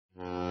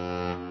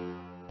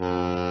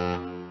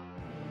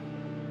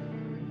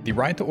The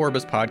Ride to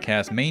Orbis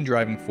podcast main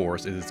driving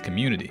force is its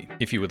community.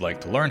 If you would like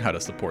to learn how to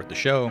support the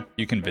show,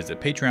 you can visit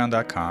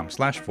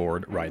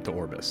patreon.com/forward Ride to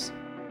Orbis.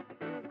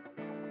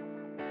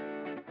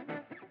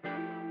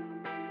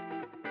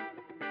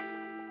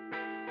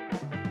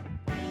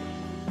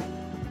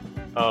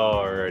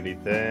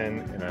 Alrighty then,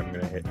 and I'm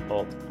gonna hit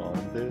Alt on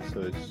this,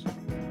 so it's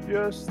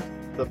just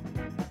the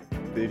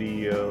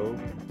video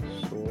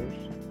source.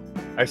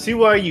 I see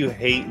why you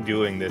hate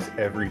doing this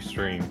every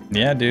stream.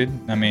 Yeah, dude.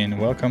 I mean,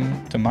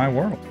 welcome to my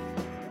world.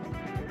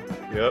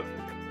 Yep.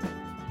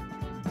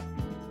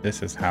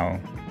 This is how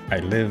I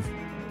live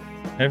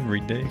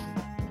every day.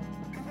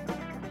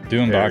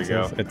 Doing There we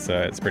boxes, go.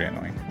 it's pretty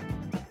annoying.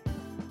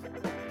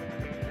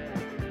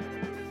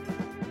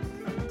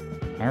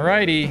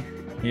 Alrighty,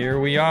 here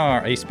we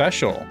are, a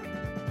special.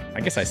 I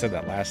guess I said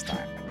that last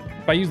time.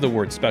 If I use the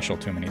word special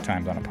too many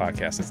times on a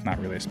podcast, it's not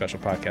really a special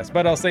podcast,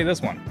 but I'll say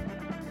this one.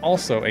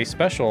 Also a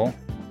special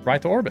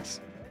Ride to Orbis.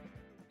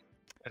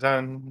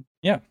 Done.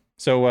 Yeah.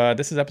 So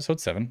this is episode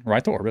 7,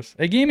 Ride to Orbis,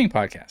 a gaming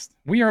podcast.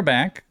 We are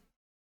back.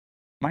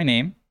 My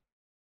name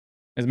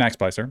is Max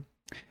Spicer.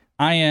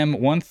 I am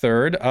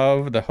 1/3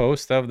 of the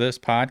host of this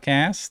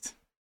podcast.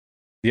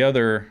 The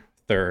other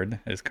third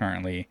is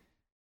currently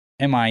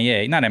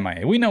MIA. Not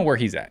MIA. We know where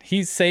he's at.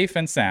 He's safe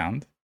and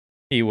sound.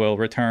 He will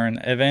return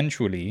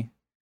eventually,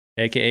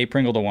 aka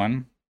Pringle the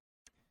One.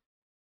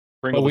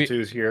 Pringle the 2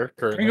 is here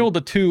currently. Pringle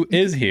the 2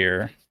 is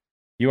here.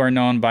 You are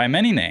known by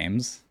many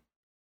names.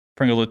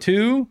 Pringle the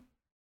 2,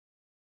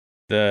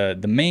 the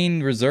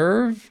main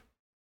reserve.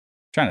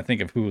 Trying to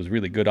think of who was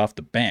really good off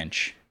the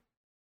bench.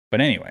 But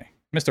anyway,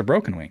 Mr.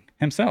 Broken Wing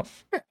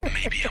himself.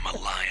 Maybe I'm a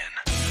lion.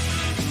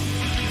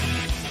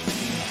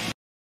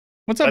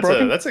 What's up,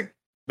 Broken?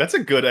 That's a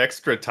good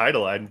extra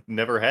title I'd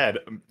never had.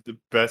 The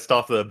best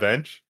off the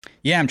bench.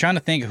 Yeah, I'm trying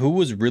to think who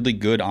was really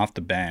good off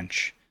the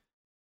bench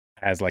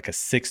as like a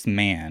sixth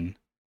man.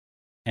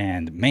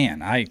 And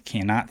man, I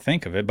cannot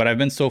think of it. But I've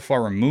been so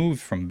far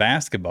removed from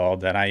basketball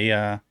that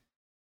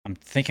I'm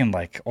thinking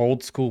like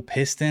old school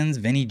Pistons,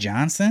 Vinnie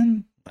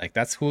Johnson. Like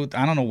that's who.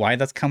 I don't know why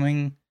that's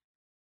coming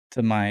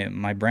to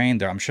my brain.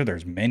 There, I'm sure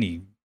there's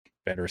many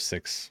better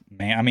six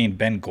man. I mean,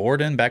 Ben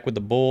Gordon back with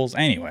the Bulls.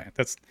 Anyway,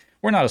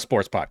 we're not a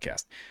sports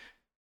podcast.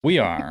 We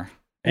are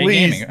a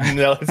Please, gaming.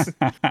 no,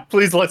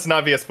 please let's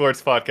not be a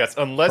sports podcast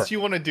unless you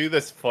want to do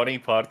this funny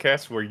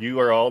podcast where you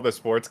are all the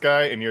sports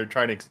guy and you're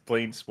trying to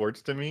explain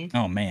sports to me.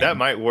 Oh man, That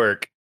might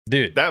work.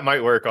 dude. That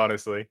might work,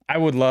 honestly. I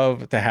would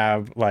love to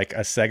have like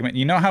a segment.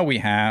 You know how we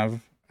have,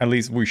 at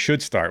least we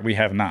should start. We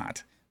have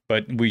not,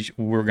 but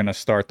we're gonna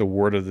start the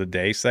word of the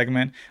day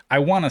segment. I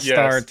want to Yes.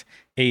 start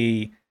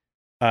a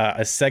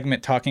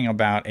segment talking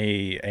about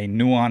a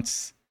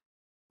nuance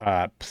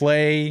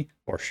play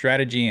or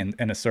strategy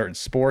in a certain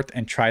sport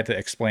and try to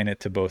explain it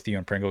to both you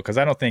and Pringle, because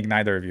I don't think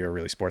neither of you are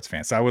really sports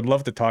fans. So I would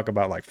love to talk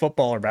about like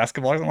football or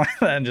basketball or something like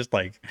that and just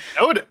like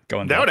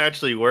That would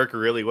actually work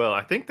really well.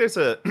 I think there's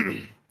a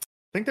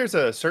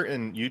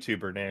certain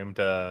YouTuber named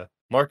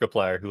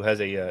Markiplier who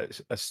has a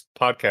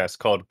podcast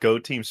called Go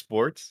Team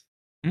Sports,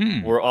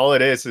 where all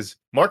it is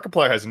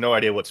Markiplier has no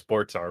idea what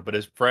sports are, but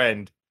his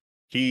friend,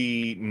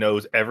 he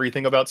knows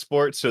everything about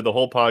sports. So the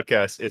whole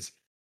podcast is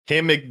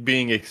him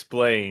being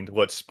explained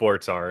what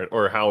sports are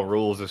or how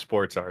rules of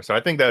sports are. So I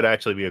think that would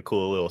actually be a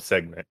cool little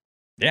segment.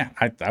 Yeah,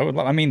 I would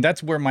love. I mean,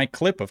 that's where my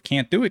clip of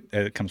 "Can't Do It"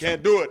 comes from.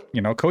 Can't do it.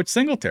 You know, Coach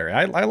Singletary.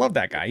 I love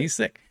that guy. He's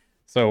sick.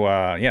 So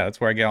yeah, that's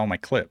where I get all my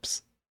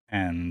clips,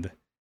 and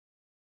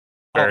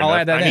Fair I'll enough.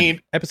 add that I in.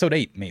 need- Episode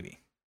 8, maybe.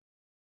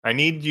 I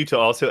need you to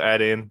also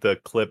add in the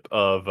clip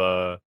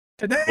of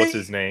Today what's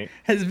his name?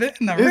 has been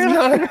a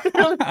It's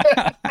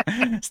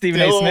real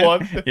Stephen A. Dylan Smith.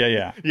 wants-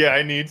 Yeah. Yeah,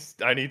 I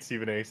need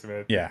Stephen A.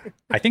 Smith. Yeah.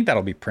 I think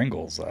that'll be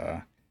Pringle's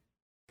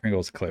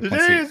clip. once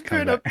Today he has comes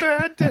been a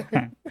back. bad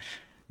day.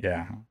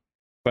 Yeah.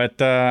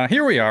 But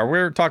here we are.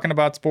 We're talking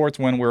about sports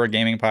when we're a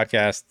gaming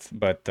podcast,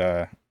 but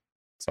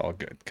it's all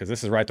good because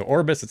this is Ride to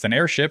Orbis. It's an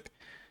airship,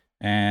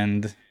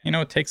 and you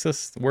know it takes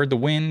us where the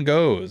wind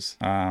goes.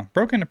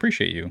 Broken,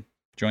 appreciate you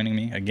joining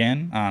me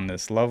again on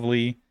this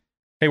lovely.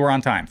 Hey, we're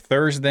on time.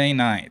 Thursday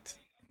night.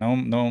 No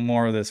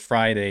more of this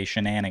Friday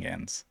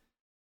shenanigans.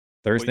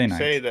 Thursday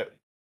night.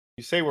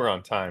 You say we're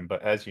on time,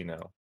 but as you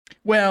know,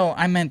 Well,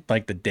 I meant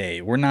like the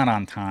day. We're not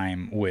on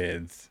time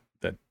with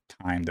the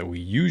time that we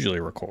usually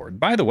record.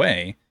 By the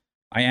way,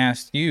 I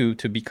asked you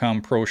to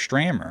become pro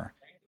streamer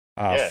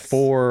Yes.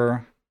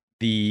 for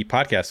the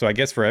podcast. So I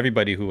guess for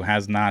everybody who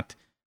has not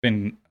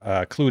been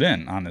clued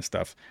in on this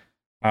stuff.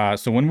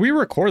 So when we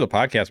record the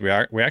podcast,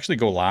 we actually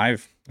go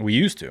live. We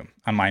used to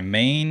on my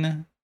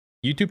main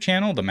YouTube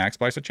channel, the Max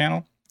Spicer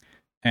channel.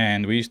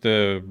 And we used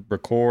to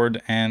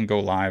record and go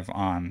live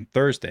on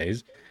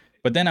Thursdays.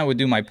 But then I would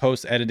do my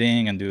post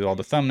editing and do all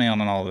the thumbnail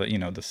and all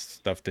the, the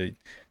stuff that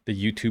the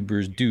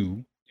YouTubers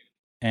do.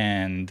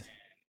 And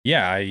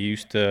yeah, I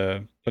used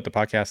to put the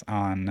podcast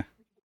on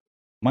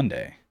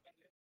Monday.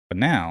 But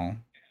now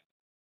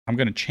I'm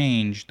going to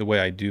change the way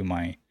I do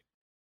my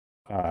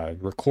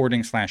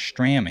recording /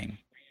 streaming.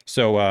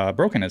 So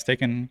Broken has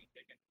taken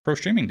pro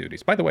streaming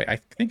duties. By the way, I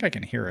think I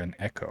can hear an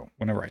echo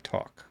whenever I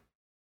talk.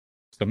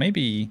 So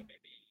maybe,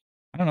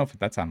 I don't know if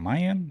that's on my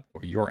end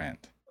or your end,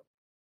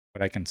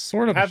 but I can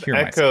sort of hear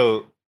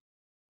myself.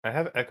 I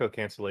have echo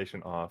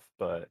cancellation off,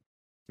 but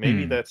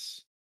maybe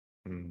that's...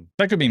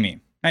 That could be me.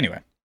 Anyway.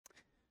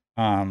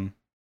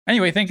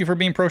 Anyway, thank you for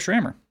being pro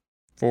streamer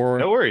for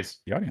no worries.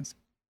 The audience.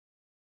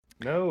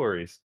 No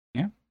worries.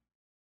 Yeah.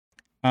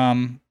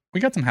 We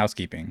got some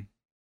housekeeping.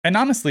 And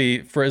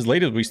honestly, for as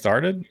late as we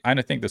started,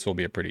 I think this will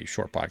be a pretty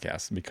short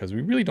podcast because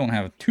we really don't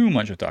have too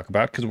much to talk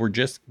about because we're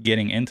just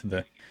getting into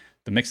the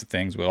mix of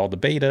things with all the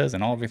betas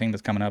and all everything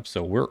that's coming up.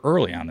 So we're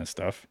early on this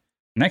stuff.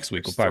 Next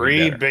week will probably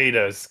be better. 3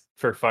 betas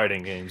for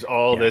fighting games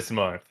all this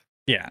month.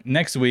 Yeah,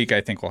 next week I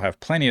think we'll have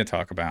plenty to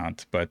talk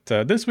about. But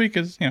this week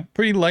is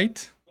pretty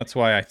light. That's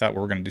why I thought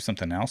we were going to do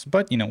something else.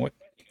 But you know what?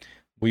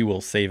 We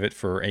will save it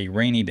for a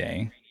rainy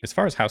day. As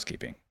far as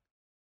housekeeping,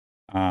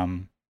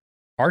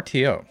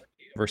 RTO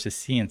versus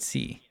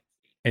CNC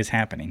is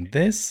happening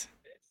this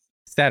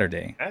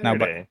Saturday. Now,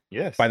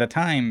 by the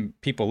time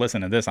people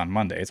listen to this on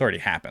Monday, it's already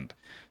happened.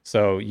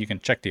 So you can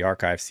check the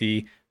archive,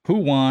 see who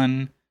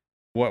won,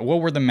 what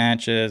were the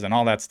matches, and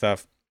all that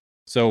stuff.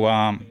 So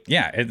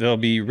yeah, it'll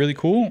be really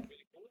cool.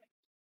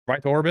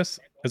 Right to Orbis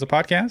is a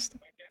podcast.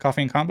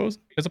 Coffee and Combos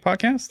is a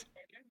podcast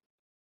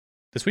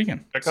this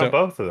weekend. Check out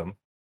both of them.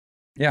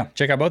 Yeah,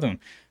 check out both of them.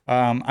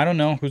 I don't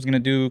know who's going to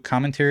do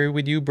commentary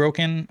with you,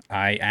 Broken.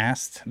 I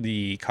asked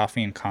the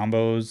Coffee and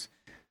Combos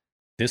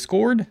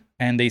Discord,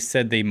 and they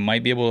said they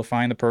might be able to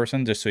find a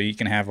person just so you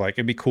can have, like,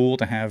 it'd be cool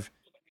to have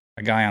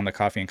a guy on the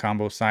Coffee and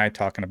Combo side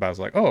talking about,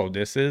 like, oh,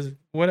 this is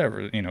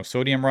whatever,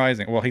 Sodium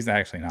Rising. Well, he's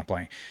actually not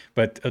playing,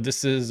 but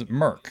this is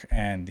Merc,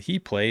 and he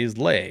plays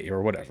Lay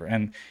or whatever.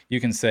 And you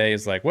can say,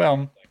 it's like,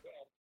 well,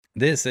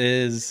 this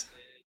is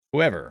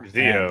whoever.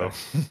 Zio.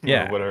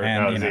 Yeah. Whatever.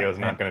 And, Zio's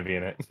not going to be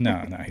in it.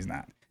 No, he's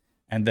not.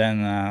 And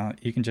then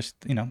you can just,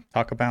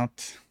 talk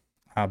about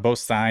both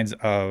sides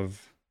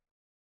of,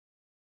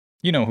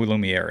 who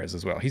Lumiere is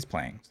as well. He's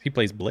playing. He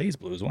plays Blaze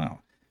Blue as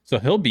well. So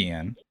he'll be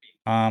in.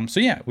 So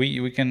yeah,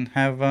 we can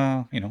have,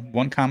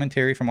 one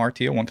commentary from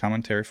RTO, one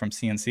commentary from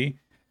CNC.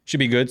 Should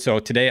be good. So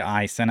today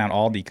I sent out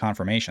all the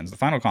confirmations, the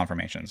final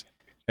confirmations.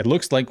 It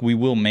looks like we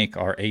will make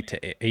our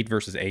 8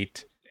 versus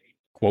 8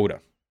 quota.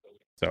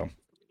 So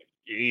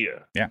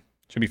yeah,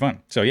 should be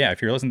fun. So yeah,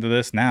 if you're listening to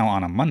this now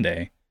on a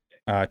Monday,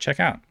 check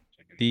out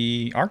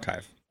the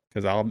archive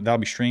because that'll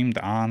be streamed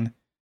on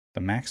the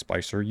Max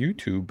Splicer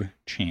YouTube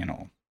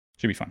channel.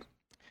 Should be fun.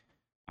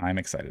 I'm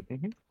excited.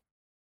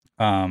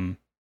 Mm-hmm.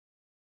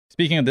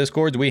 Speaking of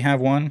Discords, we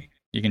have one.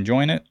 You can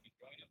join it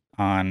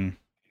on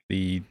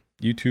the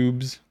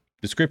YouTube's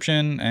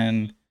description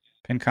and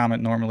pin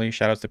comment normally.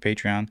 Shout outs to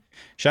Patreon.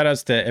 Shout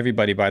outs to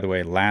everybody, by the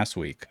way, last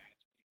week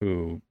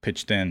who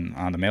pitched in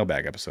on the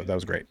mailbag episode. That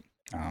was great.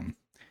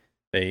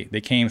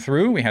 They came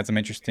through. We had some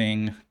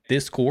interesting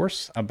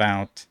discourse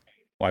about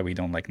why we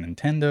don't like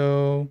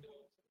Nintendo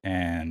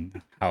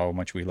and how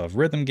much we love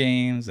rhythm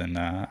games and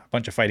a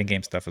bunch of fighting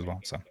game stuff as well.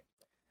 So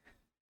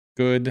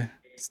good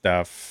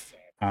stuff.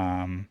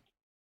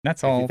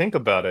 That's all. If you think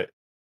about it,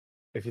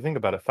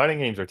 fighting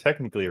games are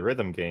technically a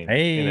rhythm game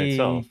in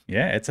itself.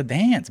 Yeah, it's a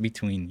dance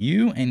between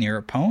you and your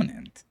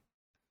opponent.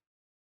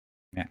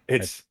 Yeah,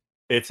 it's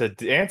a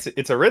dance.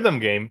 It's a rhythm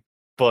game,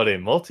 but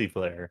in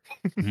multiplayer.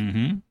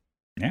 Mm-hmm.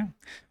 Yeah.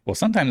 Well,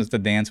 sometimes it's a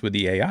dance with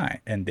the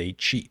AI, and they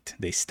cheat.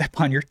 They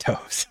step on your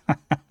toes.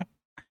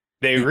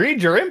 They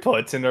read your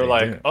inputs, and they're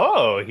like,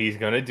 "Oh, he's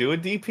gonna do a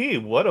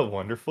DP. What a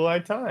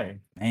wonderful time,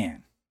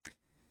 man."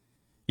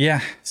 Yeah.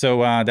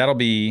 So that'll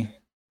be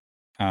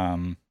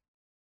coming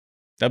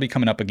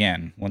up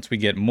again once we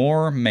get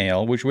more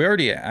mail, which we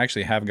already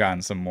actually have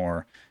gotten some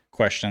more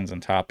questions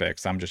and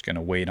topics. I'm just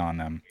gonna wait on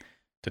them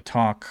to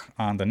talk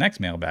on the next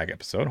mailbag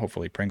episode.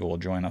 Hopefully, Pringle will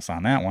join us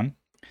on that one.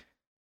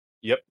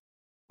 Yep.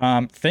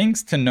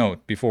 Things to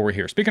note before we're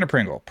here. Speaking of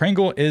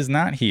Pringle is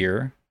not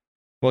here.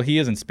 Well, he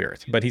is in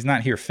spirit, but he's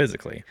not here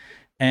physically.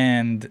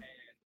 And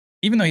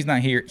even though he's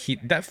not here,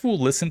 that fool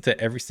listened to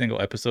every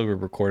single episode we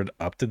recorded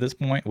up to this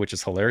point, which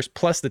is hilarious.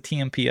 Plus the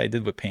TMP I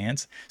did with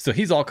Pants, so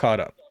he's all caught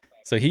up.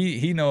 So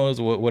he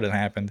knows what had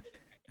happened,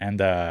 and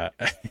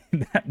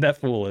that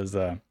fool is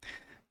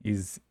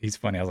he's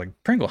funny. I was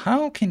like, Pringle,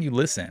 how can you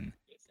listen?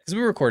 Because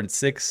we recorded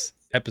 6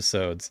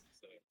 episodes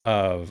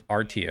of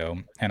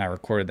RTO, and I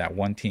recorded that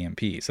one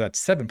TMP, so that's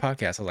 7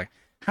 podcasts. I was like,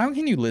 how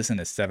can you listen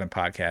to 7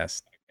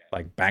 podcasts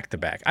like back to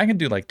back? I can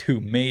do like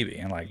 2 maybe,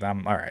 and like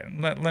I'm all right.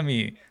 Let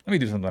me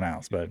do something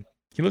else. But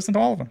he listened to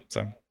all of them.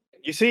 So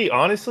you see,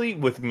 honestly,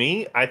 with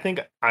me, I think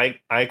I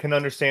can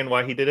understand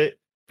why he did it,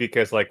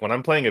 because like when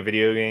I'm playing a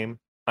video game,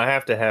 I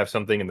have to have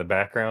something in the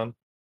background.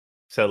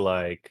 So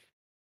like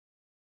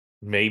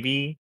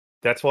maybe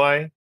that's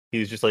why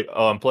he's just like,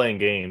 oh, I'm playing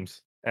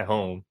games at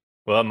home.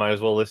 Well, I might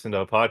as well listen to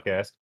a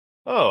podcast.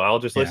 Oh, I'll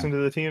just listen to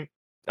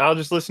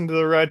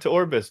the Ride to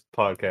Orbis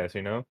podcast,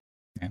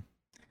 Yeah.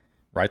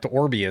 Ride to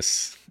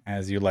Orbius,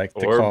 as you like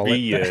to call it.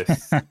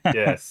 Orbius.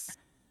 Yes.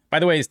 By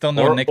the way, still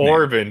no nickname.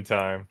 Orbin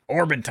time.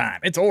 Orbin time.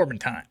 It's Orbin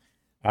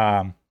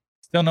time.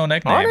 Still no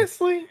nickname.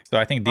 Honestly, So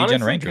I think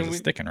Degen Rangers is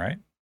sticking, right?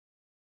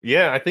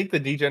 Yeah, I think the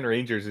Degen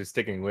Rangers is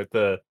sticking with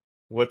the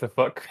what the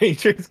fuck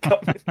Rangers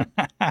coming.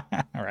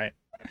 All right.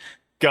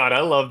 God,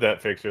 I love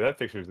that picture. That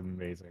picture is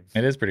amazing.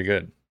 It is pretty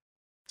good.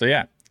 So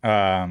yeah.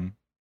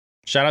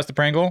 Shout outs to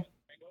Pringle.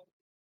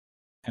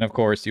 And of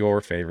course,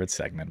 your favorite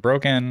segment,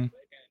 Broken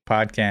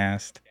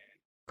Podcast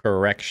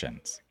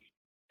Corrections.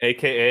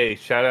 AKA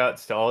shout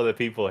outs to all the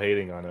people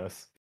hating on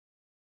us.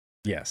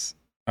 Yes.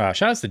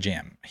 Shout outs to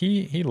Jam.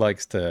 He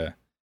likes to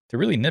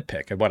really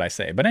nitpick at what I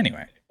say. But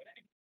anyway,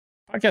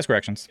 podcast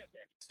corrections.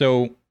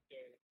 So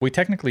we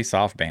technically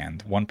soft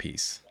banned One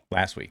Piece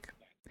last week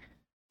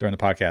during the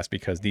podcast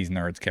because these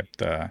nerds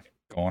kept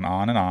going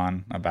on and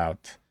on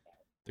about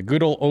the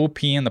good old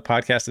OP in the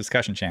podcast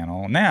discussion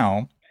channel.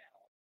 Now,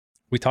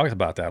 we talked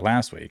about that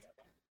last week.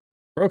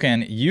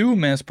 Broken, you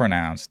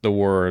mispronounced the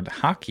word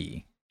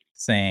hockey,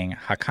 saying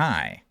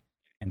hakai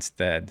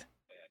instead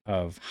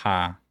of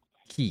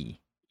ha-ki.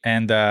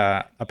 And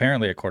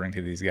apparently, according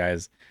to these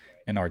guys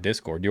in our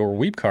Discord, your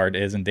weep card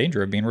is in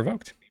danger of being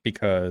revoked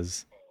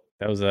because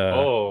that was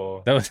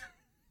that was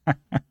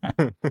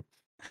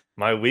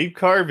my weep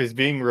card is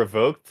being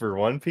revoked for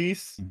One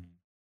Piece.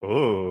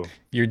 Oh,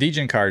 your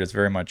Degen card is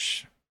very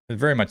much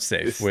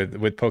safe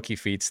with Pokey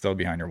Feet still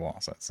behind your wall.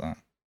 So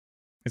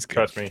it's good.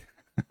 Trust me.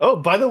 Oh,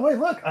 by the way,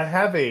 look, I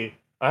have a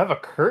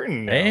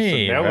curtain now.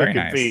 Hey, so now very we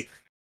could nice.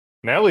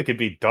 now we could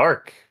be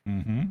dark.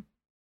 Mm-hmm.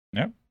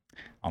 Yep.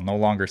 I'll no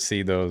longer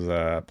see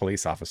those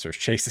police officers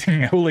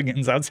chasing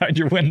hooligans outside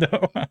your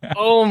window.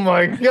 Oh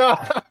my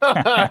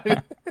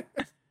god.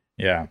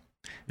 Yeah.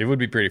 It would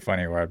be pretty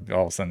funny where I'd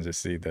all of a sudden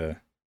just see the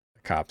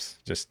cops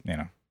just,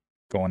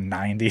 going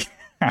 90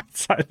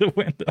 outside the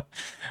window.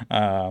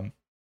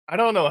 I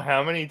don't know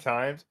how many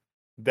times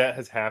that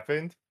has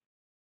happened.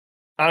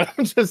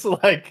 I'm just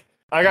like,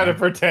 I gotta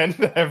pretend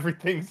that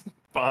everything's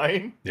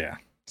fine. Yeah.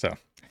 So,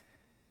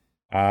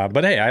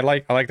 but hey, I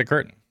like the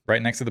curtain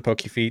right next to the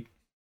Pokey Feet.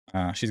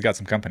 She's got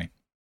some company,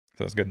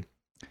 so it's good.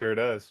 Sure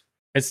does.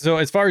 So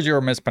as far as your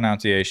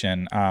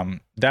mispronunciation,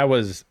 that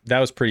was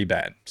pretty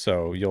bad.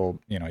 So you'll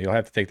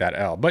have to take that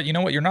L. But you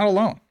know what? You're not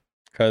alone,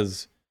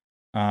 because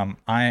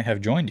I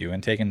have joined you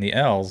in taking the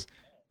L's.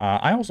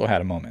 I also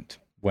had a moment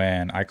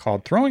when I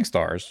called throwing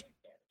stars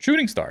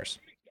shooting stars,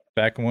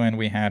 back when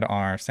we had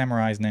our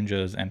samurais,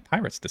 ninjas, and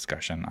pirates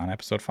discussion on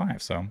episode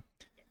 5. So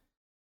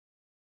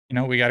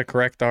we got to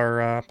correct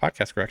our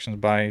podcast corrections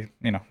by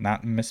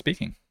not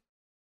misspeaking.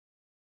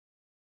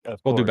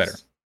 We'll do better.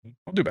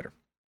 We'll do better.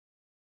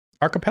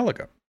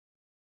 Archipelago.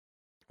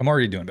 I'm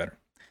already doing better.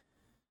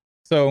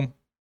 So,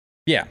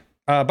 yeah.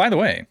 By the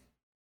way,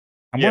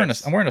 I'm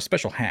wearing a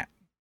special hat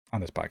on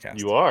this podcast.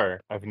 You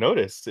are. I've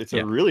noticed. It's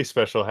a really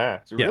special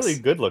hat. It's really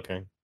good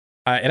looking.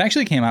 It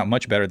actually came out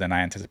much better than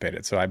I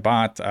anticipated. So I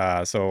bought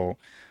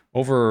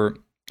over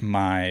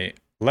my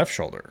left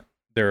shoulder,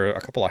 there are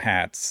a couple of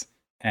hats,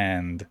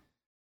 and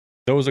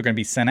those are going to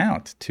be sent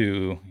out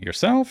to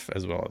yourself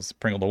as well as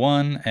Pringle the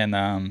One. And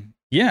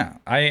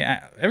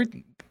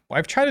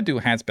I've tried to do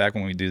hats back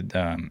when we did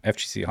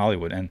FGC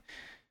Hollywood, and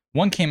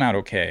one came out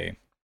okay.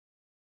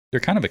 They're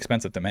kind of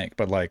expensive to make,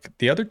 but like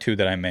the other two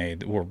that I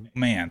made were,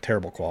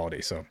 terrible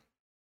quality. So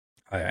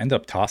I ended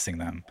up tossing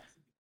them.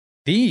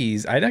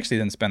 These, I actually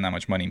didn't spend that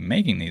much money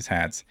making these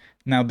hats.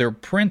 Now they're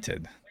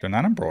printed, they're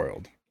not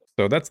embroiled.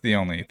 So that's the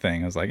only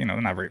thing. Is like,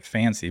 they're not very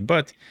fancy,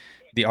 but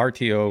the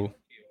RTO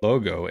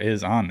logo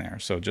is on there.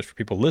 So just for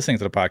people listening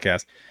to the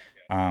podcast,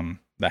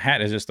 the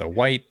hat is just a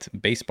white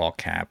baseball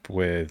cap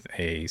with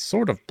a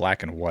sort of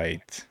black and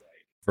white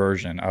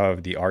version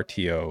of the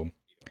RTO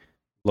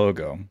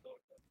logo.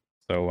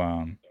 So,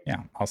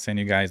 I'll send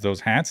you guys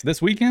those hats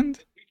this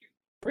weekend.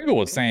 Pringle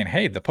was saying,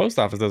 hey, the post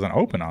office doesn't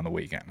open on the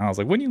weekend. And I was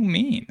like, what do you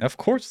mean? Of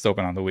course it's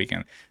open on the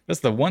weekend. That's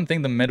the one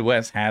thing the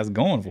Midwest has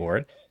going for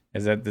it,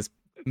 is that this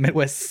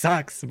Midwest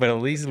sucks, but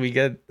at least we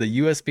get the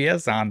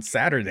USPS on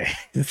Saturday.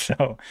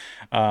 So,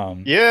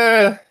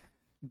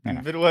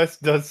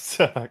 Midwest does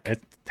suck.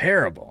 It's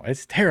terrible.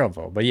 It's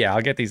terrible. But yeah,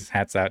 I'll get these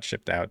hats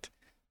shipped out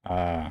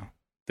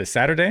this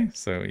Saturday,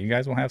 so you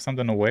guys will have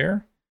something to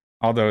wear.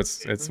 Although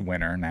it's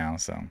winter now,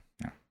 so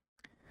yeah.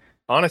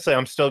 Honestly,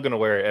 I'm still gonna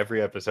wear it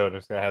every episode. I'm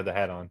just gonna have the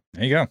hat on.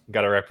 There you go.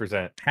 Gotta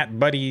represent. Hat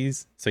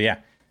buddies. So yeah,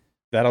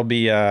 that'll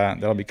be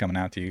coming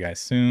out to you guys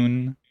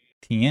soon.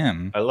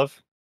 TM. I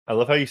love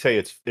how you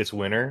say it's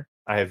winter.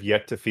 I have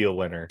yet to feel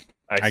winter.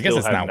 I guess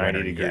it's not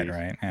winter yet,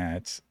 right? Yeah,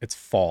 it's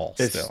fall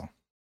still.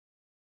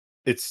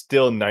 It's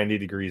still 90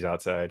 degrees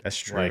outside. That's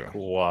true. Like,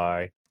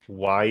 why?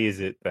 Why is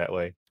it that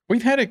way?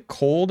 We've had it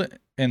cold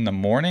in the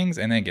mornings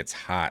and then it gets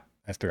hot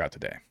throughout the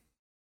day.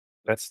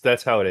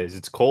 That's how it is.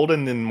 It's cold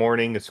in the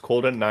morning, it's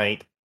cold at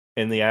night.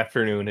 In the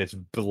afternoon, it's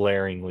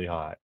blaringly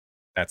hot.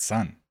 That's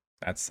sun.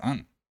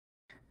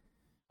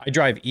 I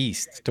drive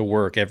east to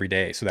work every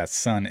day, so that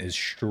sun is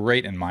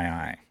straight in my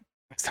eye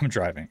as I'm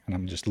driving, and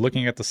I'm just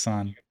looking at the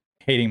sun,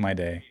 hating my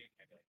day.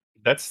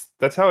 That's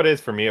how it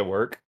is for me at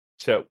work.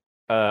 So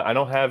I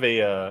don't have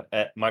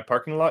at my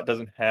parking lot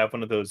doesn't have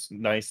one of those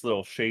nice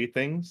little shade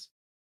things.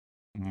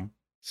 Mm-hmm.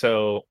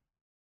 So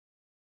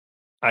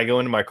I go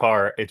into my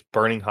car, it's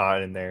burning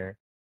hot in there,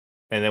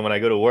 and then when I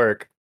go to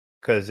work,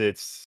 because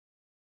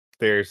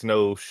there's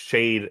no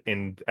shade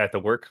at the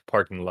work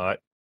parking lot,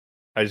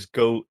 I just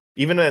go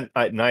even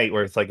at night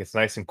where it's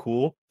nice and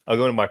cool. I'll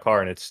go into my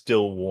car and it's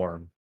still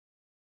warm.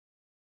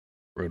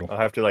 Brutal. I'll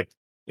have to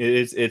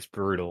it's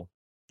brutal.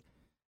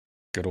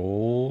 Good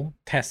old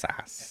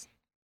Texas.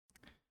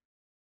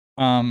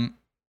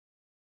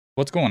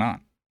 What's going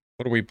on?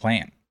 What are we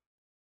playing?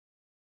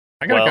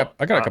 I got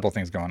a couple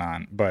things going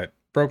on, but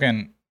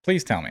Broken,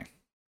 please tell me.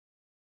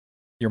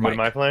 Your mic. What am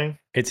I playing?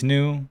 It's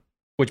new.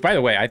 Which, by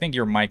the way, I think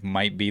your mic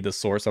might be the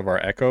source of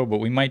our echo, but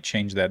we might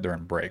change that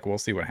during break. We'll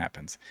see what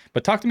happens.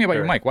 But talk to me about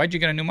your mic. Why'd you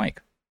get a new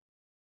mic?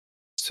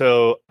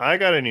 So I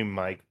got a new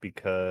mic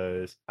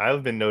because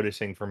I've been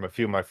noticing from a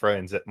few of my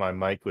friends that my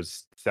mic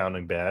was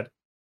sounding bad.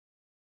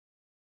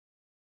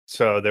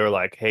 So they were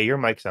like, "Hey, your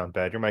mic sounds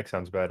bad. Your mic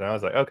sounds bad." And I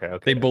was like, "Okay."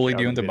 They bullied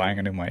you into buying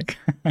a new mic.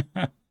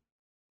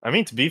 I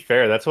mean, to be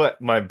fair, that's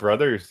what my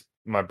brother's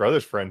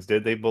friends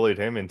did. They bullied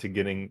him into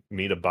getting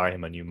me to buy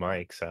him a new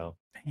mic. So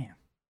damn,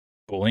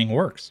 bullying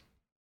works.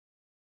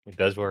 It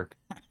does work.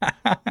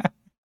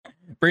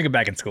 Bring it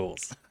back in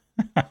schools.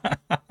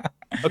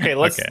 Okay,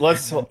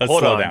 let's hold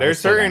on. There's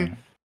certain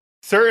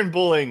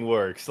bullying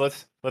works.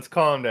 Let's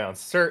calm down.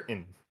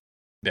 Certain.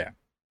 Yeah.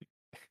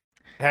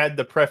 Had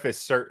the preface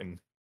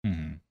certain.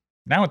 Mm-hmm.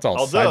 Now it's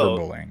all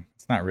cyberbullying.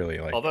 It's not really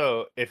like.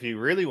 Although, if you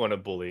really want to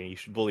bully, you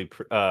should bully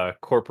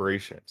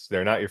corporations.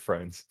 They're not your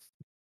friends.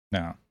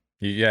 No.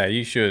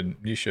 You should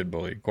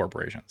bully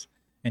corporations,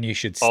 and you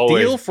should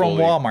steal from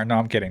Walmart. No,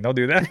 I'm kidding. Don't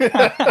do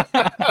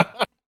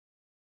that.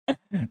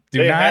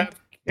 They have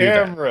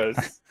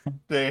cameras.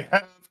 They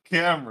have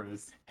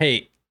cameras.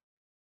 Hey,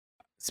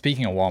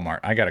 speaking of Walmart,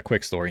 I got a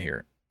quick story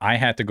here. I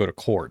had to go to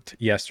court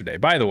yesterday.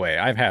 By the way,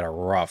 I've had a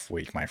rough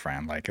week, my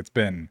friend. Like it's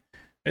been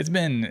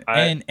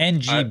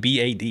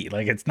NGBAD.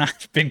 Like it's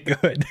not been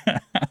good.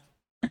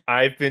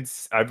 I've been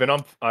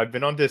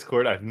on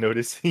Discord. I've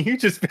noticed you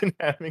just been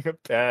having a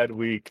bad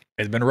week.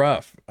 It's been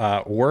rough.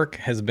 Work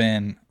has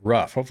been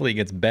rough. Hopefully it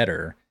gets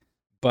better.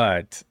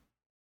 But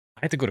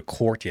I had to go to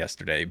court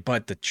yesterday,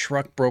 but the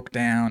truck broke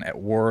down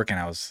at work and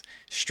I was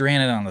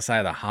stranded on the side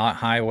of the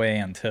highway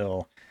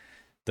until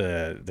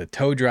the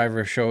tow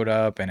driver showed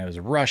up, and it was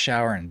rush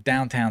hour in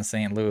downtown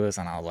St. Louis,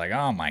 and I was like,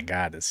 oh my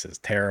God, this is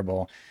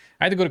terrible.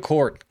 I had to go to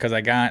court because I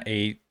got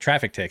a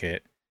traffic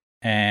ticket,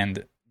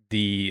 and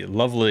the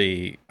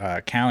lovely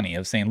county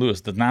of St.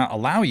 Louis does not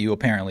allow you,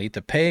 apparently,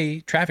 to pay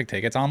traffic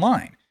tickets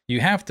online.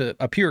 You have to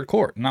appear at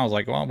court. And I was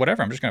like, well,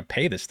 whatever, I'm just going to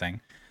pay this thing.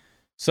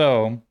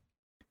 So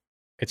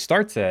it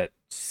starts at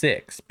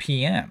 6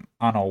 p.m.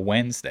 on a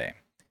Wednesday.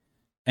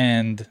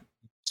 And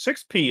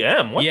 6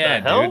 p.m.? What the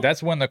hell? Yeah, dude,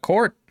 that's when the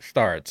court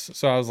starts.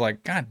 So I was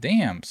like, God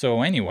damn.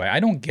 So anyway, I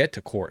don't get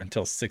to court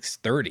until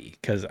 6:30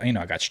 because, I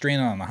got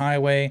stranded on the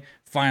highway.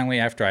 Finally,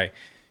 after I,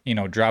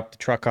 dropped the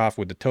truck off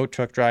with the tow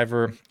truck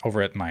driver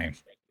over at my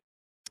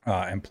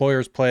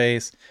employer's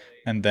place,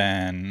 and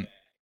then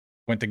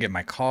went to get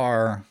my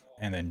car,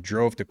 and then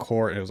drove to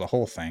court. It was a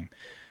whole thing.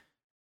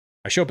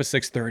 I show up at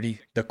 6:30.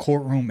 The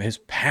courtroom is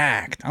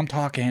packed. I'm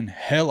talking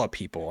hella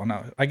people. And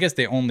I guess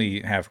they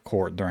only have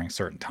court during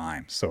certain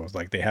times. So it's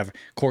like they have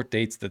court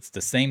dates that's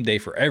the same day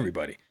for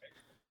everybody.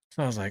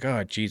 So I was like,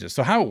 oh, Jesus.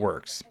 So how it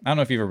works, I don't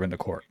know if you've ever been to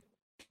court.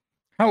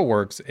 How it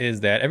works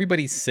is that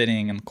everybody's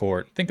sitting in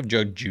court. Think of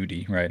Judge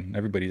Judy, right?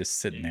 Everybody just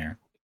sitting there.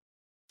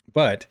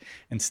 But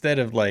instead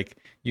of like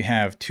you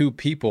have two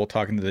people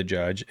talking to the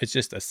judge, it's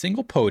just a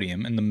single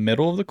podium in the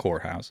middle of the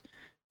courthouse,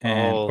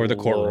 or the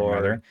courtroom,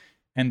 rather.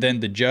 And then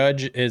the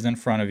judge is in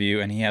front of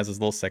you, and he has his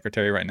little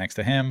secretary right next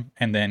to him,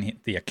 and then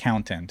the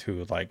accountant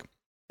who like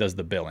does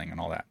the billing and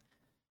all that.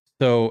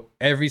 So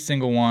every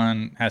single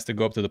one has to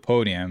go up to the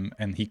podium,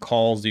 and he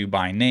calls you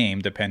by name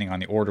depending on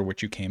the order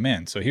which you came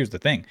in. So here's the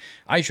thing: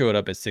 I showed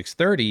up at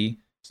 6:30,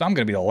 so I'm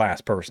gonna be the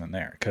last person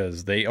there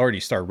because they already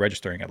start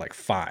registering at like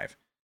 5.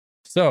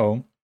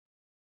 So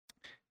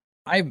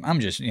I'm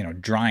just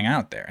drying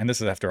out there, and this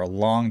is after a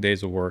long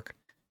days of work,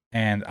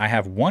 and I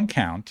have one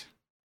count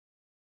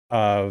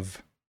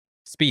of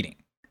speeding.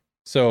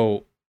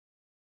 So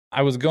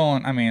I was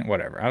going,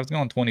 whatever. I was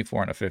going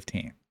 24 and a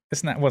 15.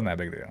 Wasn't that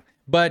big a deal.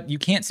 But you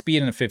can't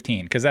speed in a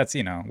 15 because that's,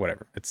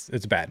 whatever.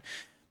 It's bad.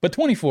 But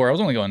 24, I was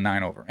only going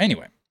 9 over.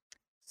 Anyway,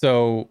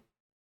 so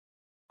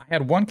I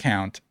had one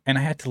count, and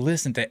I had to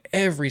listen to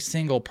every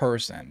single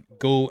person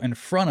go in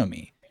front of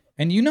me.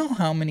 And you know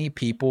how many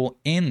people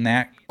in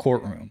that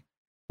courtroom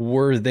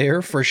were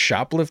there for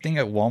shoplifting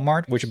at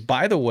Walmart, which,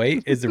 by the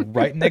way, is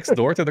right next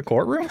door to the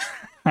courtroom?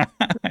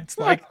 It's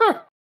like,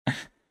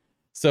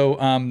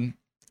 so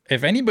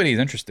if anybody's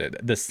interested,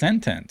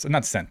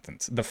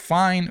 the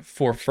fine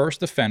for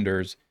first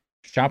offenders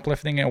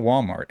shoplifting at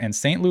Walmart in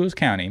St. Louis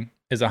County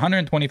is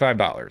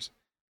 $125,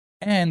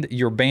 and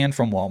you're banned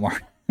from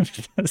Walmart.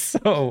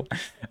 So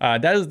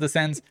that is the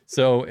sense.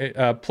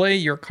 So play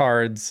your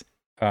cards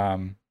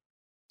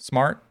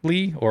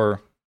smartly,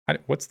 or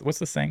what's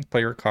the saying?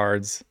 Play your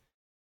cards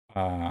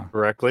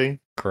Correctly?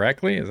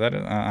 Correctly? Is that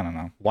it? I don't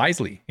know.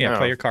 Wisely. Yeah, play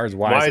No. your cards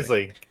wisely.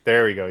 Wisely.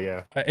 There we go.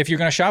 Yeah. If you're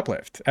going to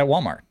shoplift at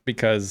Walmart,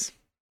 because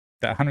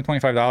that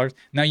 $125.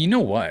 Now, you know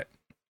what?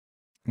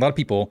 A lot of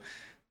people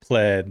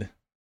pled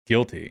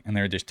guilty and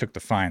they just took the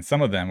fine.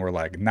 Some of them were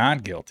like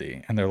not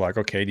guilty and they're like,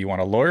 okay, do you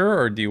want a lawyer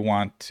or do you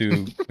want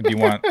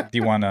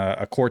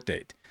a court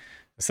date?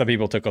 Some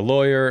people took a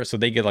lawyer, so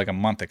they get like a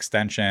month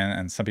extension,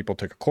 and some people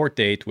took a court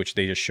date, which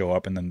they just show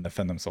up and then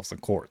defend themselves in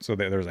court. So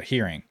there's a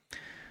hearing,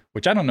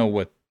 which I don't know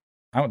what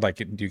I would like.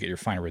 Do you get your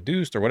fine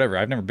reduced or whatever?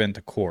 I've never been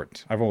to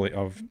court.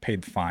 I've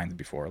paid fines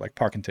before, like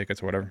parking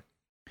tickets or whatever.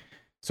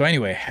 So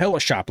anyway,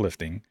 hella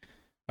shoplifting.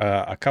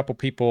 A couple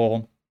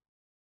people,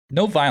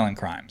 no violent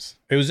crimes.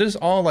 It was just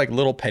all like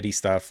little petty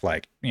stuff,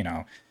 like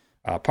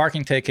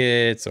parking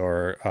tickets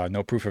or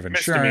no proof of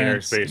insurance.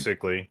 Misdemeanors,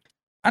 basically.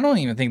 I don't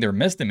even think they're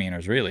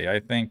misdemeanors, really. I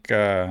think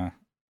they're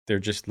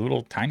just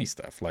little tiny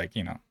stuff, like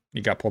you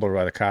got pulled over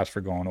by the cops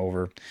for going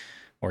over,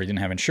 or you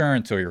didn't have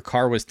insurance, or your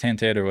car was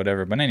tinted, or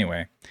whatever. But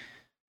anyway,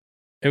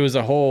 it was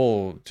a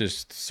whole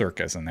just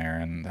circus in there,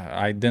 and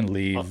I didn't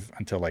leave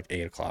until like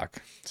 8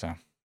 o'clock. So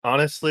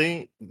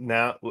honestly,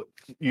 now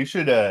you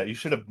should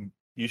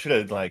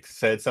have like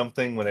said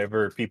something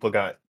whenever people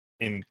got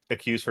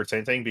accused for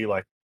something. Be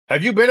like,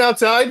 "Have you been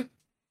outside?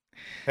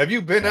 Have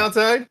you been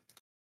outside?"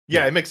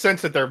 Yeah, it makes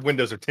sense that their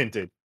windows are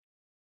tinted.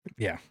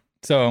 Yeah.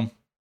 So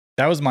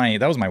that was my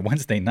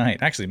Wednesday night.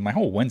 Actually, my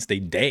whole Wednesday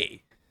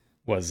day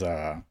was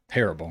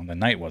terrible, and the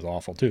night was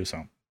awful too.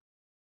 So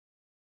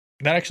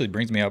that actually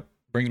brings me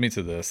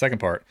to the second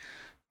part.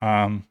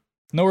 No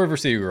River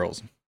City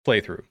Girls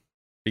playthrough,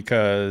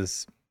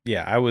 because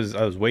I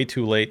was way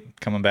too late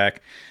coming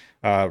back.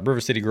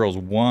 River City Girls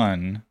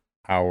won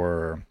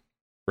our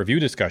review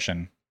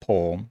discussion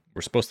poll.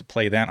 We're supposed to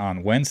play that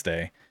on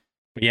Wednesday.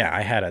 But yeah,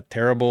 I had a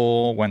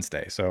terrible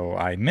Wednesday, so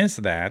I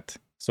missed that.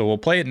 So we'll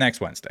play it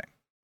next Wednesday.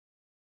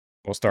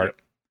 We'll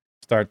start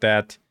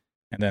that,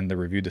 and then the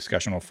review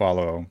discussion will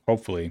follow,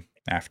 hopefully,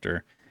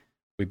 after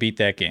we beat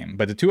that game.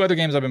 But the two other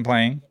games I've been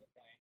playing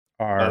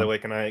are... By the way,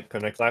 can I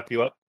clap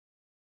you up?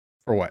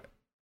 For what?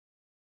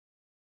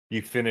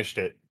 You finished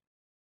it.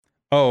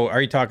 Oh, are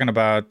you talking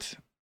about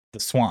the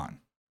Swan?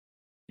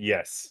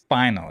 Yes.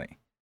 Finally.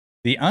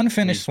 The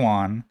unfinished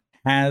Swan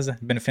has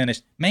been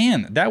finished.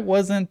 Man, that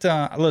wasn't...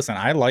 listen,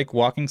 I like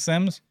walking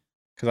sims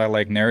because I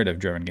like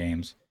narrative-driven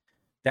games.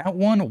 That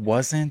one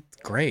wasn't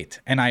great.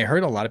 And I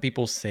heard a lot of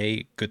people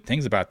say good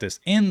things about this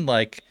in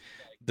like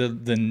the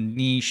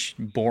niche,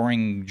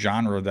 boring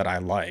genre that I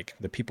like.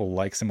 The people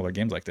like similar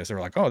games like this. They're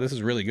like, oh, this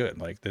is really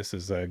good. Like, this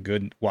is a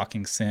good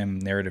walking sim,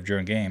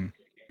 narrative-driven game.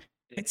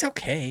 It's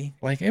okay.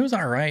 Like, it was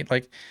all right.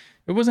 Like,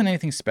 it wasn't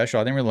anything special.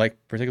 I didn't really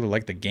particularly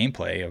like the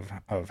gameplay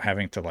of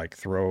having to like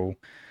throw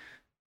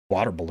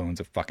water balloons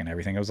at fucking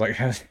everything. It was like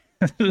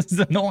it was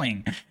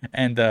annoying,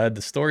 and the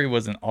story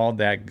wasn't all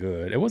that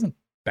good. It wasn't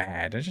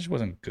bad. It just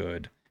wasn't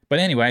good. But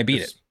anyway, I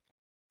beat it.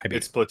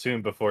 It's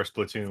Splatoon before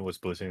Splatoon was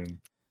Splatoon.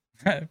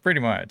 Pretty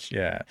much,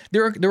 yeah.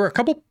 There were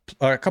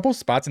a couple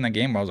spots in that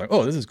game where I was like,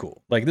 oh, this is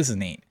cool. Like, this is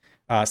neat.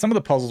 Some of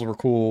the puzzles were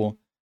cool,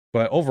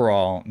 but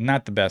overall,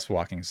 not the best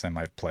walking sim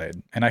I've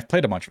played. And I've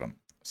played a bunch of them.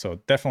 So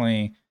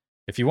definitely,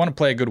 if you want to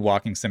play a good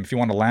walking sim, if you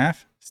want to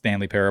laugh,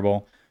 Stanley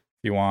Parable.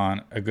 If you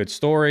want a good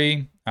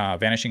story,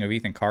 Vanishing of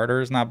Ethan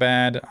Carter is not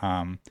bad.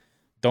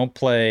 Don't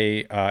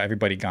play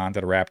Everybody Gone to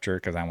the Rapture,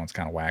 because that one's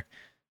kind of whack.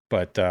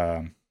 But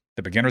The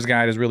Beginner's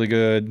Guide is really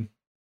good.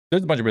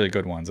 There's a bunch of really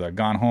good ones.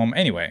 Gone Home.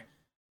 Anyway,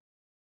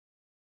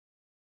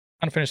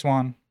 unfinished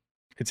one.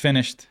 It's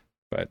finished,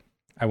 but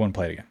I wouldn't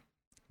play it again.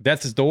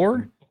 Death's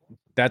Door.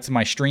 That's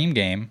my stream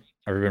game.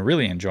 I've been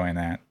really enjoying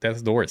that.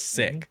 Death's Door is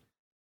sick.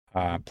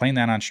 Playing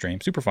that on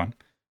stream, super fun.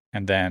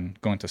 And then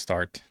going to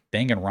start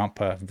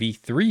Danganronpa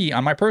V3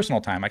 on my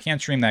personal time. I can't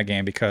stream that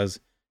game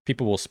because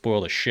people will spoil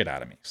the shit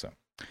out of me. So,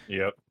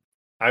 yep.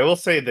 I will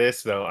say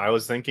this though. I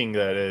was thinking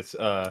that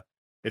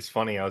it's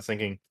funny. I was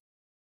thinking,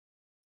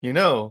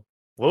 what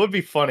would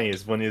be funny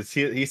is when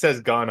he says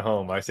 "Gone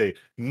Home." I say,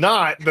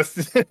 "Not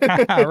the."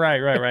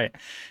 right.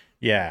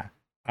 Yeah.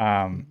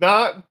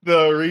 Not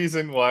the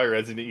reason why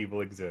Resident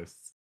Evil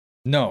exists.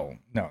 No.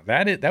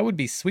 That would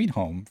be Sweet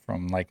Home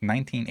from like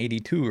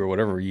 1982 or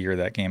whatever year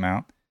that came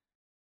out.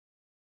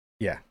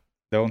 Yeah.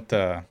 Don't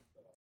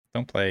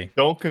play.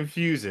 Don't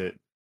confuse it.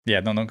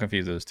 Yeah, don't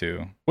confuse those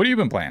two. What have you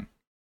been playing?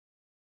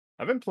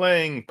 I've been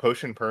playing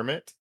Potion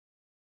Permit.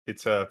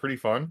 It's pretty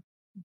fun.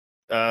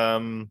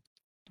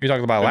 You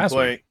talked about last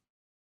week.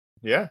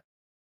 Yeah.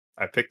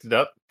 I picked it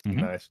up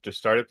and I just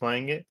started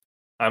playing it.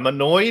 I'm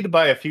annoyed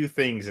by a few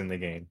things in the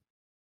game.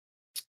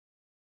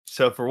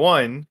 So for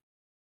one,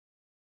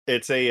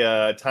 it's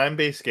a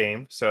time-based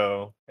game,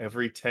 so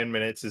every 10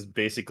 minutes is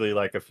basically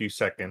like a few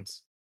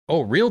seconds.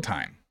 Oh, real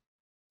time.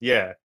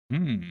 Yeah.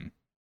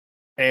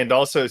 And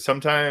also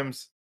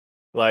sometimes,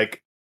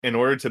 like, in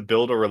order to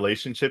build a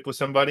relationship with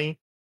somebody,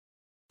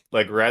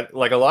 like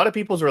a lot of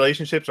people's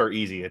relationships are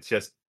easy. It's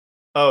just,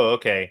 oh,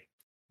 okay.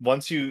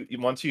 Once you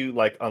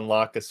like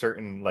unlock a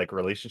certain like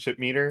relationship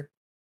meter,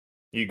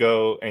 you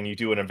go and you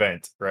do an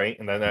event, right?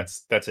 And then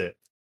that's it.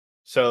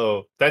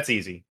 So that's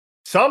easy.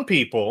 Some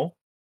people,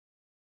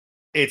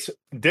 it's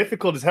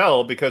difficult as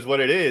hell because what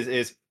it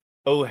is,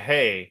 oh,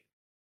 hey,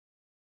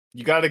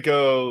 you got to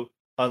go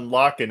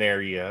unlock an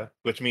area,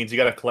 which means you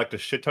got to collect a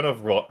shit ton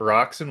of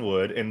rocks and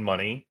wood and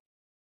money.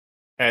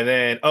 And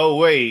then, oh,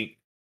 wait,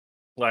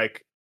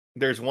 like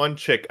there's one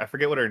chick, I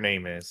forget what her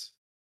name is,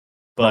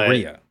 but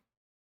Maria.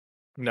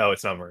 no,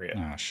 it's not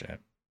Maria. Oh, shit.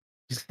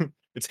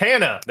 It's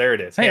Hannah. There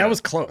it is. Hey, Hannah. I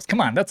was close.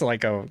 Come on, that's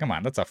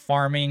a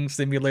farming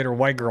simulator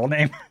white girl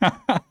name.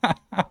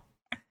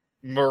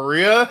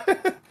 Maria?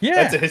 Yeah.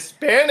 That's a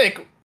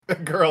Hispanic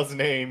girl's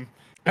name.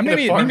 And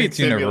maybe it's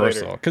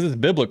universal because it's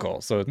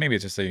biblical, so maybe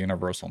it's just a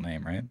universal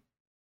name, right?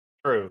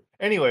 True.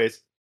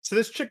 Anyways, so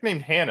this chick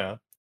named Hannah.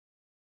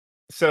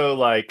 So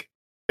like,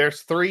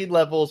 there's 3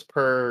 levels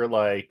per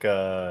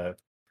I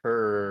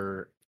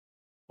forget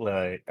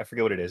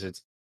what it is.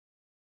 It's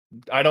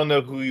I don't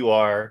know who you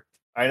are.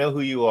 I know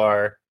who you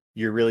are.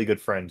 You're really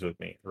good friends with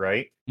me,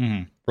 right?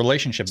 Mm-hmm.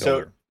 Relationship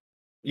builder. So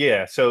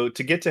yeah. So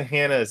to get to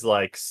Hannah's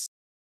like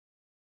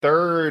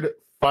 3rd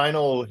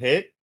final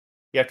hit,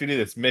 you have to do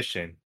this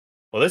mission.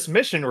 Well, this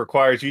mission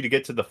requires you to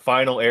get to the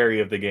final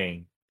area of the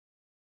game.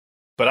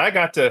 But I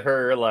got to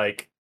her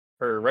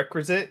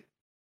requisite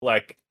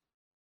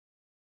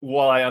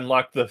while I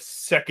unlocked the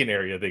 2nd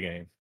area of the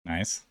game.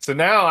 Nice. So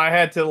now I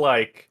had to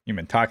You've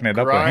been talking it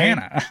up with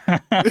Hannah.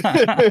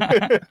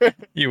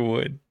 You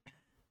would.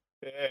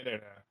 No.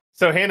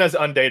 So Hannah's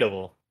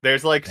undateable.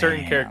 There's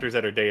certain characters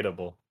that are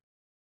dateable.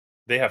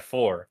 They have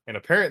 4, and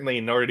apparently,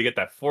 in order to get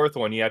that 4th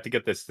one, you have to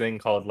get this thing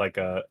called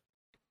I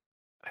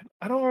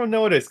don't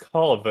know what it's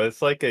called, but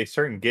it's like a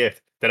certain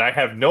gift that I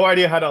have no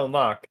idea how to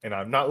unlock, and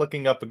I'm not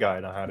looking up a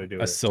guide on how to do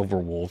it. A silver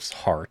wolf's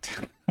heart.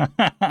 Good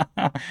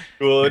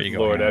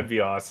Lord, that'd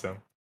be awesome.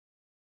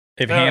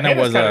 If Hannah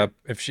was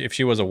if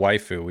she was a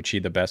waifu, would she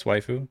the best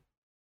waifu?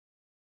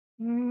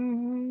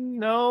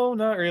 No,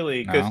 not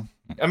really. Because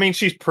I mean,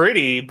 she's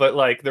pretty, but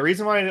the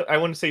reason why I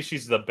wouldn't say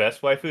she's the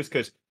best waifu is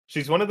because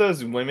she's one of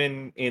those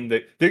women in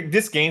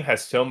this game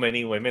has so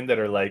many women that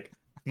are like,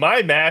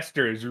 my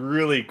master is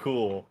really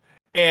cool,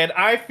 and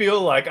I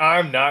feel like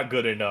I'm not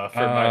good enough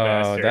for my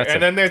master. That's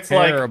and then there's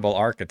terrible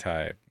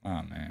archetype.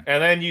 Oh man.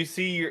 And then you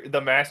see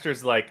the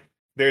masters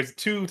there's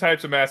 2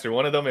 types of master.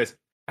 One of them is,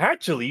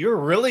 actually, you're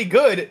really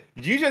good.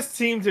 You just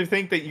seem to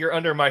think that you're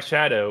under my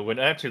shadow when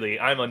actually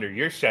I'm under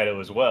your shadow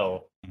as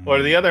well. Mm.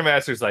 Or the other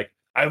master's like,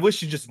 I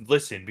wish you just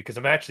listen because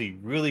I'm actually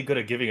really good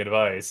at giving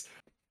advice,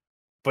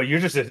 but you're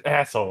just an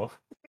asshole.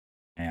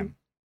 Damn.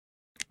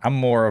 I'm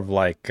more of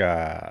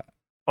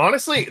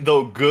honestly,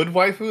 the good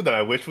waifu that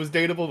I wish was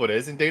dateable but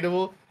isn't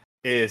dateable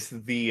is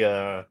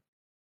the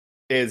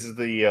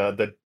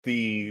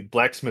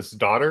blacksmith's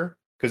daughter,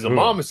 because the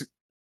mom is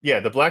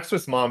the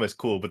blacksmith's mom is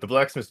cool, but the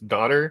blacksmith's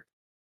daughter,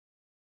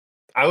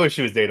 I wish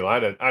she was dateable.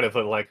 I'd have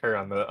put her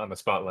on the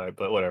spotlight,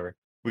 but whatever.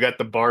 We got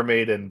the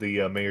barmaid and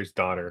the mayor's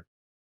daughter.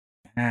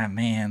 Ah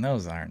man,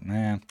 those aren't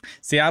man.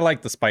 See, I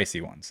like the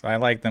spicy ones. I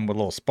like them with a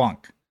little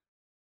spunk.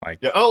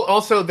 Yeah. Oh,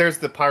 also there's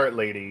the pirate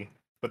lady,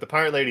 but the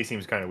pirate lady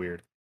seems kind of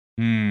weird.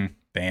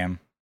 Damn.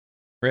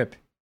 Rip.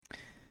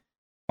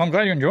 Well, I'm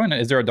glad you're enjoying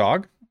it. Is there a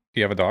dog?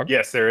 Do you have a dog?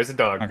 Yes, there is a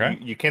dog. Okay.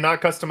 You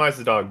cannot customize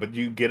the dog, but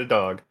you get a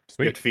dog.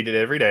 Sweet. You have to feed it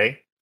every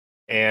day.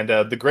 And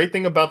the great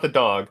thing about the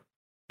dog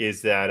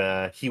is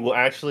that he will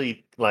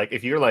actually,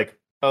 if you're like,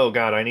 oh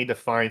god, I need to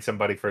find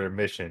somebody for a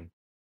mission,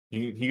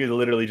 he will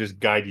literally just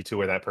guide you to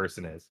where that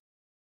person is.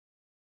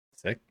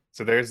 Sick.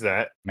 So there's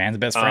that. Man's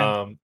best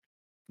friend.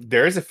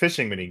 There is a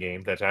fishing mini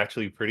game that's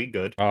actually pretty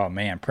good. Oh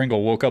man,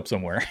 Pringle woke up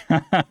somewhere.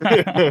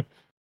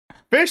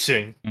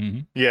 Fishing?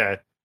 Mm-hmm. Yeah.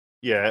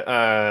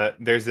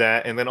 There's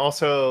that. And then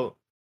also,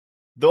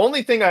 the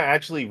only thing I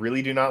actually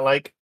really do not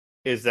like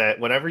is that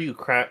whenever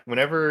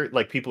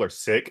people are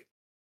sick,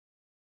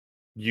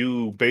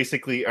 you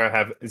basically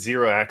have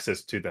 0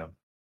 access to them.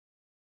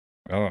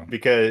 Oh,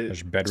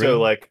 because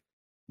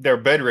they're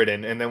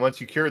bedridden, and then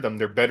once you cure them,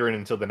 they're bedridden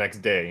until the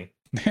next day.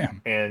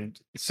 Damn. And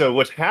so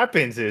what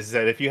happens is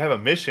that if you have a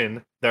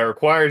mission that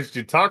requires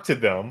you to talk to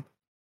them,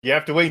 you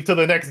have to wait until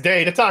the next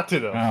day to talk to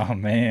them. Oh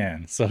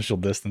man, social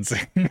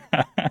distancing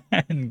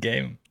in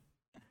game.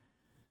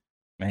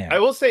 Man, I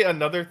will say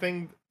another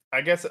thing.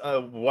 I guess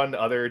one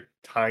other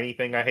tiny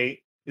thing I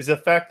hate is the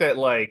fact that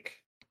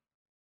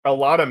a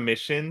lot of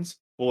missions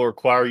will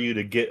require you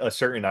to get a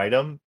certain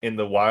item in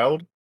the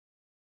wild,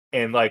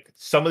 and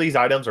some of these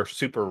items are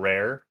super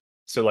rare,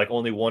 so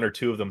only 1 or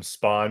 2 of them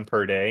spawn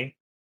per day.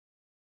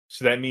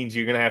 So that means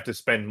you're gonna have to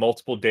spend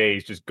multiple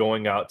days just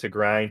going out to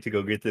grind to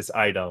go get this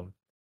item,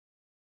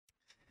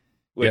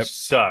 which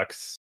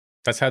sucks.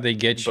 That's how they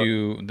get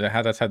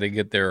that's how they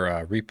get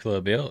their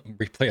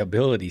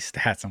replayability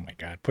stats. Oh my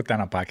god, put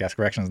that on podcast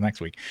corrections next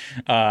week.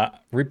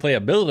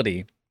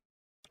 Replayability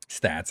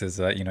stats is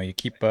you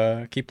keep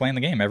playing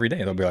the game every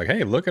day. They'll be like,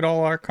 hey, look at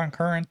all our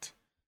concurrent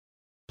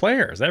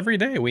players every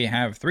day. We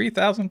have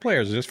 3,000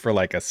 players just for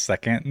a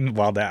second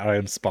while that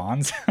item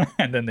spawns,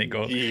 and then they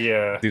go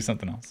do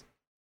something else.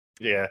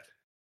 Yeah,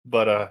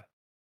 but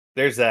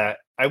there's that.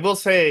 I will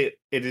say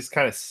it just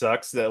kind of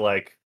sucks that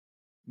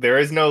there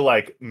is no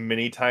like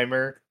mini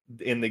timer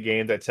in the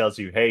game that tells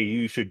you, hey,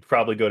 you should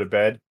probably go to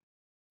bed.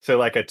 So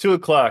like at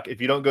 2:00,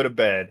 if you don't go to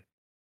bed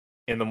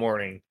in the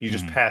morning, you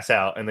just pass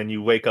out, and then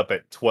you wake up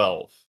at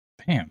 12.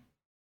 Damn.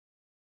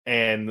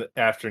 And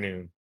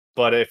afternoon.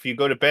 But if you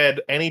go to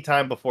bed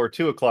anytime before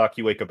 2:00,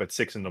 you wake up at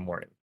 6 in the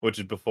morning, which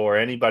is before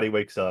anybody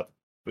wakes up,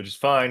 which is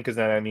fine because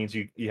then that means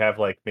you have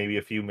like maybe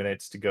a few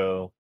minutes to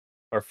go,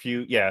 or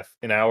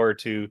an hour or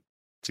two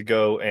to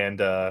go and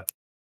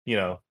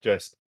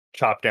just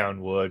chop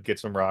down wood, get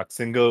some rocks,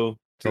 and go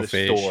to Go the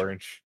fish. store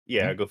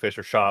and go fish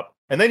or shop,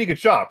 and then you can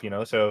shop.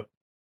 So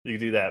you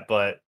can do that.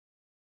 But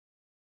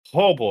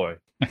oh boy.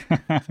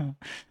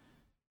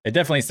 It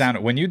definitely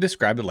sounded, when you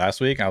described it last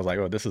week, I was like,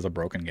 oh, this is a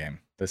broken game.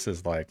 This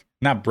is like,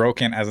 not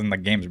broken as in the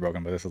game's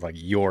broken, but this is like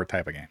your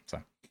type of game.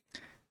 So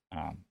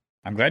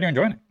I'm glad you're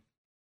enjoying it.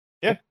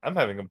 Yeah, I'm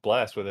having a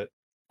blast with it.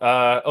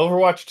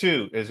 Overwatch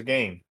 2 is a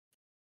game.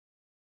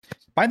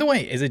 By the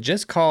way, is it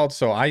just called,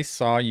 so I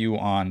saw you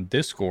on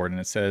Discord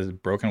and it says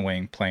Broken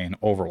Wing playing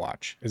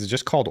Overwatch. Is it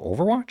just called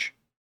Overwatch?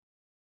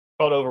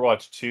 Called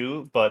Overwatch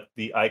 2, but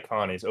the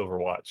icon is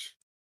Overwatch.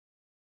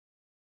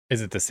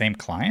 Is it the same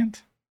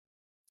client?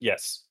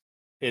 Yes,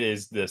 it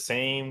is the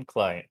same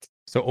client.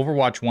 So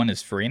Overwatch 1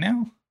 is free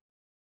now?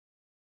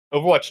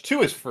 Overwatch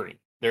 2 is free.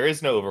 There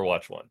is no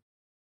Overwatch 1.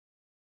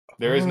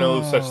 There is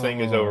no such thing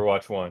as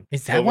Overwatch 1.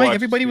 Is that Overwatch why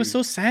everybody 2. was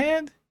so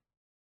sad?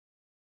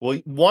 Well,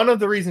 one of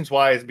the reasons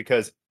why is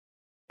because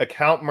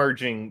account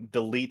merging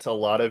deletes a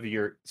lot of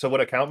your... So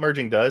what account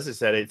merging does is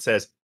that it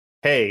says,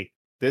 hey,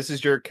 this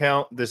is your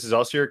account, this is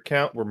also your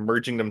account, we're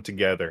merging them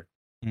together.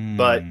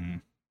 But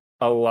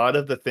a lot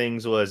of the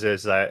things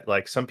is that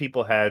like some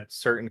people had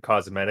certain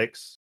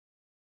cosmetics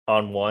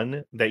on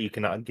one that you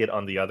cannot get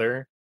on the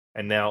other,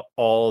 and now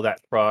all that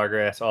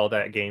progress, all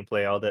that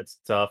gameplay, all that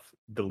stuff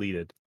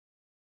deleted.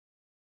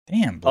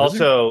 Damn.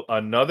 Blizzard? Also,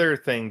 another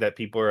thing that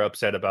people are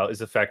upset about is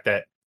the fact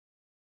that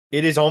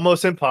it is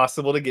almost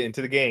impossible to get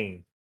into the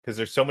game because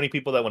there's so many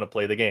people that want to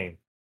play the game.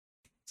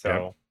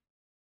 So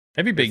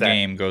every big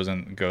game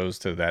goes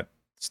to that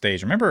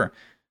stage. Remember,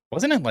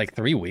 wasn't it like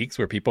 3 weeks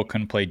where people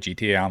couldn't play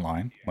GTA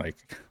Online? Like,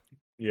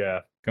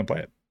 yeah, couldn't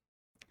play it.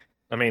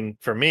 I mean,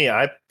 for me,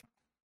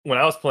 when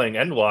I was playing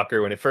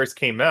Endwalker when it first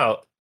came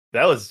out,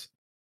 that was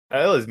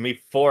me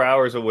 4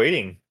 hours of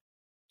waiting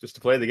just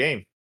to play the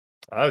game.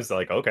 I was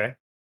like, okay.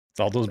 It's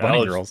all those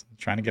bunny girls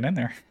trying to get in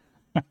there.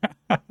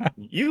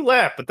 You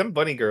laugh, but them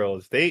bunny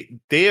girls, they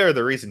are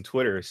the reason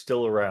Twitter is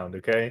still around,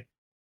 okay?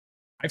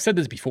 I've said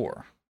this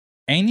before.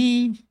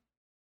 Any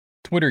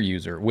Twitter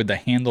user with the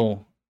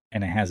handle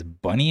and it has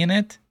bunny in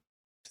it,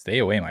 stay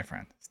away, my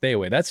friend. Stay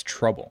away. That's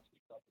trouble.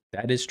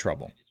 That is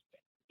trouble.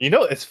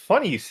 It's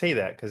funny you say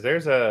that because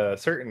there's a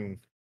certain,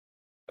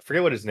 I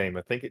forget what his name.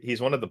 I think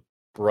he's one of the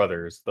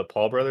brothers, the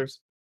Paul brothers.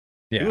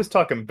 Yeah. He was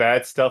talking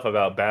bad stuff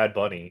about Bad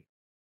Bunny.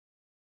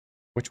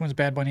 Which one's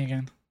Bad Bunny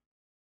again?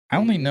 I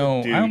only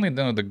know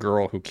the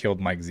girl who killed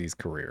Mike Z's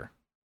career.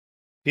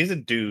 He's a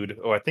dude.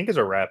 Oh, I think he's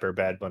a rapper,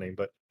 Bad Bunny,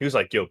 but he was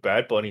like, yo,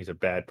 Bad Bunny's a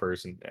bad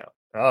person now.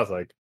 And I was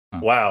like,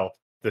 wow,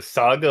 the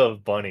saga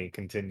of Bunny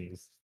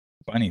continues.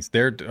 Bunnies,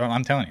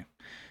 I'm telling you,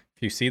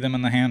 if you see them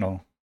in the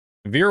handle,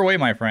 veer away,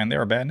 my friend. They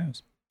are bad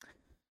news.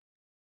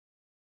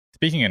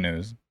 Speaking of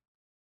news,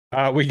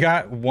 we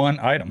got one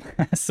item.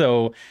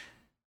 So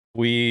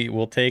we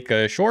will take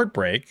a short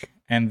break,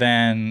 and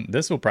then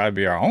this will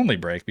probably be our only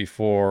break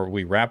before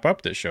we wrap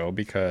up the show,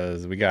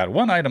 because we got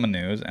one item of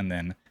news and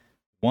then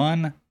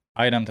one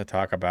item to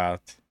talk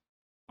about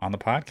on the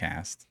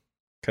podcast.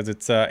 Because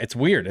it's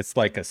weird. It's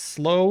like a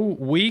slow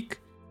week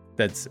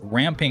that's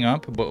ramping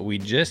up, but we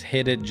just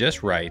hit it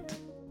just right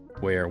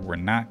where we're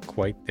not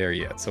quite there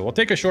yet. So we'll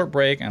take a short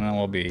break and then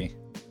we'll be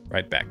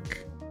right back.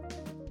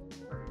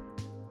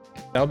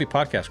 That'll be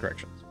podcast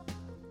corrections.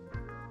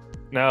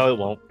 No, it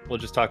won't. We'll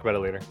just talk about it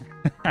later.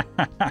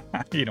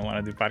 You don't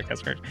want to do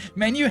podcast corrections.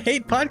 Man, you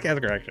hate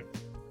podcast corrections.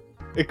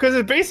 Because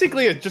it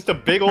basically is just a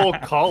big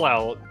old call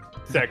out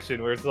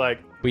section where it's like,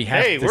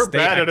 hey, we're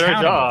bad at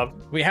our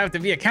job. We have to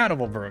be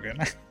accountable, Brogan.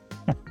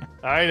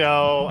 I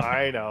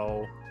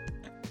know.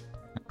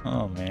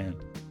 Oh, man.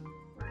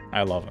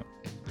 I love them.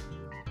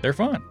 They're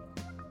fun.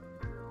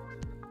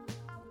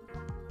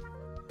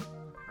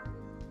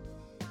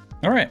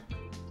 All right.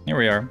 Here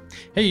we are.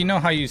 Hey, you know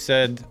how you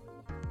said...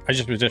 I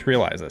just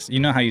realized this. You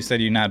know how you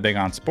said you're not big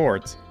on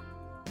sports?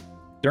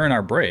 During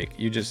our break,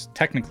 you just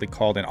technically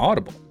called an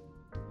audible.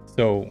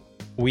 So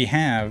we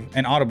have...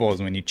 An audible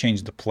is when you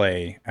change the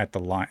play at the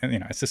line.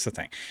 It's just a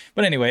thing.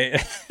 But anyway,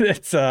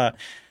 it's...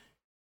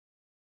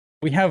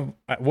 We have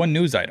one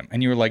news item,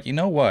 and you were like, you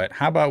know what?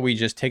 How about we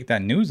just take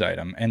that news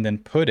item and then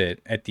put it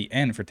at the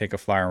end for Take a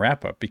Flyer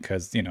wrap up,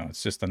 because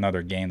it's just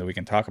another game that we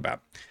can talk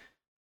about.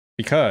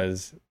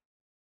 Because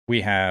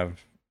we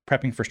have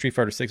prepping for Street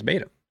Fighter 6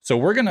 beta, so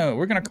we're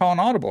gonna call an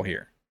audible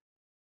here,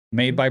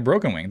 made by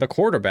Broken Wing, the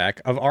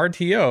quarterback of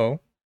RTO,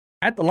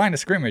 At the line of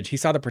scrimmage, he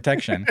saw the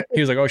protection. He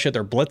was like, "Oh shit,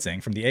 they're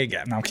blitzing from the A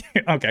gap." No,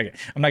 okay.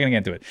 I'm not gonna get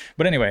into it.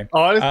 But anyway,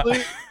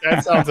 honestly,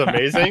 that sounds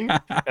amazing,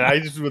 and I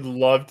just would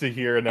love to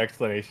hear an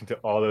explanation to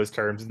all those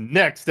terms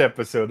next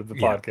episode of the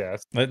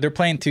podcast. They're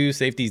playing 2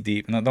 safeties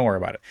deep. No, don't worry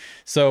about it.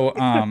 So,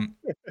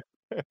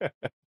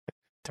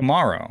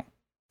 tomorrow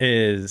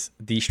is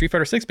the Street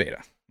Fighter 6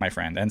 beta, my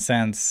friend, and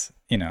since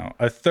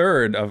a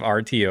third of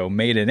RTO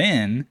made it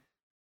in,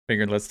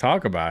 figured let's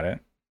talk about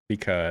it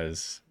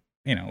because.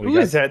 Who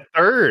is that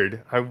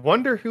third? I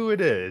wonder who it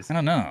is. I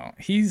don't know.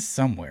 He's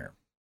somewhere.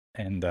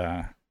 And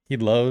he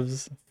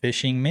loves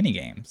fishing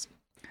minigames.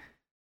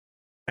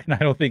 And I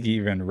don't think he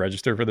even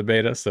registered for the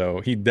beta,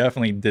 so he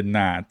definitely did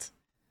not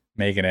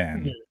make it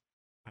in.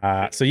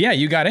 So yeah,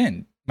 you got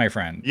in, my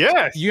friend.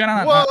 Yes. You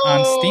got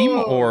on Steam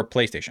or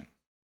PlayStation?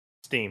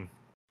 Steam.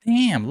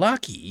 Damn,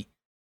 lucky.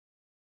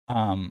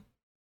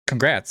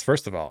 Congrats,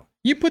 first of all.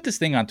 You put this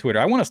thing on Twitter.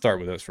 I want to start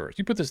with this first.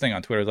 You put this thing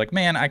on Twitter. It's like,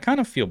 man, I kind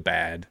of feel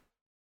bad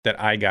that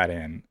I got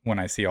in when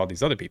I see all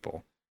these other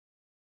people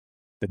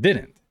that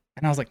didn't.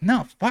 And I was like,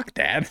 no, fuck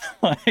that.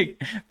 Like,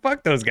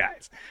 fuck those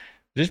guys.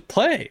 Just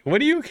play. What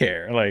do you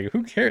care? Like,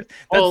 who cares?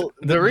 Well,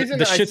 the reason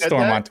the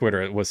shitstorm on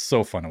Twitter was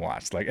so fun to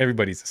watch. Like,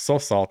 everybody's so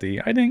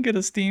salty. I didn't get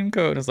a Steam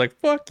code. It's like,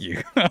 fuck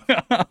you.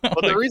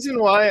 Well, the reason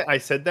why I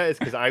said that is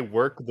because I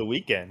work the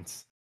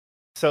weekends.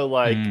 So,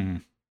 like,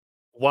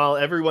 while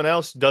everyone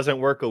else doesn't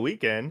work a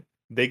weekend,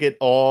 they get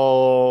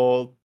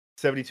all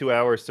 72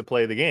 hours to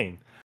play the game.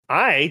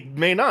 I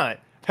may not.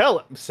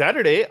 Hell,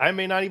 Saturday, I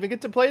may not even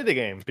get to play the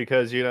game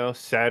because,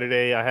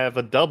 Saturday I have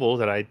a double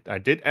that I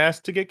did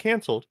ask to get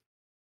canceled.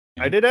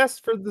 I did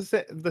ask for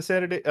the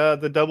Saturday,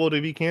 the double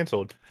to be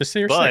canceled. Just say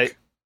you're sick.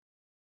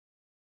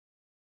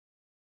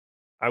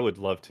 I would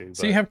love to.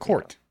 So you have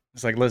court.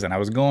 It's like, listen, I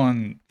was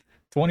going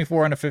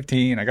 24 out of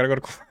 15. I got to go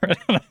to court.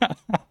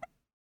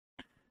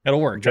 It'll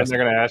work. They're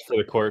going to ask for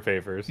the court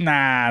favors.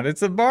 Nah,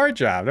 it's a bar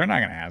job. They're not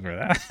going to ask for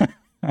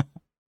that.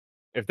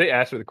 If they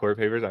ask for the court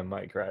favors, I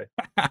might cry.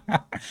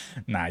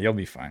 Nah, you'll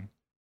be fine.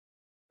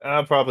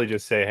 I'll probably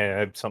just say,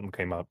 hey, something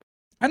came up.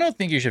 I don't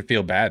think you should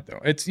feel bad though.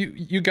 It's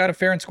you got it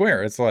fair and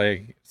square. It's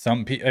like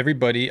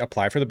everybody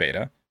applied for the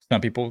beta. Some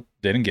people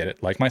didn't get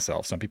it, like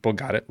myself. Some people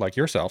got it, like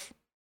yourself.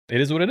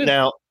 It is what it is.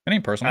 Now, it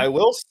ain't personal. I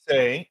will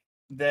say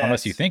that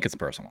unless you think it's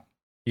personal.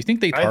 You think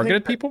they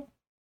targeted people?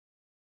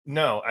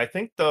 No, I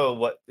think though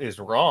what is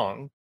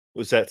wrong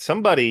was that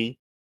somebody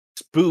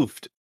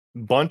spoofed a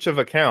bunch of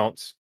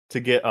accounts to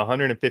get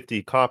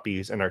 150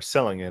 copies and are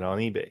selling it on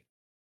eBay.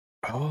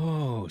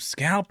 Oh,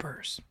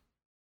 scalpers.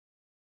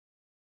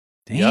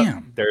 Damn.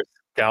 Yep, there's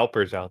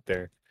scalpers out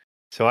there.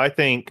 So I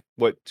think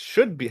what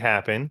should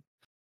happen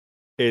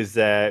is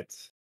that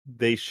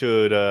they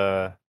should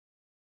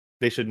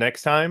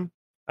next time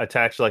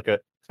attach like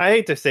I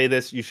hate to say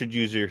this, you should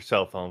use your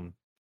cell phone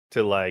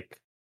to like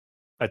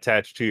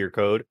attach to your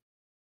code,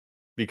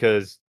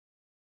 because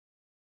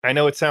I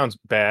know it sounds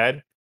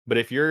bad, but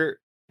if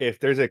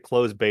there's a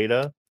closed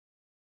beta,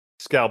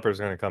 scalpers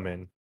are going to come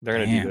in. They're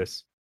going to do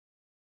this.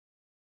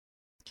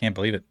 Can't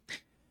believe it.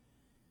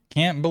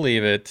 Can't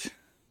believe it.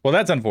 Well,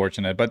 that's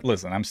unfortunate, but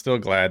listen, I'm still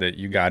glad that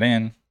you got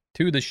in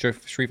to the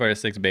Street Fighter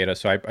 6 beta.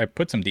 So I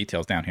put some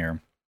details down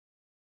here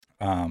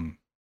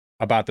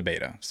about the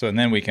beta. So and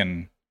then we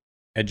can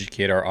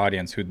educate our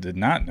audience who did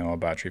not know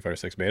about Street Fighter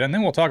 6 beta, and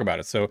then we'll talk about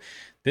it. So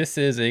this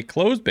is a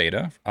closed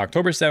beta,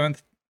 October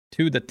 7th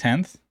to the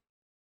 10th.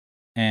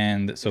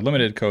 And so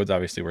limited codes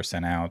obviously were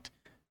sent out.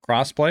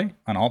 Crossplay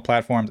on all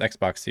platforms,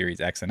 Xbox Series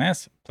X and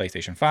S,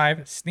 PlayStation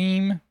 5,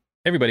 Steam.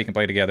 Everybody can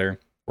play together.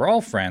 We're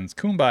all friends.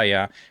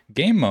 Kumbaya.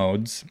 Game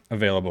modes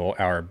available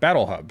are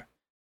Battle Hub,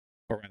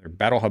 or rather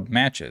Battle Hub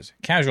matches,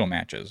 casual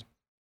matches,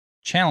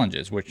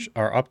 challenges, which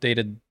are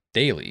updated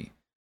daily,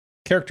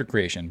 character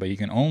creation, but you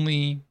can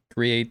only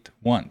create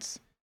once.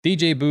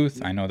 DJ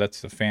booth, I know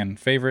that's a fan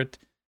favorite.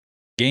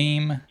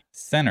 Game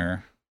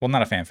Center, well,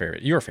 not a fan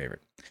favorite, your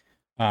favorite.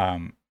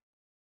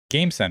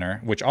 Game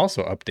Center, which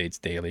also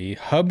updates daily.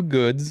 Hub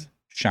Goods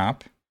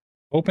Shop,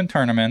 open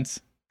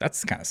tournaments.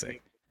 That's kind of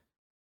sick.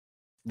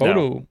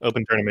 No,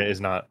 open tournament is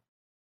not.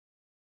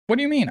 What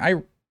do you mean? I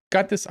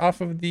got this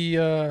off of the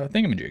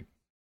thingamajig.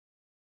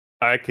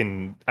 I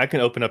can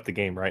open up the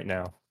game right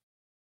now.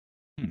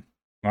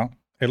 Well,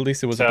 at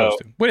least it was supposed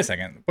to. Wait a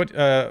second. What?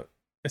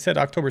 It said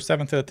October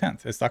 7th to the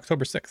 10th. It's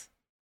October 6th.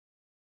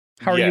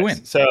 How are you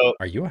in? So,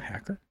 are you a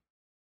hacker?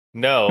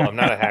 No, I'm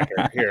not a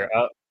hacker. Here,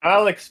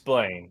 I'll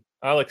explain.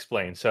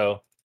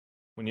 So,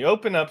 when you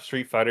open up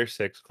Street Fighter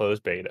 6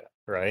 closed beta,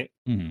 right?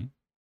 Mm-hmm.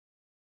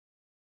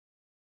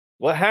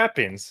 What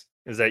happens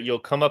is that you'll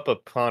come up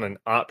upon an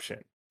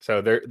option.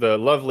 So the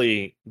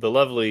lovely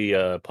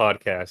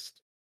podcast,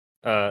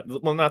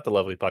 well, not the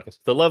lovely podcast,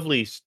 the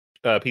lovely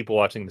people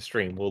watching the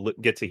stream will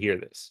get to hear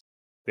this.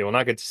 They will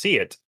not get to see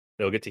it.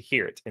 They'll get to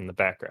hear it in the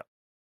background.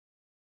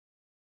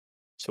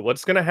 So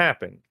what's going to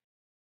happen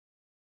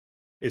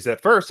is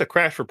that first a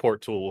crash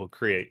report tool will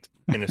create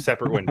in a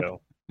separate window.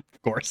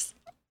 Of course.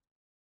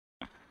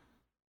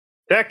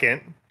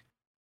 Second,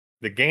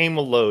 the game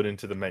will load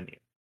into the menu.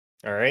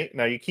 All right.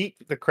 Now you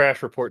keep the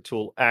crash report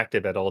tool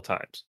active at all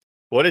times.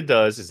 What it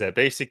does is that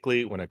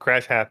basically when a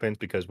crash happens,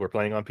 because we're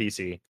playing on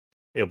PC,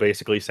 it'll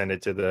basically send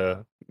it to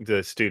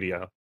the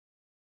studio.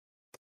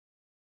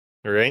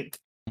 All right.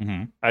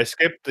 Mm-hmm. I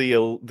skipped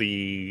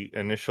the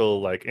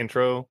initial like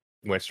intro,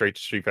 went straight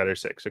to Street Fighter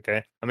 6.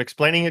 Okay. I'm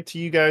explaining it to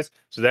you guys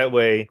so that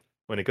way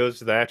when it goes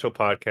to the actual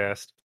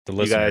podcast, The you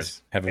guys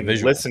listeners have a can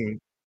visual.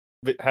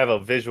 have a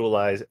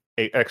visualized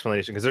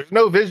explanation because there's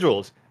no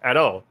visuals at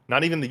all.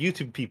 Not even the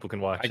YouTube people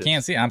can watch I this.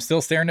 can't see. I'm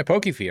still staring at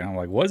Pokefeet. I'm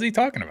like, what is he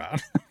talking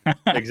about?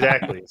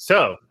 Exactly.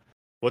 So,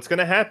 what's going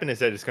to happen is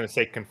that it's going to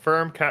say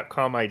confirm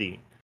Capcom ID.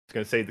 It's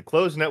going to say the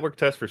closed network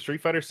test for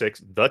Street Fighter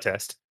 6, the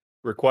test,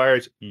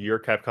 requires your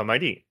Capcom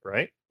ID,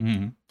 right?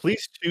 Mm-hmm.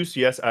 Please choose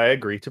yes, I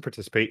agree to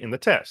participate in the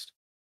test.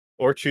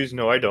 Or choose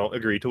no, I don't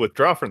agree to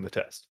withdraw from the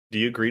test. Do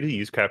you agree to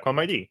use Capcom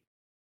ID?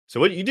 So,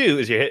 what you do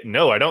is you hit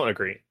no, I don't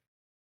agree.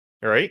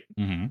 All right.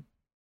 Mm-hmm.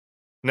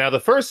 Now, the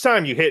first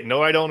time you hit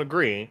no, I don't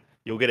agree,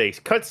 you'll get a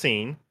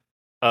cutscene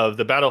of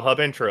the Battle Hub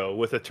intro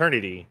with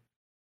Eternity.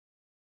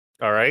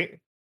 All right.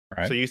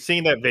 Right. So, you've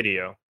seen that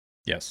video.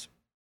 Yes.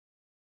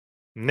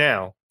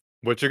 Now,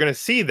 what you're going to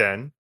see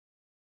then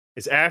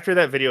is after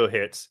that video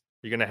hits,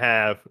 you're going to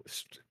have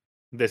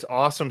this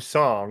awesome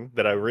song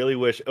that I really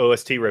wish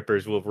OST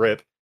rippers will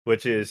rip,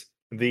 which is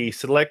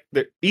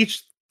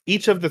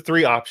each of the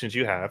three options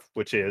you have,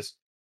 which is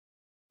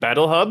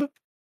Battle Hub,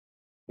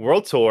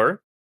 World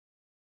Tour,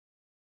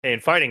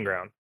 and Fighting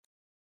Ground.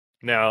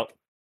 Now,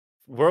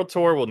 World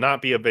Tour will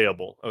not be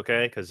available,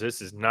 okay? Because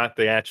this is not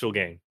the actual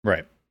game.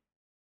 Right.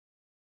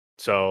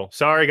 So,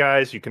 sorry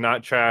guys, you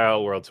cannot try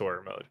out World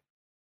Tour mode.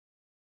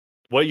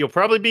 What you'll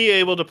probably be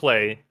able to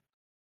play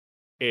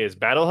is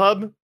Battle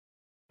Hub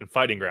and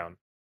Fighting Ground.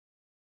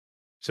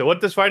 So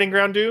what does Fighting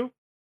Ground do?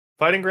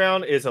 Fighting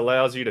Ground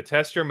allows you to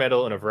test your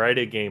mettle in a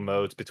variety of game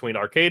modes between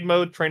arcade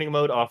mode, training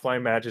mode,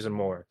 offline matches, and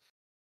more.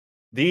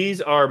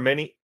 There are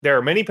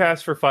many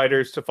paths for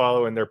fighters to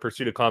follow in their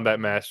pursuit of combat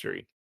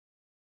mastery.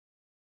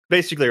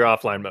 Basically, your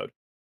offline mode.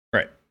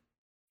 Right.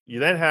 You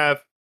then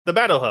have the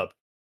Battle Hub,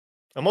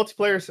 a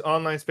multiplayer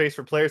online space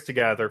for players to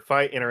gather,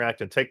 fight,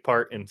 interact, and take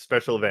part in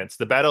special events.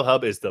 The Battle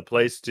Hub is the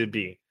place to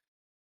be.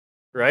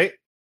 Right?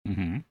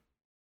 Mm-hmm.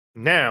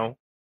 Now,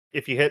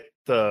 if you hit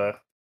the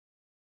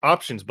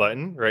options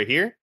button right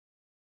here,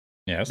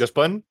 Yes. this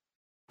button,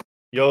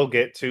 you'll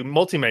get to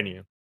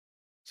multi-menu.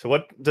 So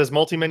what does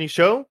multi-menu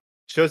show? It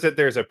shows that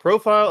there's a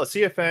profile, a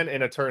CFN,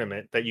 and a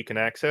tournament that you can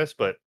access,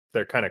 but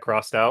they're kind of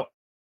crossed out.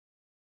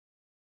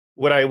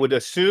 What I would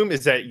assume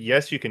is that,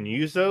 yes, you can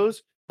use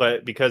those,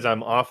 but because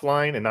I'm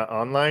offline and not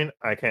online,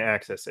 I can't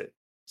access it.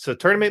 So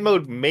tournament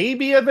mode may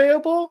be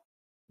available,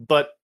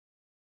 but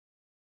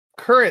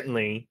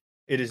currently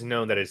it is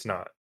known that it's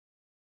not.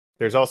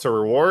 There's also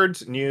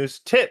rewards, news,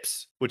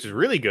 tips, which is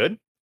really good.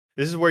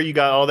 This is where you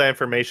got all that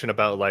information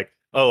about like,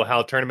 oh,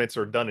 how tournaments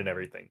are done and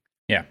everything.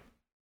 Yeah.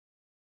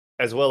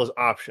 As well as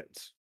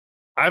options.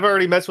 I've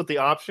already messed with the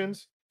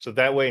options. So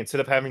that way,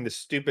 instead of having the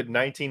stupid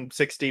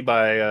 1960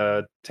 by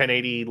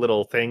 1080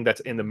 little thing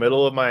that's in the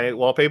middle of my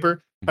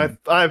wallpaper, Mm-hmm.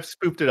 I've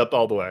spoofed it up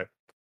all the way.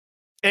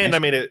 And Nice. I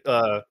made it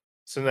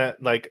so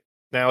that like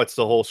now it's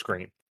the whole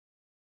screen.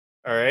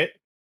 All right.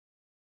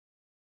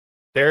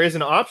 There is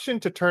an option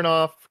to turn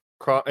off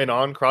and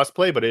on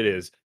crossplay, but it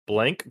is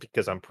blank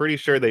because I'm pretty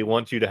sure they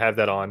want you to have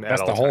that on That's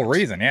at the all whole times.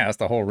 reason. Yeah, that's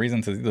the whole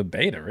reason to do the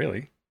beta,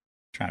 really.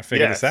 Trying to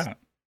figure this Yes. out.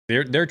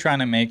 They're trying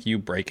to make you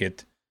break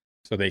it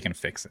so they can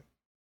fix it.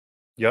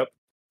 Yep.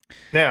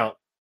 Now,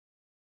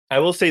 I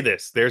will say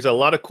this. There's a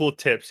lot of cool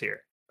tips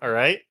here. All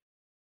right.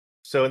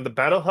 So in the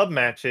Battle Hub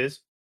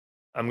matches,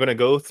 I'm going to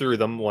go through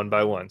them one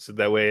by one. So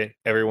that way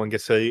everyone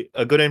gets a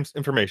good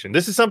information.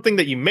 This is something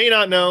that you may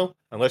not know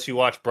unless you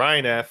watch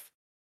Brian F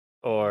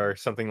or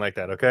something like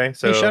that. Okay.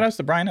 So Hey, shout outs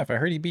to Brian F. I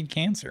heard he beat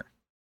cancer.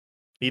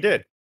 he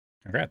did.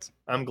 Congrats.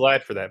 I'm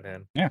glad for that,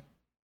 man. Yeah.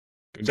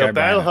 Good So guy,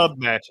 Brian Battle F. Hub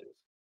matches.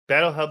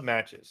 Battle Hub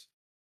matches.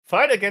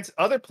 Fight against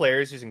other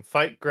players using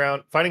fighting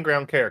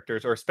ground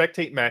characters or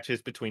spectate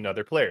matches between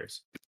other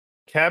players.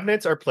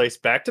 Cabinets are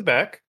placed back to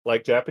back,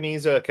 like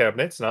Japanese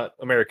cabinets, not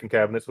American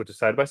cabinets, which is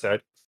side by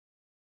side.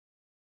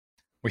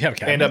 We have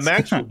And a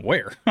cabinets. match.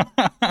 Where?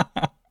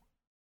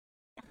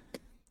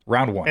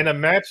 Round one. And a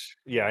match.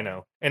 Yeah, I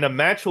know. And a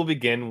match will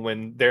begin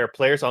when there are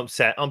players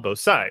sat on both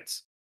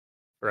sides.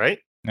 Right?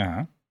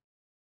 Uh-huh.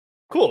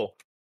 Cool.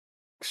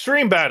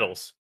 Extreme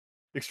battles.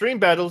 Extreme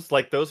battles,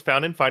 like those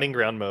found in Fighting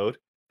Ground mode,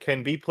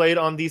 can be played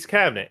on these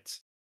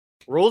cabinets.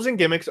 Rules and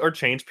gimmicks are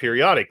changed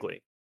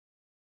periodically.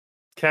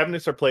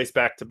 Cabinets are placed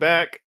back to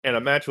back, and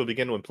a match will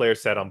begin when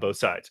players sat on both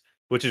sides,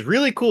 which is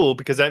really cool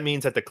because that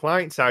means that the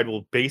client side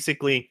will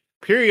basically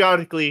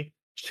periodically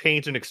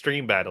change an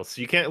extreme battle.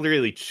 So you can't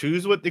really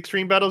choose what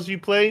extreme battles you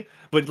play,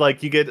 but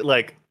like you get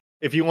like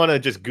if you want to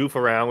just goof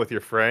around with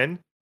your friend,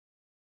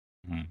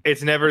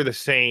 it's never the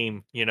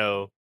same,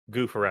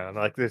 goof around.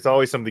 Like there's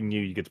always something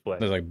new you get to play.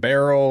 There's like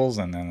barrels,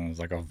 and then there's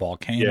like a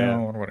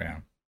volcano or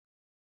whatever.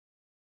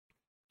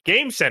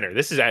 Game Center.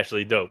 This is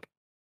actually dope.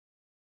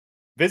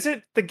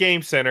 Visit the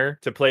Game Center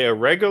to play a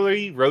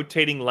regularly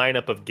rotating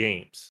lineup of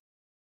games.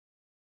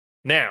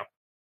 Now,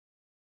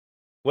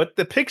 what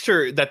the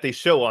picture that they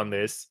show on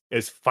this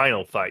is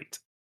Final Fight.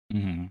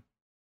 Mm-hmm.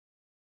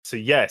 So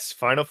yes,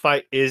 Final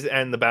Fight is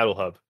in the Battle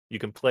Hub. You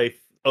can play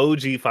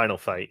OG Final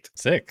Fight.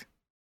 Sick.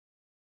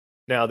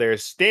 Now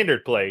there's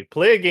standard play.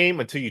 Play a game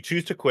until you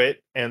choose to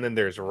quit, and then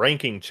there's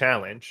ranking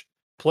challenge.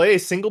 Play a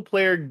single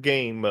player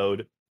game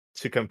mode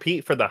to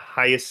compete for the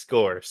highest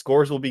score.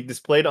 Scores will be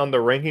displayed on the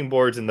ranking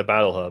boards in the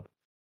Battle Hub.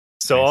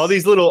 So Nice. all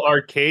these little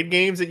arcade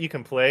games that you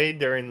can play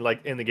during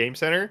like in the game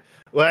center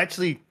will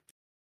actually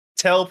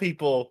tell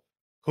people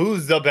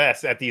who's the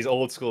best at these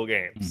old school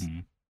games. Mm-hmm.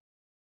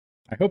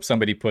 I hope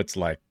somebody puts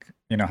like,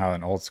 you know how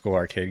in old school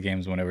arcade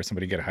games, whenever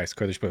somebody get a high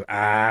score, they just put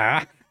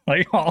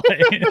like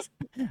always.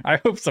 I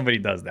hope somebody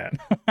does that.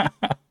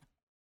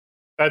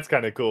 That's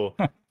kind of cool.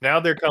 Now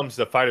there comes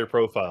the fighter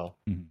profile.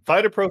 Mhm.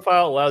 Fighter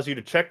profile allows you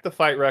to check the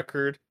fight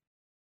record,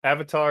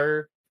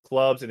 avatar,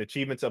 clubs, and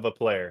achievements of a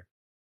player.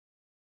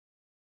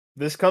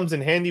 This comes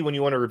in handy when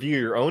you want to review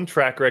your own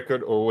track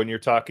record or when you're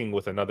talking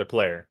with another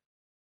player.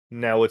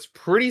 Now, what's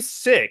pretty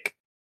sick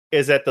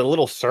is that the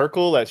little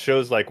circle that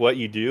shows like what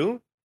you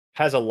do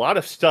has a lot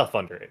of stuff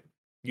under it.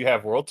 You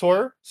have World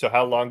Tour, so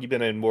how long you've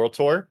been in World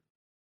Tour.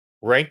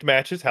 Ranked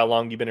matches, how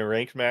long you've been in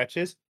ranked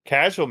matches.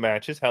 Casual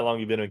matches, how long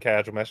you've been in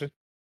casual matches.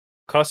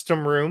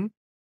 Custom room,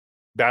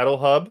 Battle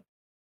Hub,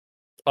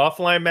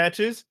 offline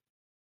matches,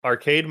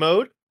 arcade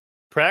mode,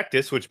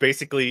 practice, which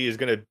basically is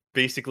going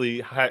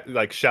to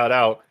like shout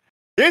out,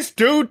 this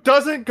dude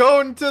doesn't go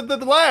into the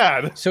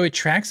lab. So it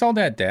tracks all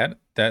that data,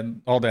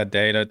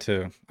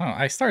 to. Oh,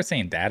 I started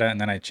saying data and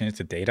then I changed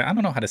to data. I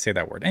don't know how to say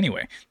that word.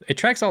 Anyway, it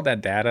tracks all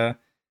that data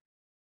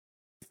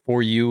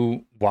for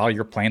you while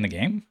you're playing the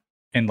game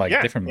in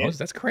like different modes.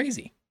 That's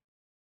crazy.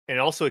 And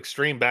also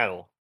extreme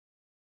battle.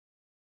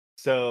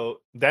 So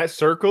that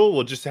circle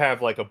will just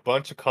have like a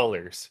bunch of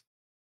colors,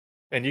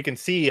 and you can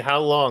see how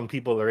long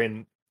people are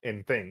in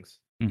things.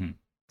 Mm-hmm.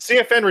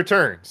 CFN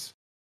returns.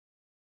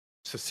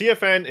 So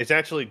CFN is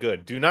actually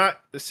good. Do not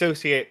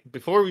associate,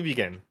 before we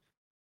begin,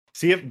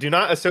 do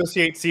not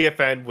associate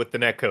CFN with the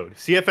netcode.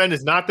 CFN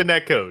is not the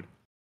netcode.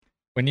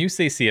 When you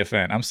say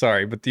CFN, I'm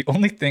sorry, but the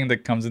only thing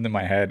that comes into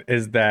my head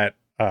is that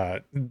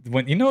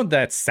when you know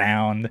that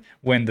sound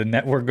when the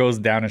network goes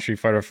down in Street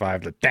Fighter V,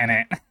 the damn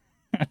it.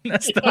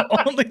 That's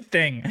the only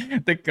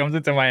thing that comes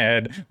into my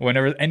head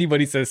whenever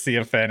anybody says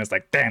CFN. It's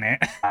like, damn it.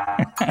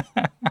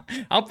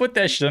 I'll put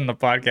that shit in the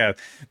podcast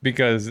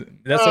because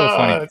that's so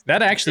funny.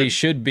 That actually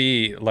should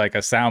be like a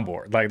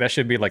soundboard. Like that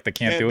should be like the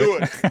can't do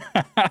it.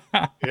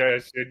 Yeah,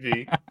 it should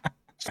be.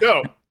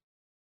 So,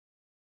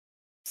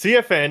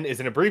 CFN is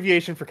an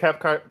abbreviation for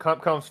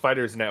Capcom's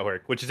Fighters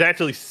Network, which is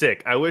actually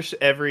sick. I wish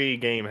every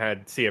game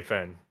had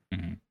CFN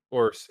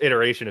or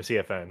iteration of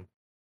CFN.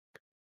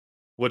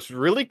 What's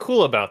really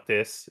cool about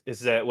this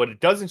is that what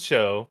it doesn't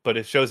show, but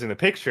it shows in the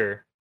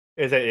picture,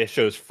 is that it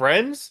shows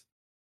friends,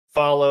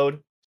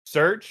 followed,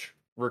 search,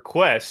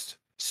 request,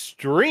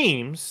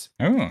 streams,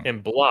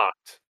 and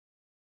blocked.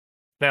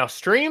 Now,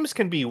 streams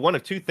can be one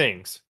of two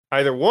things.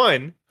 Either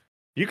one,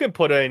 you can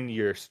put in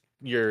your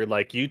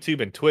like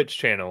YouTube and Twitch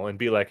channel and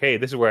be like, hey,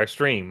 this is where I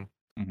stream.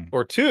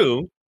 Or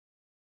two,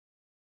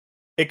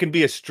 it can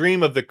be a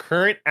stream of the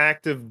current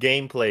active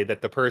gameplay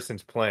that the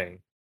person's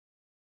playing.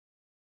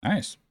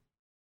 Nice.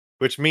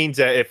 Which means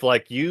that if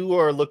like you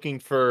are looking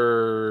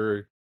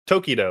for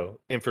Tokido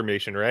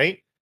information, right?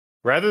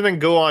 Rather than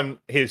go on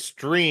his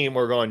stream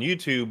or go on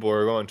YouTube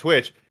or go on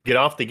Twitch, get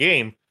off the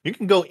game, you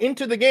can go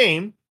into the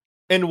game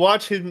and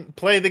watch him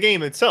play the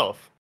game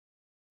itself.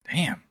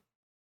 Damn.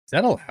 Is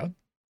that allowed?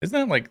 Isn't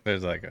that like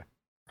there's like a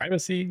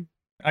privacy?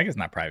 I guess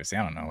not privacy.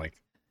 I don't know. Like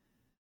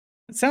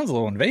it sounds a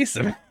little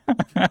invasive.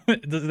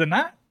 Does it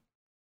not?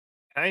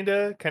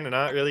 Kinda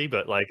not really,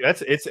 but like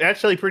it's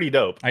actually pretty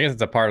dope. I guess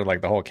it's a part of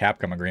like the whole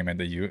Capcom agreement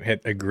that you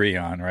hit agree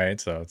on,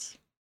 right? So it's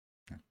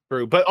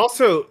true. But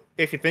also,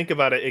 if you think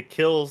about it, it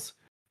kills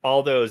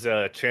all those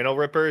channel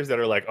rippers that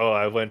are like, oh,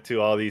 I went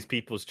to all these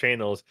people's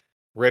channels,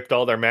 ripped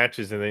all their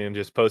matches, and then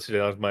just posted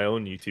it on my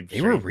own YouTube stream.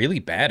 They were really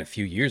bad a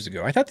few years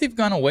ago. I thought they've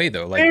gone away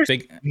though. Like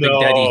Big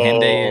Daddy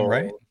Hende,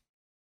 right?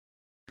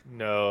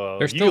 No,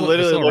 they're still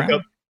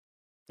around.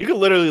 You can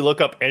literally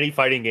look up any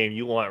fighting game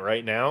you want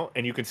right now,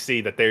 and you can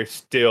see that they're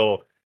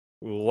still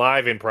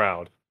live and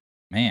proud.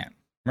 Man,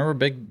 remember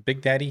Big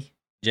Daddy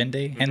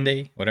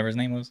Hende, whatever his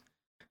name was?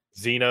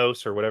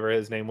 Xenos or whatever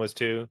his name was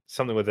too.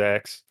 Something with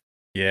X.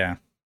 Yeah.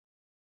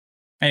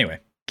 Anyway,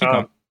 keep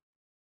going.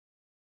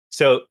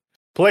 So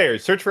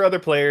players, search for other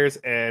players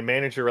and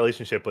manage your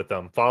relationship with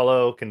them.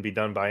 Follow can be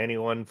done by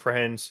anyone.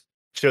 Friends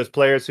shows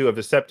players who have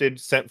accepted,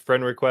 sent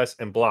friend requests,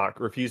 and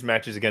block, refuse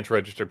matches against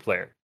registered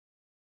player.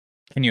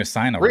 Can you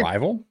assign a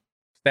rival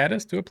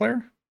status to a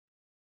player?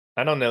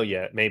 I don't know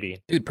yet.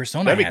 Maybe. Dude,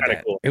 Persona had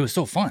that. Cool. It was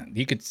so fun.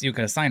 You could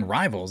assign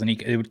rivals, and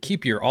it would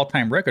keep your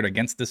all-time record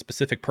against this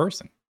specific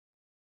person.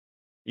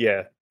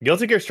 Yeah,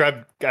 Guilty Gear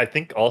Strive, I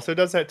think, also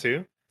does that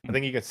too. I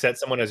think you can set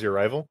someone as your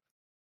rival.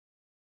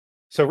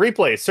 So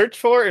replays. Search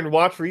for and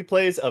watch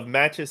replays of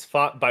matches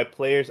fought by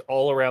players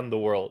all around the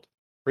world.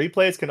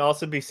 Replays can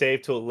also be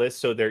saved to a list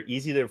so they're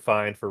easy to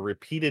find for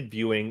repeated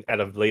viewing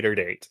at a later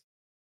date.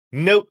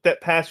 Note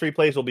that past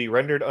replays will be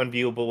rendered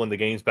unviewable when the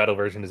game's battle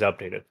version is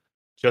updated,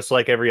 just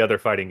like every other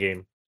fighting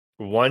game.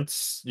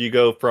 Once you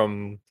go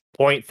from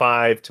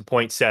 0.5 to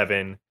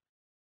 0.7,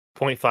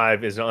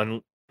 0.5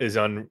 is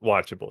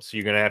unwatchable. So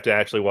you're gonna have to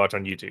actually watch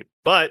on YouTube.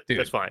 But Dude,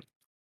 that's fine.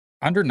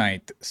 Under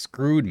Night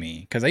screwed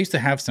me because I used to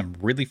have some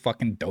really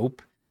fucking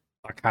dope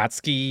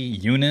Akatsuki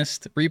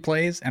Unist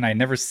replays and I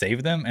never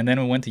saved them. And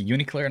then we went to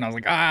Uniclear and I was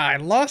like, I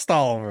lost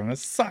all of them. It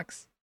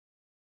sucks.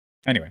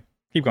 Anyway,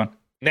 keep going.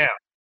 Now,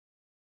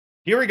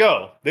 here we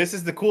go. This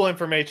is the cool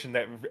information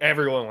that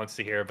everyone wants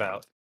to hear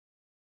about.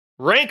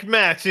 Rank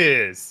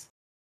matches.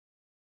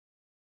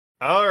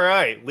 All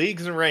right,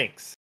 leagues and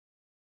ranks.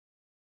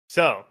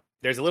 So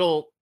there's a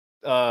little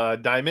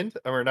diamond,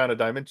 or not a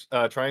diamond,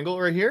 triangle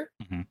right here.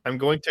 Mm-hmm. I'm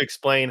going to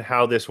explain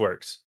how this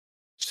works.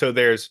 So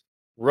there's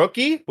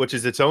rookie, which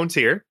is its own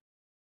tier.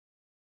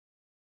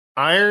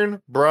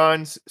 Iron,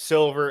 bronze,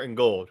 silver, and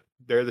gold.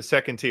 They're the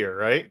second tier,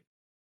 right?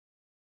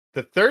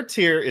 The third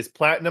tier is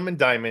platinum and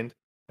diamond,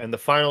 and the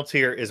final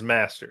tier is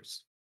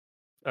masters.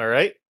 All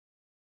right?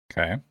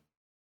 Okay.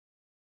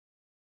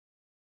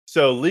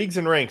 So leagues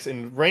and ranks.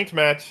 In ranked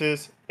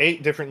matches,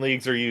 8 different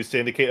leagues are used to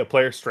indicate a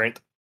player's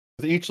strength,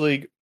 with each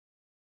league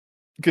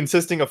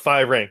consisting of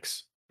 5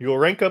 ranks. You will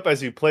rank up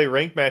as you play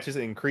ranked matches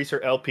and increase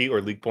your LP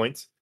or league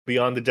points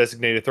beyond the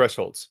designated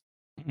thresholds.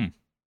 Mm.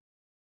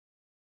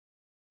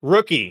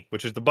 Rookie,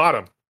 which is the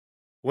bottom.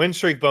 Win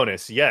streak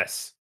bonus,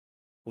 yes.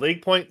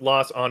 League point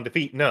loss on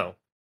defeat, no.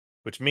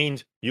 Which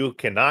means you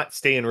cannot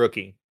stay in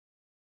rookie.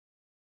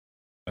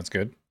 That's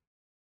good.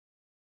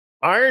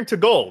 Iron to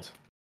gold.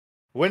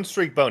 Win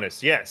streak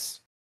bonus,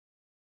 yes.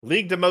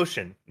 League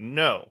demotion,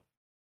 no.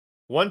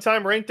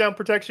 One-time rank down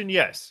protection,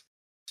 yes.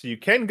 So you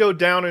can go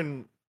down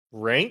in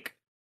rank,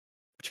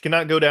 but you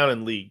cannot go down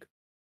in league.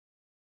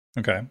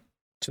 Okay.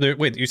 So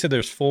wait, you said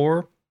there's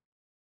 4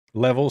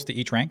 levels to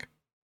each rank?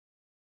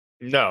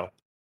 No.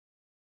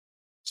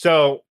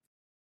 So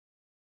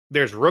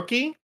there's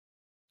rookie,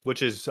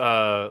 which is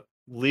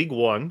League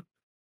 1.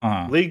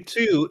 League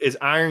 2 is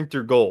iron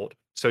through gold.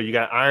 So you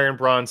got iron,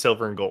 bronze,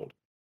 silver, and gold.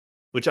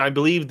 Which I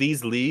believe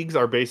these leagues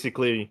are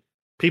basically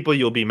people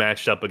you'll be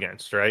matched up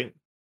against, right?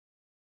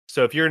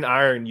 So if you're an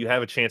iron, you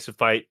have a chance to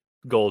fight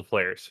gold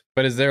players.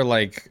 But is there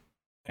like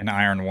an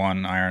iron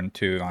 1, iron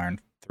 2, iron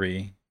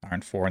 3,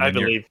 iron 4? And I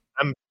believe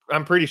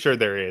I'm pretty sure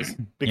there is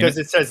because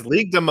it says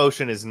league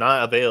demotion is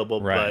not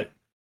available, right. but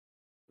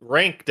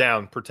rank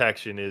down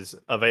protection is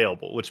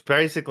available, which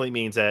basically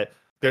means that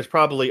there's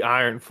probably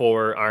iron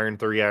 4, iron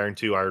 3, iron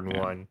 2, iron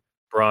 1,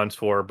 bronze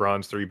 4,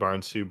 bronze 3,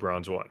 bronze 2,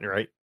 bronze 1,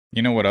 right?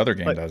 You know what other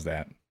game does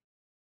that?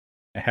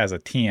 It has a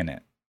T in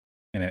it,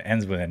 and it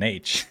ends with an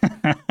H.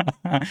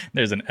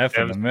 There's an F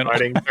in the middle.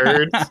 Fighting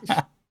thirds.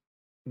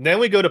 Then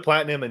we go to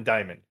platinum and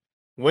diamond.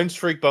 Win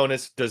streak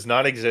bonus does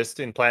not exist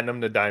in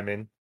platinum to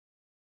diamond.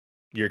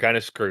 You're kind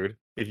of screwed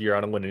if you're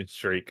on a winning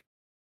streak.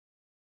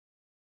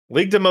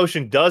 League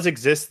demotion does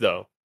exist,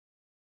 though.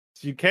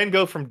 So you can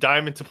go from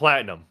diamond to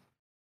platinum.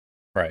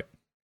 Right.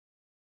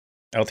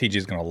 LTG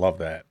is going to love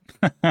that.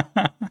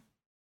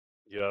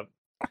 Yep.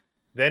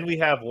 Then we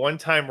have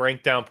one-time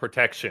rank down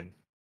protection.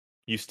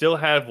 You still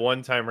have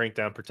one-time rank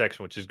down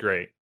protection, which is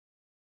great.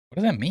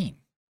 What does that mean?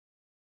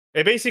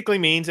 It basically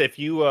means if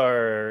you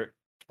are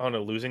on a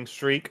losing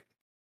streak,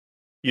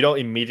 you don't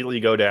immediately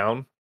go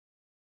down.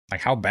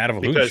 Like how bad of a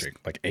losing streak?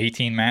 Like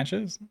 18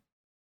 matches?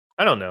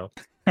 I don't know.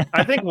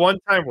 I think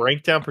one-time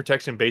rank down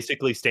protection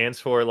basically stands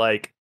for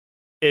like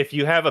if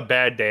you have a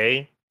bad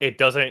day, it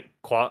doesn't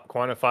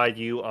quantify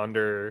you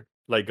under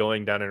like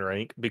going down in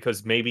rank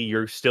because maybe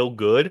you're still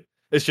good.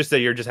 It's just that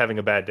you're just having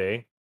a bad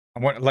day. I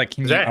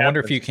wonder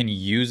if you can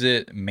use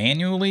it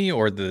manually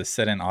or the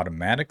set in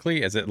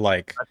automatically. Is it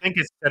like? I think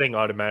it's setting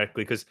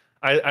automatically because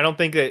I don't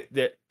think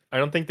that I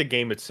don't think the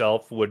game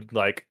itself would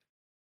like.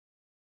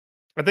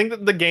 I think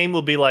that the game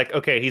will be like,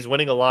 okay, he's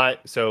winning a lot,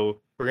 so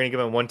we're gonna give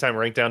him one-time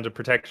rank down to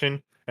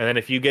protection. And then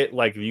if you get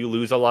like you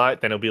lose a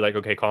lot, then it'll be like,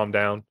 okay, calm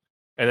down.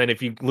 And then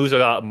if you lose a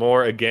lot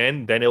more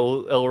again, then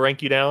it'll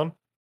rank you down.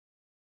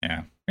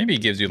 Yeah, maybe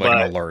it gives you like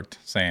an alert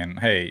saying,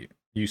 "Hey,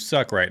 you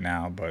suck right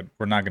now, but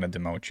we're not gonna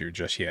demote you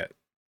just yet."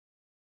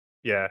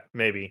 Yeah,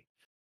 maybe.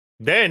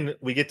 Then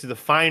we get to the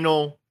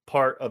final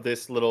part of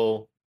this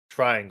little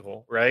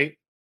triangle, right?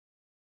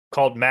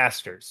 Called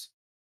Masters.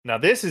 Now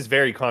this is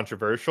very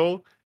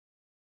controversial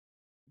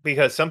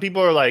because some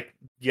people are like,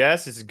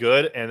 yes, it's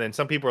good, and then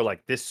some people are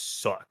like, this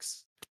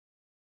sucks.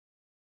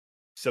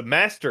 So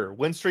Master,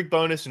 win streak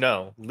bonus,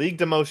 no. League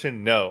demotion,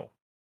 no.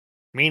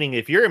 Meaning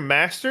if you're in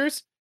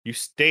Masters, you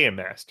stay in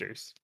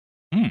Masters.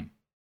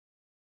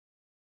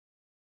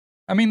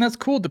 I mean, that's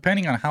cool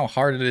depending on how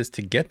hard it is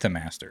to get to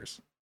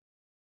Masters.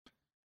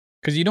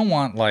 Because you don't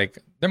want like,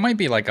 there might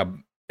be like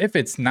if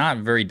it's not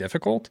very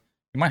difficult,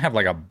 you might have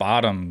like a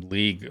bottom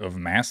league of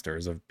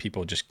Masters of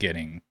people just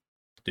getting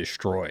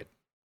destroyed.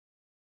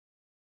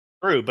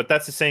 True, but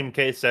that's the same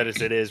case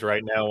as it is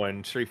right now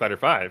in Street Fighter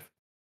V.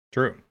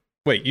 True.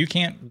 Wait, you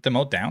can't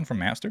demote down from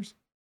Masters?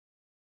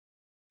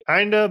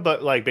 Kinda,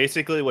 but like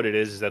basically what it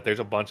is that there's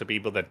a bunch of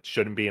people that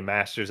shouldn't be in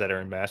Masters that are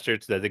in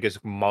Masters that they get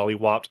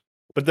mollywopped.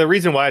 But the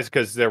reason why is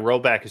because their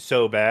rollback is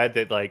so bad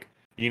that like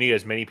you need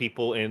as many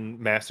people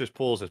in Masters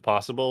pools as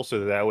possible,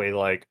 so that way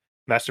like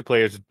Master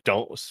players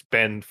don't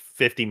spend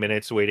 50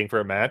 minutes waiting for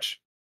a match.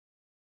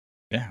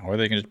 Yeah, or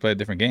they can just play a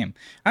different game.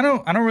 I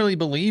don't really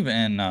believe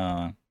in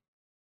no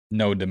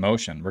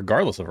demotion,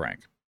 regardless of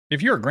rank.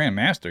 If you're a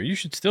Grandmaster, you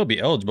should still be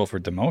eligible for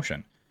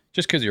demotion.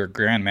 Just because you're a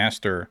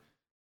Grandmaster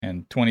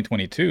in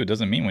 2022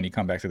 doesn't mean when you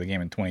come back to the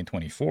game in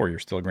 2024 you're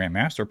still a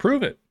Grandmaster.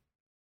 Prove it.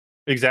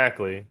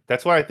 Exactly.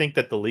 That's why I think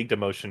that the league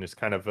demotion is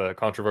kind of a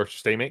controversial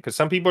statement because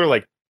some people are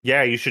like,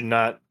 "Yeah, you should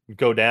not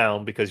go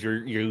down because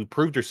you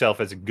proved yourself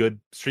as a good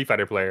Street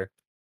Fighter player."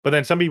 But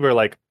then some people are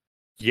like,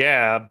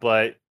 "Yeah,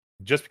 but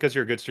just because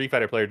you're a good Street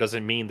Fighter player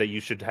doesn't mean that you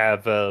should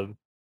have a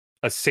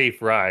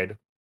safe ride."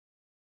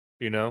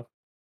 You know?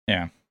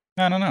 Yeah.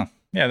 I don't know.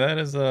 Yeah, that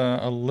is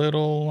a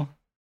little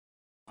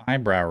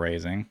eyebrow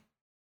raising.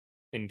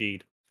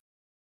 Indeed.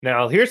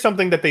 Now, here's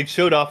something that they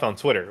showed off on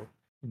Twitter: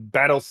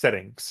 battle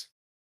settings.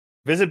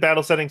 Visit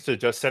battle settings to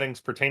adjust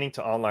settings pertaining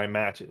to online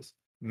matches.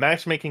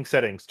 Matchmaking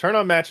settings. Turn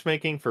on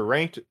matchmaking for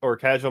ranked or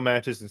casual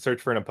matches and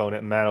search for an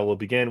opponent, and battle will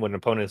begin when an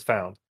opponent is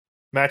found.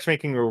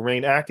 Matchmaking will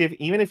remain active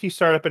even if you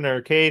start up an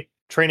arcade,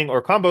 training,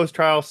 or combos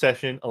trial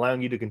session,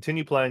 allowing you to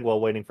continue playing while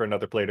waiting for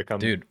another player to come.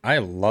 Dude, I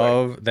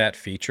love that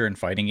feature in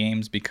fighting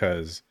games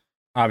because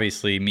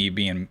obviously, me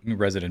being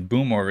Resident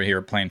Boom over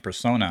here playing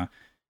Persona,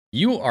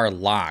 you are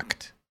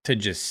locked to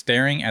just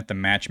staring at the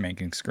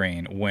matchmaking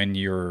screen when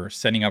you're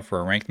setting up for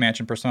a ranked match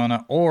in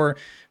Persona, or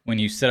when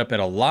you set up at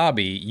a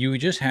lobby, you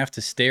just have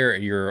to stare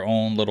at your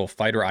own little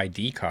fighter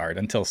ID card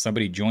until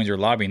somebody joins your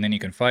lobby and then you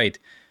can fight.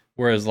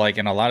 Whereas, like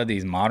in a lot of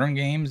these modern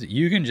games,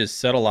 you can just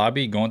set a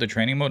lobby, go into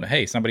training mode.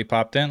 Hey, somebody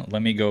popped in.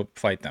 Let me go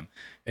fight them.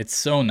 It's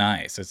so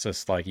nice. It's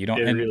just like you don't.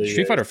 It And really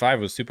Street is. Fighter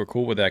V was super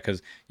cool with that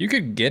because you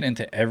could get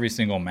into every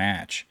single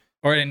match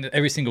or into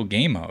every single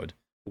game mode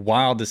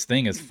while this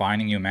thing is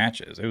finding you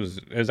matches. It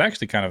was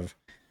actually kind of,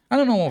 I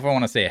don't know if I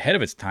want to say ahead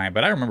of its time,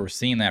 but I remember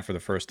seeing that for the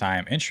first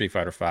time in Street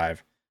Fighter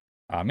V.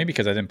 Maybe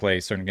because I didn't play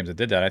certain games that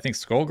did that. I think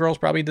Skullgirls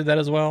probably did that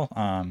as well.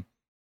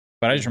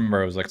 But I just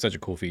remember it was like such a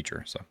cool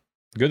feature. So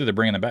good that they're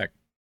bringing it back.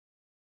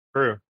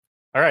 True.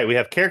 All right, we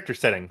have character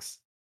settings.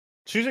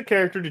 Choose a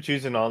character to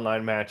choose in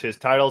online matches.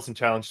 Titles and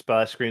challenge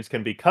splash screens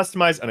can be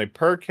customized on a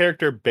per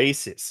character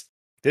basis.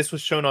 This was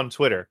shown on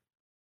Twitter.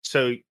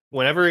 So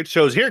whenever it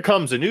shows, here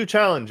comes a new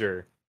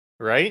challenger,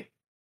 right?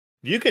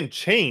 You can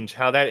change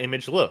how that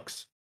image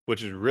looks,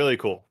 which is really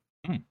cool.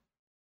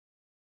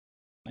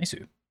 Nice.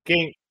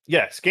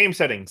 Game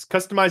settings.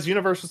 Customize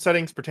universal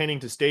settings pertaining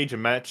to stage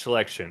and match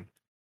selection.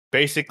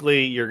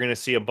 Basically, you're going to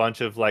see a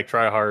bunch of like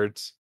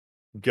tryhards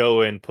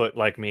go and put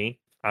like me.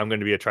 I'm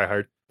going to be a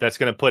tryhard. That's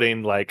going to put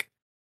in like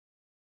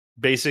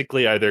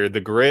basically either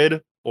the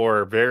grid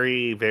or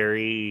very,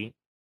 very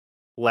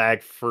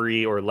lag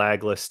free or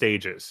lagless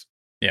stages.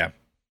 Yeah.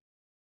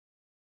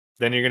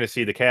 Then you're going to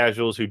see the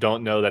casuals who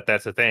don't know that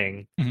that's a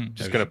thing. Mm-hmm.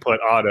 Just going to put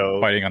auto.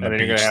 Fighting on the and then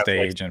beach you're gonna have,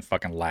 stage and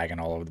fucking lagging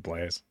all over the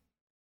place.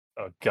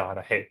 Oh, God,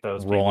 I hate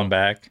those. Rolling people.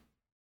 back.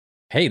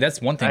 Hey,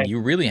 that's one thing you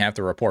really have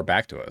to report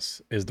back to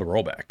us is the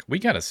rollback. We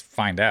got to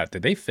find out,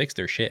 did they fix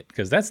their shit?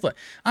 Because that's like,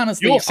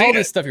 honestly, all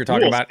this stuff you're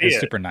talking about is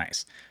super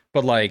nice.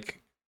 But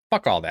like,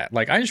 fuck all that.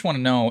 Like, I just want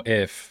to know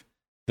if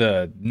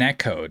the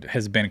netcode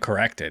has been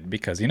corrected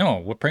because you know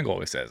what Pringle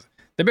always says.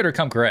 They better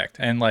come correct.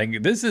 And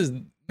like, this is,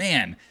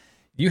 man,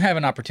 you have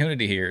an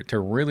opportunity here to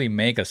really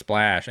make a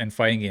splash in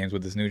fighting games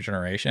with this new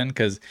generation.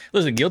 Because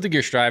listen, Guilty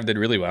Gear Strive did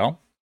really well.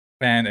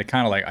 And it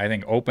kind of like, I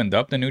think, opened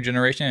up the new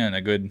generation in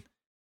a good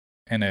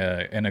in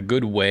a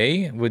good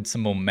way with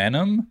some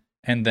momentum.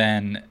 And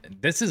then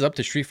this is up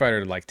to Street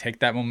Fighter to like take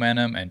that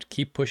momentum and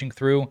keep pushing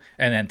through.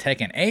 And then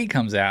Tekken 8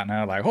 comes out and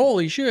I'm like,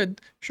 holy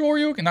shit,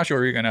 Shoryuken, not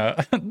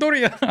Shoryuken,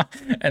 Doria.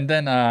 And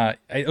then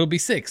it'll be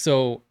sick.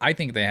 So I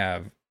think they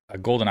have a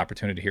golden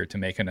opportunity here to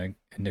make an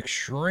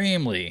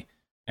extremely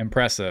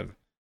impressive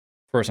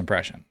first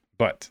impression.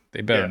 But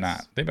they better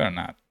not. They better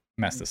not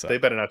mess this up. They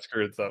better not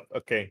screw this up.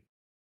 Okay.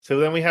 So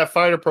then we have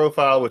fighter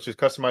profile, which is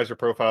customize your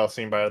profile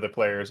seen by other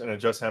players and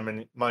adjust how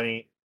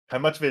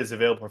much of it is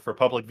available for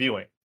public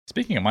viewing.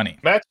 Speaking of money,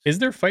 is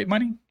there fight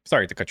money?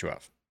 Sorry to cut you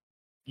off.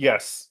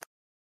 Yes.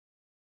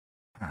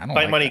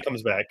 Fight money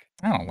comes back.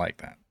 I don't like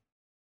that.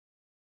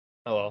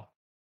 Oh well.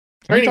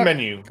 Training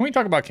menu. Can we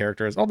talk about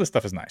characters? All this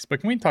stuff is nice, but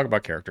can we talk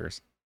about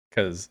characters?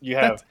 Because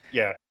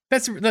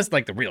that's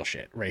like the real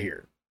shit right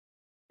here.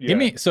 Yeah. Give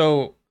me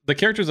the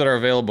characters that are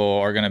available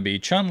are going to be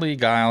Chun-Li,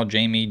 Guile,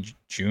 Jamie,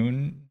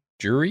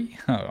 Juri.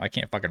 Oh, I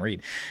can't fucking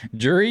read.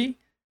 Juri,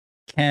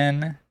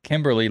 Ken,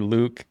 Kimberly,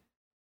 Luke,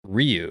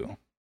 Ryu.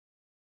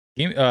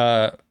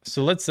 So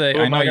let's say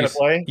I know you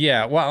play.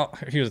 Yeah. Well,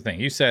 here's the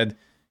thing. You said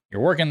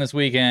you're working this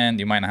weekend.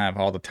 You might not have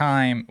all the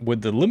time.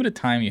 With the limited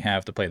time you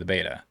have to play the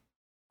beta,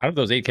 out of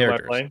those 8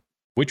 characters,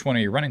 which one are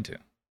you running to?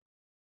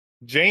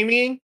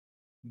 Jamie,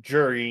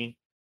 Juri,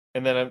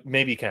 and then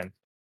maybe Ken.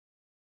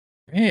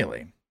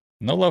 Really?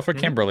 No love for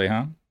Kimberly,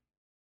 huh?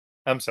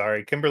 I'm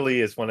sorry.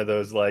 Kimberly is one of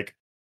those like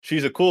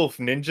she's a cool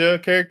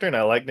ninja character, and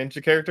I like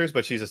ninja characters,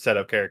 but she's a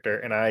setup character,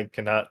 and I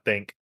cannot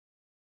think.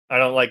 I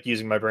don't like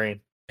using my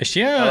brain. Is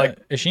she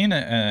in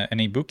an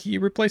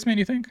Ibuki replacement,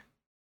 you think?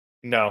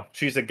 No,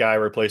 she's a guy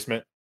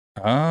replacement.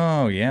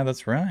 Oh, yeah,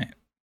 that's right.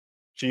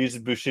 She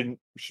uses Bushin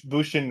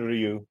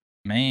Ryu.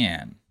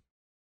 Man.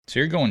 So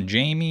you're going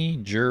Jamie,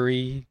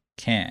 Juri,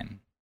 Ken.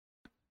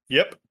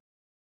 Yep.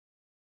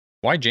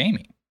 Why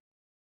Jamie?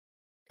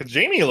 Because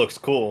Jamie looks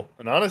cool,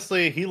 and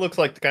honestly, he looks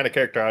like the kind of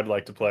character I'd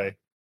like to play.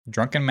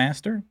 Drunken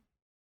Master?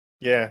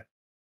 Yeah.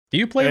 Do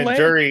you play Lei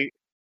Juri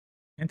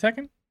in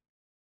Tekken?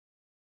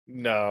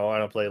 No, I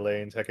don't play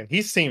Lei in Tekken.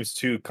 He seems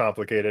too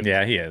complicated.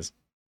 Yeah, he is.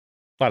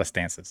 A lot of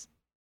stances.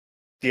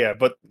 Yeah,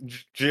 but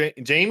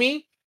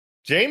Jamie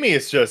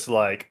is just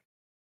like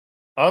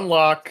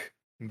unlock,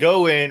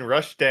 go in,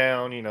 rush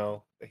down.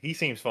 He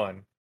seems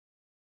fun.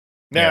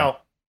 Now,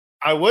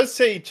 I would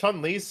say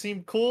Chun-Li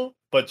seemed cool,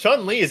 but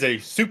Chun-Li is a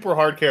super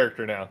hard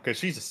character now because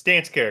she's a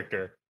stance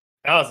character.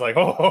 I was like,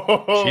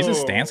 oh, she's a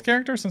stance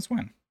character since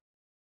when?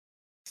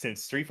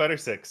 Since Street Fighter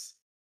 6.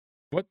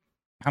 What?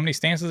 How many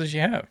stances does she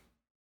have?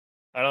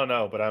 I don't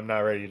know, but I'm not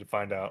ready to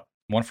find out.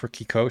 One for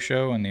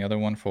Kikosho and the other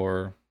one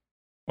for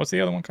what's the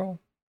other one called?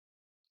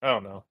 I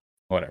don't know.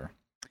 Whatever.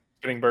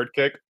 Spinning bird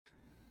kick?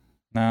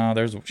 No,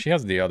 she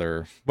has the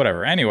other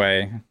whatever.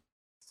 Anyway,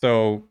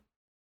 so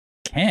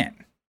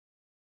Ken.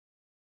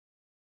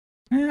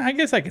 I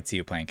guess I could see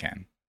you playing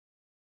Ken.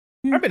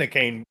 I've been a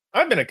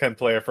Ken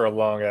player for a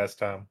long ass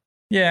time.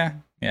 Yeah,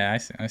 I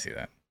see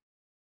that.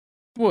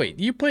 Wait,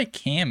 you play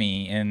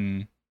Cammy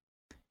and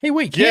hey,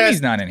 wait,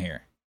 Cammy's not in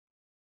here.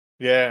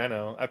 Yeah, I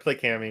know. I play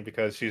Cammy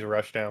because she's a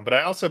rushdown, but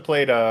I also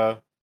played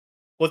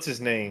what's his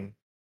name?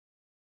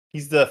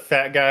 He's the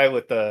fat guy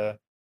with the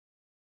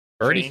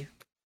Birdie. chain.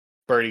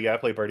 Birdie, yeah, I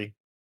play Birdie.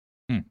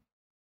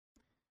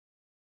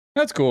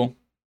 That's cool.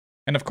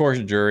 And of course,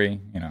 Juri.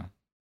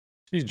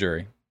 She's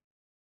Juri.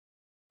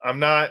 I'm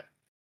not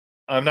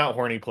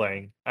horny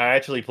playing. I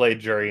actually played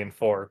Juri in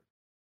 4.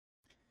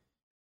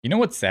 You know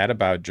what's sad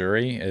about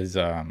Juri is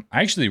I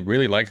actually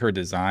really like her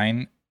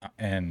design,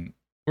 and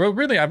well,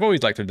 really I've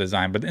always liked her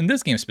design, but in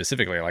this game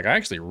specifically, like I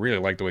actually really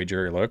like the way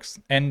Juri looks.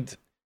 And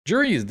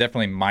Juri is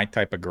definitely my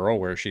type of girl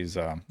where she's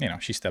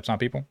she steps on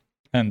people,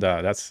 and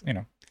that's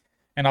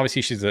and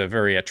obviously she's a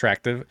very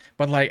attractive.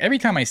 But like every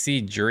time I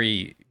see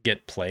Juri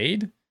get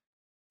played,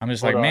 I'm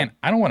just like, man,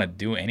 I don't want to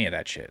do any of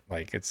that shit.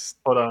 Like it's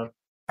hold on.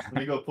 Let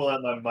me go pull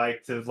out my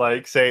mic to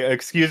like say,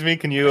 excuse me,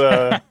 can you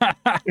yeah.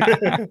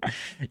 Can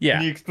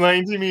you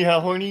explain to me how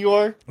horny you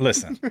are?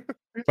 Listen.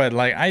 But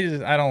like I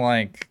don't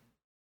like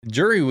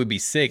Juri would be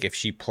sick if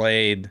she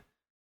played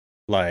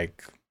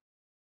like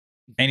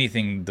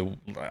anything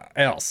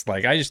else.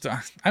 Like I just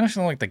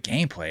don't like the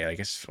gameplay. Like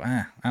it's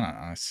I don't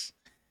know.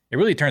 It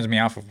really turns me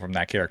off from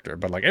that character.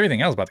 But like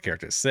everything else about the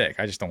character is sick.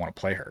 I just don't want to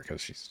play her because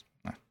she's.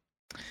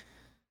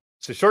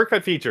 So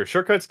shortcut feature.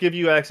 Shortcuts give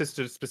you access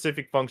to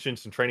specific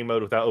functions in training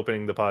mode without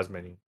opening the pause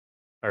menu.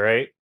 All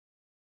right.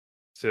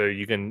 So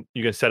you can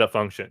set up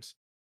functions.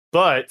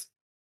 But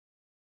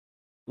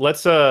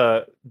let's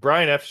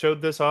Brian F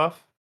showed this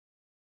off.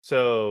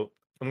 So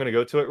I'm gonna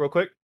go to it real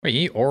quick. Wait,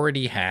 he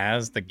already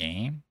has the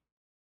game?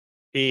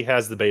 He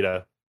has the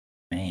beta.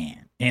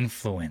 Man,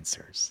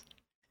 influencers.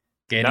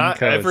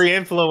 Not every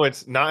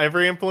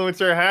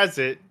influencer has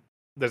it.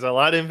 There's a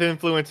lot of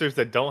influencers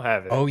that don't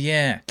have it. Oh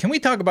yeah, can we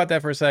talk about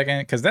that for a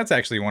second? Because that's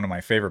actually one of my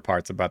favorite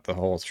parts about the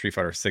whole Street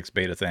Fighter 6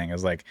 beta thing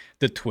is like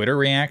the Twitter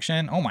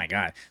reaction. Oh my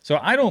god! So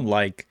I don't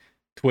like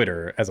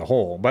Twitter as a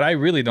whole, but I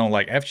really don't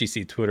like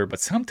FGC Twitter.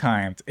 But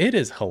sometimes it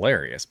is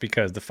hilarious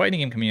because the fighting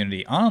game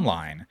community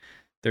online,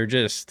 they're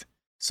just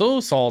so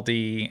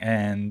salty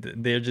and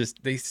they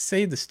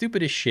say the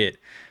stupidest shit.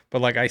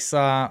 But like I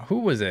saw, who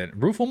was it?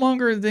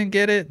 Rooflemonger didn't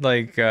get it.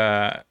 Like,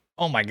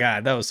 oh my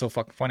god, that was so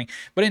fucking funny.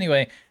 But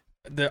anyway.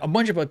 A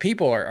bunch of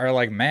people are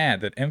like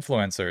mad that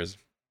influencers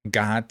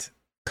got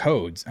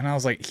codes, and I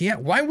was like, yeah,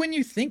 why wouldn't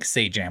you think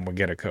Sajam would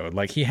get a code?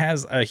 Like he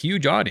has a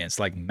huge audience,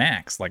 like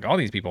Max, like all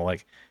these people,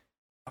 like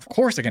of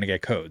course they're gonna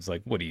get codes.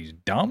 Like what are you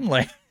dumb?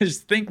 Like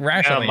just think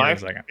rationally. My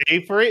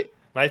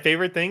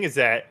favorite thing is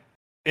that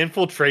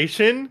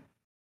Infiltration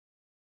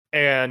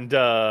and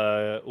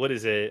what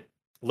is it?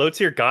 Low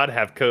Tier God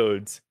have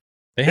codes.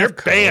 They're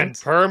banned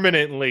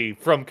permanently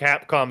from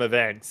Capcom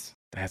events.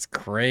 That's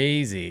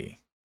crazy.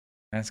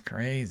 That's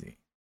crazy.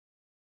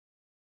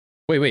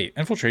 Wait.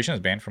 Infiltration is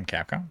banned from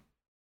Capcom?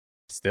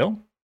 Still?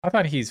 I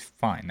thought he's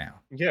fine now.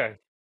 Yeah,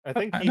 I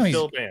think he's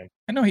still banned.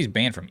 I know he's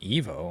banned from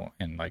Evo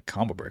and like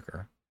Combo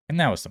Breaker. And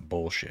that was some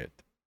bullshit.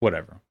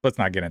 Whatever. Let's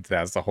not get into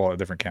that. It's a whole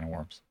different can of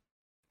worms.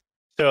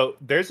 So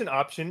there's an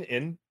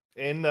option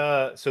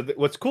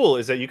what's cool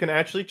is that you can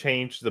actually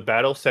change the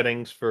battle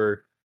settings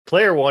for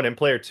player 1 and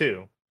player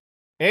 2.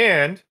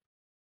 And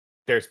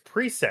there's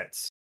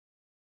presets,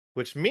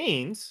 which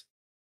means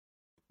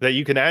that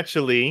you can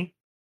actually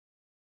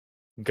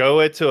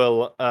go into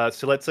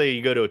so let's say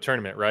you go to a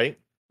tournament, right?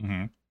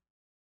 Mm-hmm.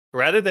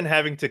 Rather than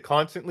having to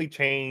constantly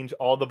change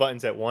all the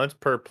buttons at once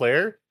per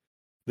player,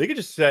 they could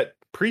just set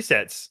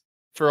presets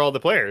for all the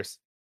players.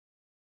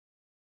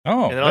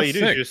 Oh, And then all that's you do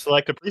sick. is you just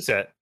select a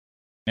preset.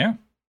 Yeah.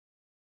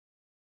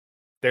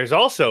 There's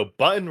also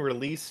button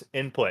release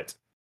input.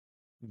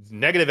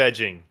 Negative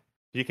edging.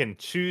 You can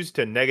choose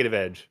to negative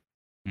edge.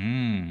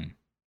 I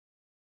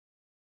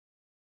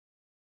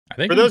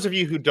think For those of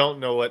you who don't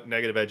know what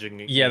negative edging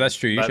means, that's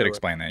true. You by should the way,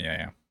 explain that. Yeah,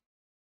 yeah.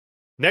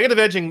 negative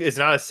edging is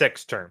not a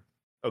sex term.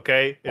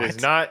 Okay, it is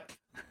What? not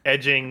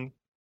edging.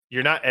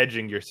 You're not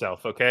edging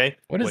yourself. Okay,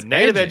 What is what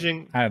negative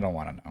edging? edging? I don't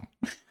want to know.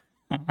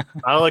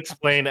 I'll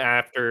explain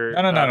after No.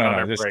 on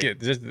our Just break. get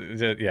just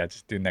yeah,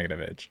 just do negative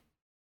edge.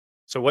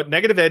 So what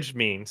negative edge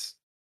means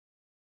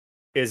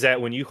is that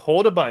when you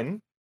hold a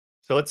button,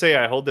 so let's say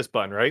I hold this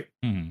button, right?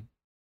 Mhm.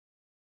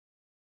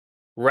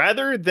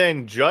 Rather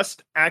than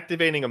just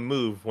activating a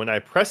move when I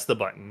press the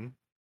button,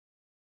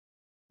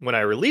 when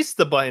I release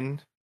the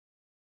button,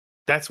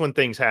 that's when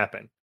things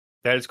happen.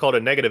 That is called a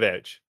negative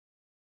edge.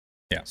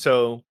 Yeah.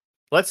 So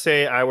let's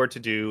say I were to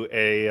do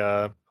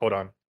a hold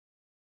on.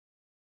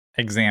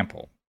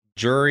 Example: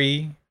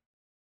 Jury,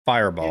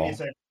 Fireball,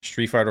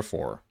 Street Fighter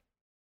 4.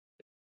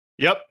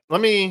 Yep. Let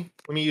me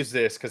use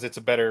this because it's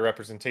a better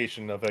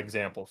representation of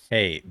examples.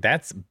 Hey,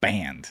 that's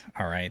banned.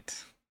 All right.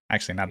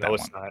 Actually, not No, that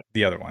it's one. not.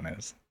 The other one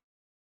is.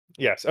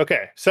 Yes.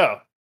 Okay.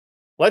 So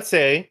let's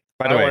say.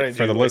 By the way,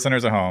 for the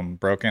listeners at home,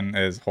 Broken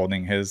is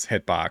holding his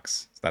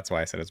hitbox. That's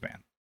why I said it's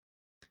banned.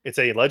 It's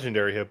a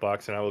legendary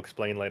hitbox, and I will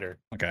explain later.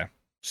 Okay.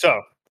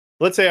 So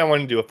let's say I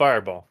want to do a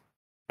fireball.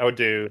 I would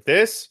do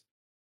this,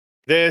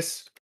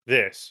 this,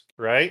 this,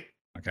 right?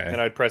 Okay. And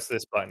I'd press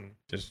this button.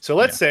 Just So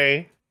let's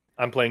say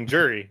I'm playing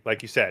Jury,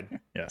 like you said.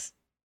 Yes.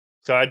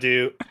 So I would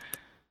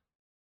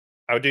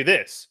do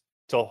this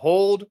to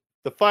hold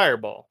the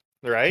fireball,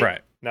 right?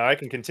 Right. Now I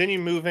can continue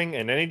moving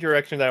in any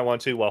direction that I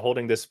want to while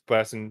holding this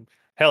button.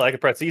 Hell, I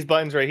could press these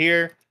buttons right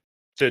here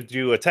to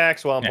do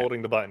attacks while I'm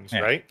holding the buttons,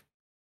 right?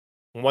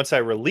 And once I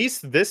release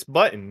this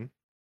button,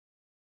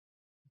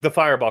 the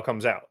fireball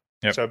comes out.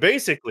 Yep. So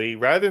basically,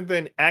 rather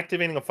than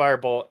activating a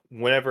fireball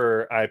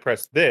whenever I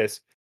press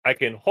this, I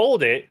can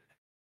hold it,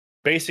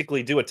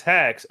 basically do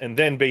attacks, and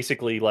then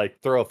basically like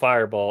throw a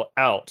fireball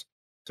out.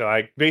 So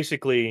I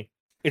basically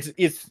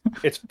it's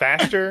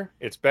faster,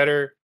 it's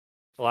better,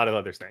 a lot of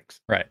other things.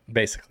 Right,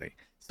 basically.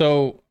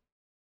 So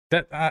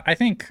that I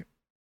think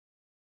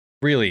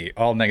really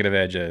all negative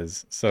edge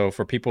is. So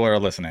for people who are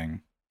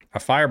listening, a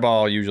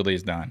fireball usually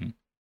is done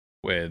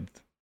with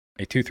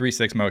a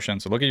 2-3-6 motion.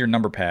 So look at your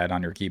number pad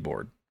on your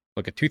keyboard.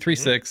 Look at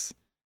 2-3-6,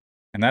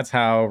 and that's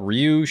how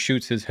Ryu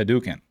shoots his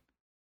Hadouken.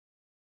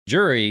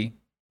 Jury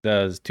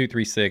does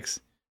 2-3-6.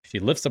 She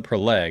lifts up her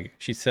leg.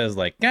 She says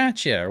like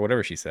 "gotcha" or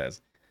whatever she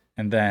says,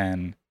 and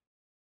then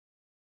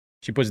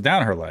she puts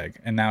down her leg,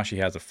 and now she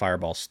has a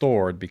fireball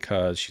stored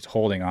because she's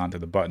holding on to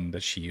the button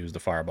that she used the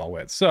fireball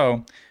with.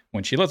 So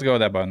when she lets go of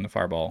that button, the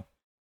fireball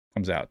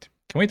comes out.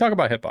 Can we talk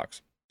about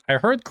hitbox? I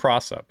heard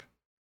cross-up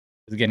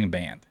is getting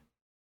banned.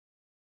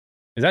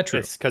 Is that true?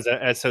 It's because of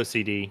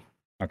SOCD.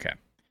 Okay.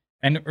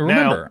 And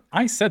remember,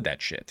 I said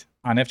that shit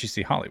on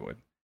FGC Hollywood,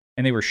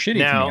 and they were shitty to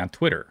me on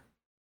Twitter.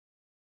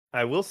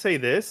 I will say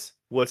this.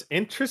 What's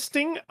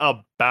interesting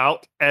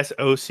about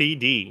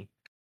SOCD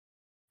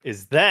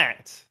is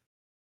that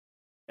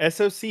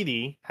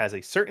SOCD has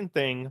a certain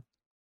thing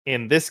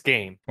in this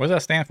game. What does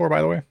that stand for,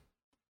 by the way?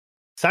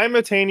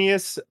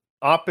 Simultaneous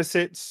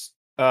opposites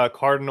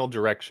cardinal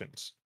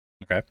directions.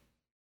 Okay.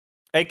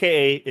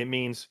 AKA, it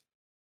means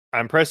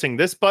I'm pressing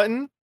this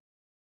button,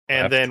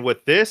 and Left. then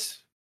with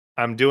this,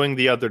 I'm doing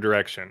the other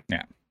direction.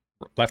 Yeah.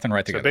 Left and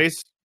right together.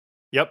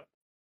 Yep.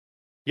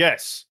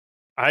 Yes.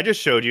 I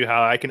just showed you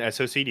how I can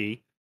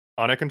SOCD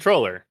on a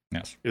controller.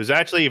 Yes. It was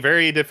actually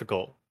very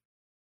difficult.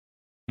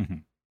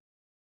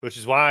 Which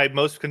is why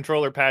most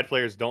controller pad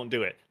players don't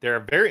do it.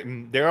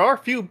 There are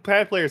few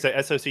pad players that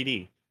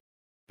SOCD,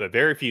 but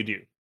very few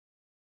do.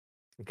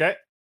 Okay?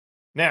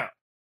 Now,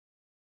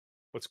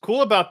 what's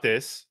cool about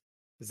this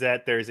is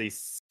that there's a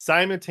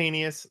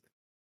simultaneous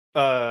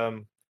how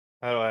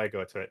do I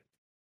go to it?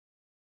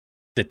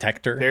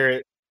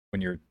 Detector?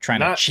 When you're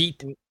trying to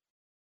cheat?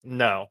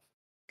 No.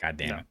 God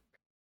damn it.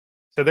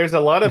 So there's a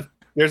lot of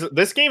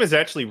this game is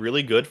actually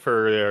really good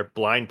for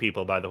blind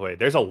people, by the way.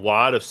 There's a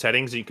lot of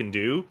settings you can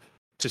do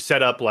to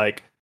set up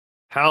like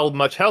how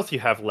much health you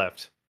have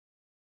left,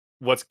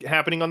 what's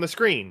happening on the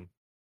screen,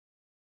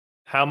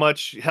 how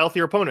much health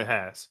your opponent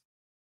has,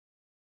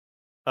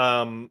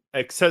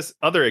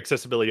 other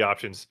accessibility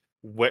options.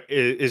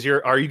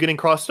 Are you getting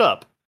crossed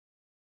up?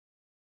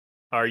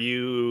 Are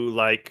you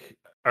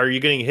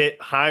getting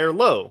hit high or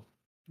low?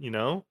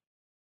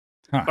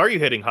 Are you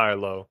hitting high or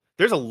low?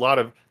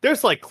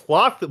 There's like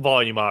clock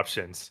volume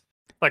options.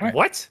 Like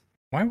what?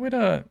 Why would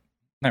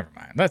never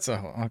mind. That's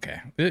okay.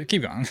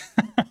 Keep going.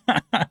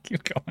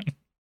 Keep going.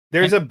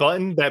 There's a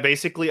button that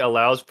basically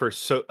allows for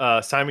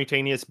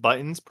simultaneous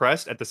buttons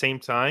pressed at the same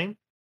time.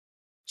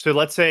 So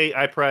let's say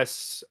I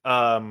press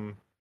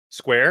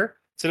square.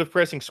 Instead of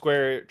pressing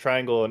square,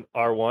 triangle, and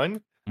R1,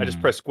 I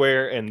just press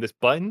square and this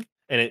button,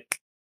 and it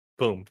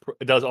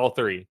does all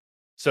three.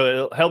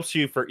 So it helps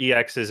you for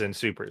EXs and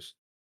supers.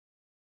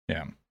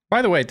 Yeah.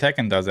 By the way,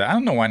 Tekken does that. I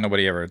don't know why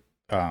nobody ever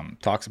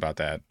talks about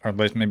that, or at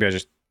least maybe I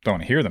just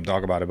don't hear them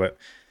talk about it. But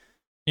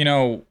you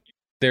know,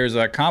 there's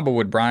a combo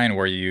with Brian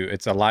where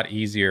it's a lot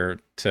easier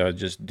to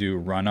just do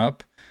run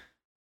up.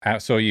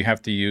 So you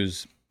have to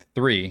use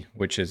 3,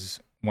 which is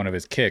one of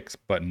his kicks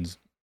buttons,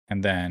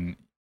 and then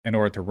in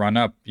order to run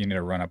up, you need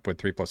to run up with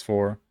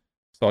 3+4.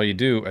 So all you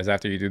do is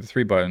after you do the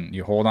 3 button,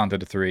 you hold on to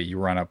the 3, you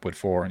run up with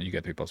 4, and you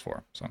get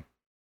 3+4. So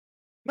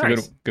nice.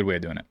 It's a good way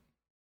of doing it.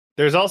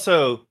 There's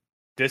also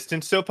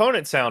distance to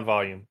opponent sound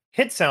volume,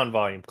 hit sound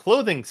volume,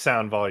 clothing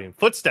sound volume,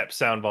 footsteps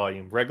sound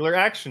volume, regular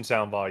action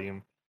sound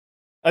volume,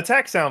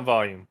 attack sound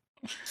volume,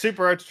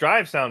 super arch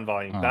drive sound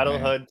volume, battle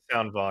HUD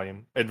sound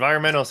volume,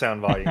 environmental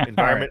sound volume,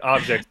 environment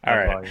object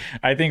sound volume.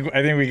 I think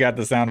we got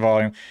the sound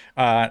volume.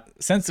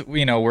 Since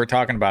we're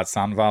talking about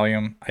sound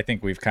volume, I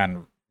think we've kind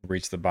of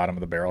reached the bottom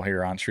of the barrel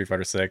here on Street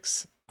Fighter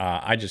 6.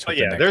 I just hope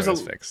the netcode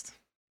is fixed.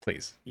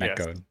 Please,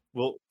 netcode.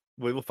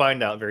 We will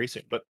find out very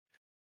soon. But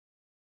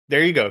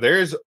there you go.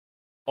 There's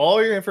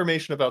all your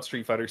information about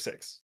Street Fighter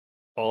 6.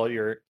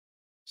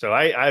 So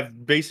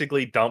I've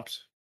basically dumped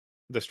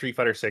the Street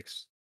Fighter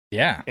 6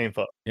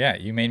 info. Yeah,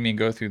 you made me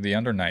go through the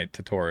Under Night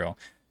tutorial.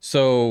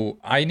 So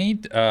I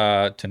need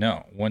to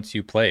know, once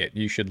you play it,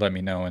 you should let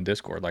me know in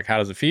Discord. Like, how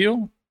does it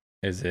feel?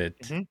 Is it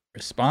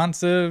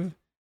responsive?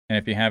 And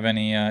if you have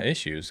any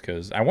issues,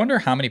 because I wonder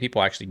how many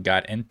people actually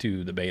got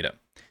into the beta.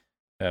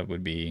 That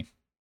would be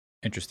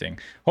interesting.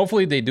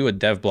 Hopefully they do a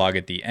dev blog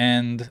at the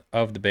end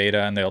of the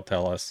beta and they'll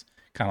tell us,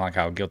 kind of like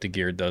how Guilty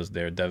Gear does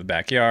their dev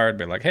backyard.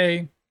 They're like,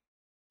 hey,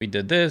 we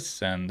did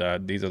this and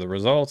these are the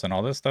results and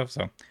all this stuff.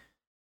 So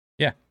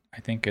yeah, I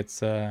think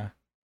it's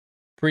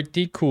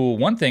pretty cool.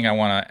 One thing I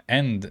want to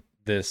end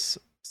this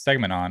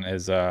segment on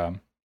is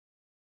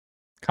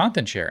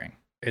content sharing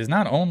is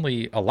not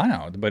only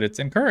allowed, but it's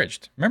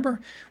encouraged.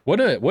 Remember what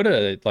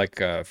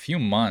a few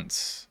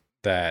months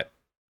that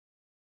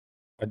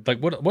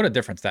what a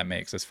difference that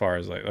makes as far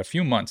as like a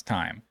few months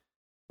time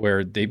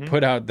where they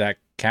put out that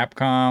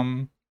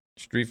Capcom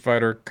Street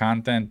Fighter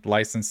content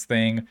license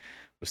thing. It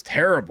was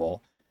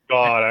terrible.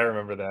 God, I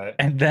remember that.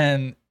 And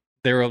then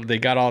they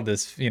got all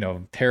this,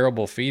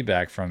 terrible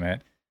feedback from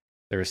it.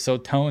 They were so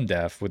tone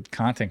deaf with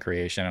content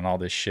creation and all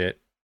this shit.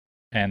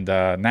 And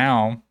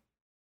now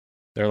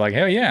they're like,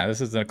 hell yeah,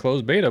 this is a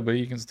closed beta, but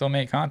you can still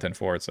make content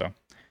for it. So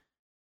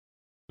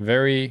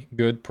very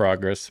good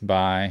progress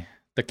by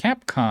the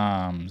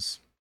Capcoms.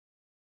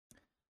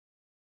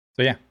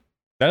 So yeah,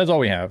 that is all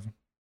we have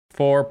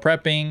for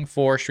prepping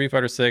for Street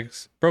Fighter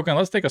 6. Broken,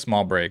 let's take a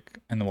small break,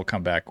 and then we'll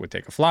come back with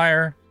Take a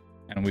Flyer,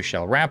 and we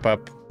shall wrap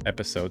up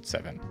episode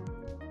 7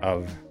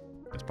 of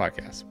this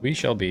podcast. We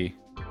shall be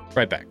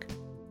right back.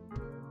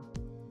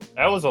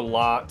 That was a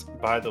lot,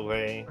 by the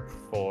way,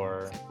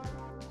 for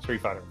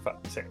Street Fighter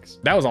 6.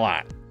 That was a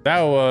lot.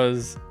 That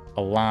was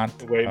a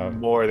lot. Way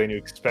more than you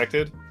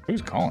expected.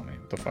 Who's calling me?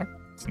 What the fuck?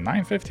 It's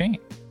 9:15.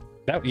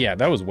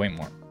 That was way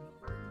more.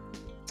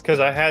 It's because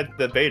I had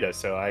the beta,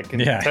 so I can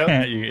tell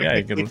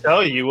I can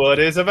tell you what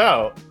it's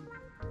about.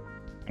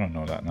 I don't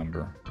know that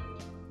number.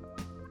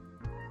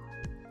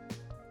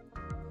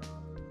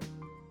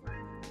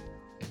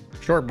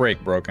 Short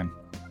break, Broken.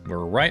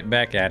 We're right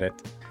back at it.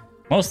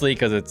 Mostly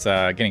because it's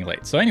getting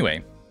late. So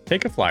anyway,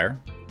 Take a Flyer.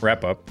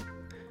 Wrap up.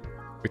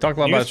 We talked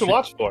a lot about. Used to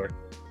watch for.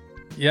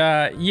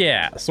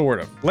 Yeah,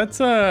 sort of.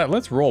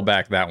 Let's roll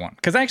back that one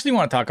because I actually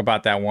want to talk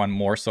about that one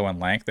more so in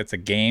length. It's a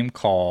game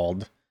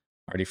called,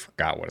 I already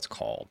forgot what it's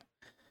called,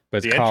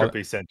 but it's called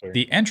Entropy Center.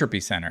 The Entropy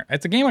Center.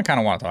 It's a game I kind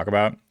of want to talk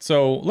about.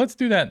 So let's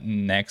do that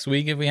next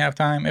week if we have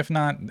time. If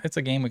not, it's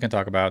a game we can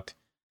talk about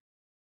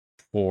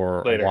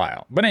for a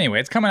while. But anyway,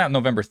 it's coming out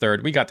November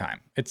 3rd. We got time.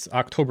 It's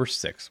October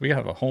 6th. We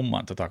have a whole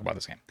month to talk about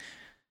this game.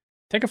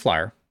 Take a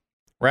Flyer.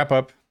 Wrap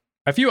up.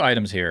 A few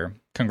items here.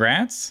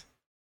 Congrats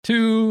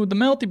to the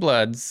Melty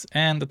Bloods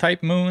and the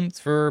Type Moons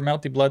for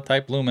Melty Blood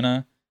Type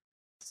Lumina.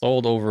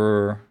 Sold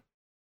over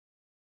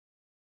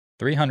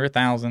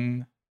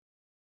 300,000.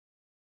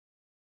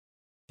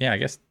 Yeah, I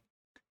guess.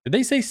 Did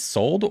they say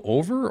sold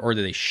over or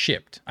did they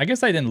shipped? I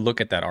guess I didn't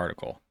look at that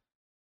article.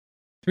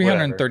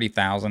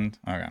 330,000.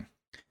 Okay.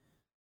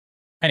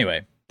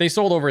 Anyway, they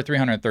sold over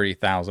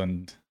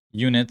 330,000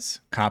 units,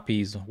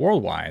 copies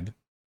worldwide.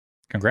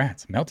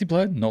 Congrats. Melty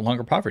Blood, no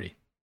longer poverty.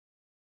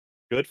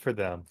 Good for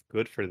them.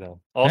 Good for them.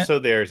 Also,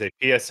 there's a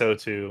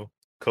PSO2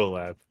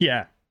 collab.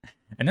 Yeah.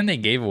 And then they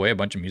gave away a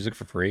bunch of music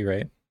for free,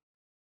 right?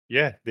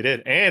 Yeah, they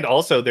did. And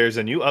also, there's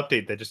a new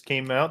update that just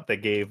came out that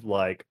gave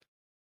like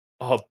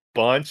a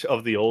bunch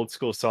of the old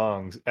school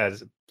songs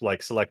as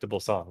like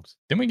selectable songs.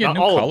 Didn't we get new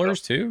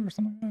colors too or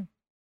something like that?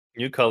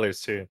 New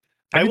colors too.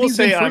 I will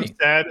say I'm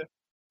sad.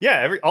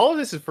 Yeah, all of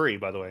this is free,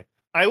 by the way.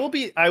 I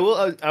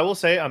will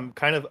say I'm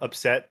kind of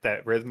upset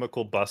that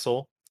Rhythmical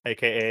Bustle,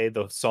 aka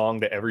the song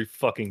that every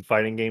fucking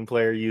fighting game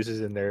player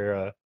uses in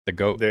their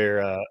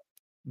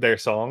their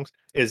songs,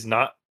 is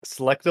not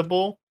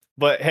selectable.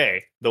 But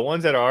hey, the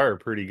ones that are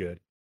pretty good.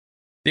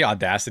 The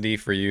audacity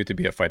for you to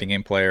be a fighting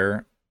game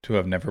player to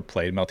have never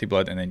played Melty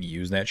Blood and then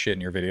use that shit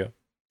in your video.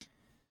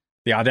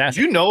 The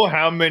audacity. Do you know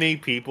how many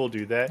people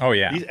do that? Oh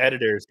yeah.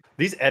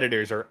 These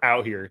editors are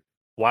out here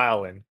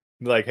wilding.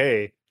 Like,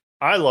 hey,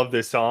 I love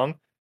this song.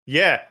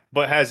 Yeah,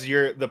 but has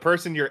the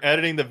person you're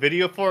editing the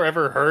video for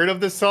ever heard of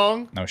this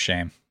song? No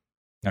shame.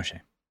 No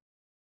shame.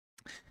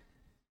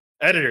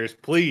 Editors,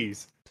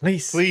 please.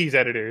 Please,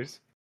 editors.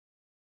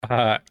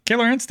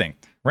 Killer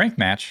Instinct ranked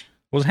match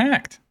was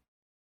hacked.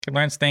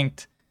 Killer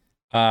Instinct.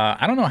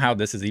 I don't know how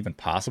this is even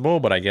possible,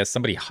 but I guess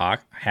somebody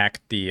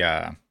hacked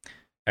the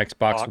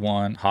Xbox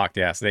One.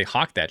 Yes, they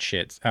hawked that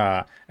shit.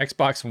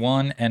 Xbox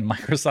One and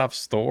Microsoft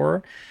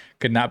Store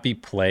could not be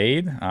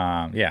played.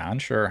 Yeah,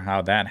 unsure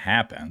how that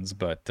happens,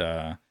 but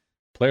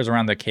players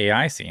around the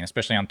KI scene,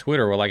 especially on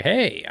Twitter, were like,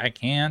 "Hey, I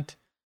can't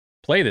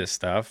play this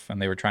stuff,"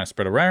 and they were trying to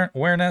spread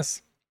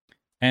awareness.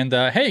 And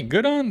hey,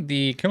 good on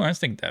the Killer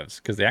Instinct devs,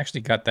 because they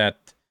actually got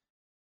that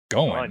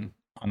going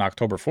on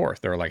October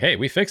 4th. They were like, hey,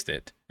 we fixed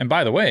it. And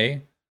by the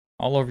way,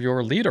 all of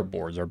your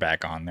leaderboards are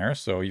back on there,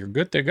 so you're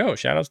good to go.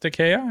 Shoutouts to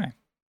KI.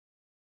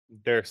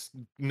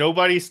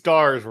 Nobody's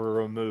stars were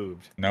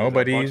removed. A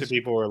bunch of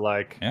people were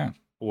like,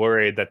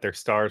 worried that their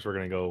stars were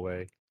going to go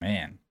away.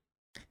 Man.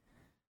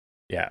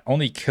 Yeah,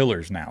 only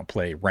killers now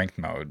play ranked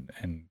mode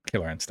in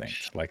Killer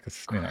Instinct. Like,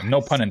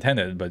 no pun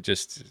intended, but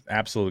just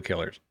absolute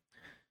killers.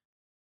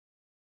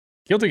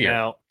 Guilty Gear.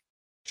 Now,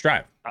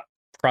 Strive.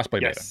 Crossplay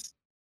beta.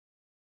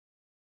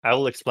 I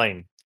will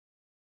explain.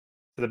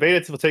 So the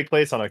beta will take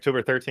place on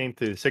October 13th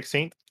to the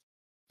 16th.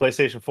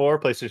 PlayStation 4,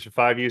 PlayStation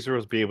 5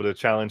 users will be able to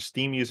challenge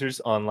Steam users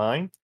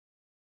online.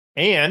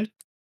 And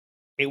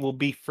it will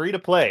be free to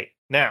play.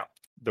 Now,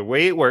 the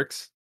way it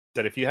works is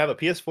that if you have a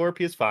PS4 or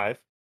PS5,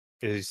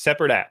 it is a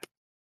separate app.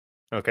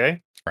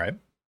 Okay? Right.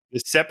 The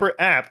separate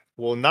app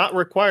will not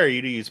require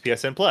you to use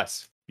PSN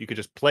Plus. You could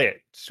just play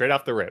it straight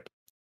off the rip.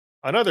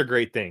 Another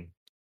great thing,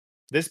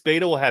 this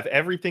beta will have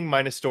everything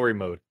minus story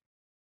mode,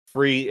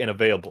 free and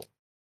available.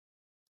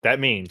 That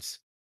means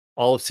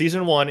all of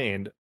Season 1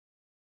 and, of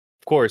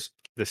course,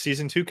 the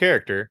Season 2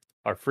 character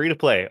are free to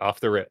play off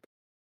the rip.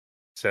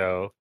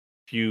 So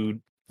if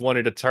you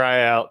wanted to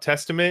try out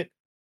Testament,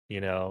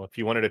 if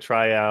you wanted to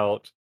try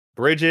out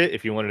Bridget,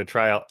 if you wanted to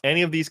try out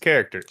any of these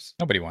characters.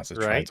 Nobody wants to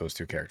try out those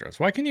two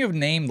characters. Why can't you have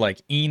named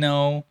like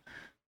Eno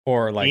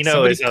or like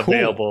Eno is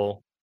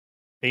available.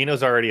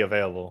 Eno's already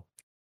available.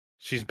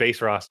 She's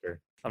base roster.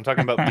 I'm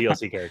talking about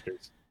DLC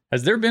characters.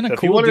 Has there been a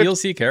cool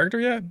DLC character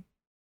yet?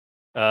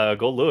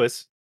 Gold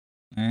Lewis.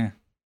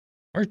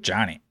 Where's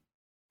Johnny?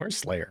 Where's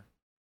Slayer?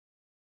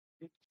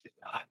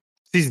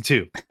 Season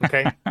 2.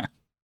 Okay.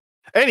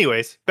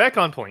 Anyways, back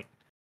on point.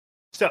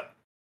 So,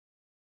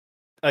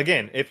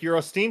 again, if you're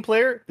a Steam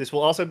player, this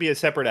will also be a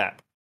separate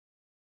app.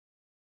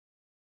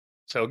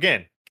 So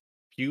again,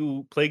 if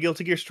you play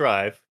Guilty Gear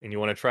Strive and you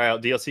want to try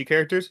out DLC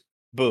characters,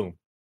 boom.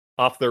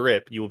 Off the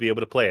rip, you will be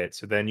able to play it.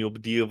 So then you'll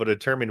be able to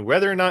determine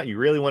whether or not you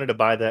really wanted to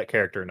buy that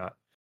character or not.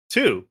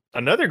 2,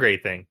 another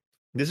great thing.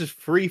 This is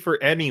free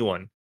for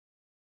anyone.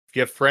 If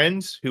you have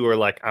friends who are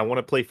like, I want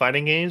to play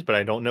fighting games, but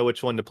I don't know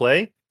which one to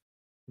play,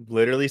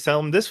 literally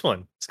sell them this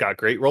one. It's got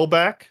great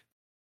rollback.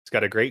 It's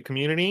got a great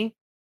community.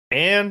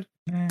 And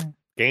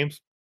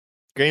game's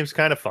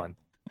kind of fun.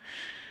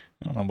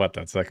 I don't know about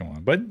that second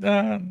one, but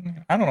I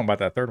don't know about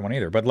that third one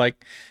either. But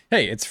like,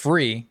 hey, it's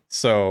free,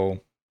 so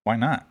why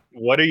not?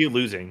 What are you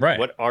losing? Right.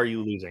 What are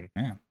you losing?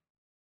 Yeah.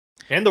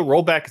 And the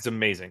rollback is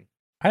amazing.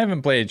 I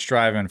haven't played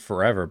Strive in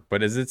forever,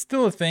 but is it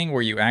still a thing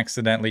where you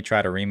accidentally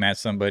try to rematch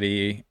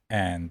somebody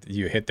and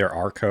you hit their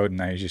R code and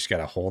now you just got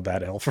to hold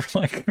that L for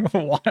like a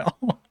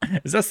while?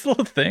 Is that still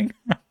a thing?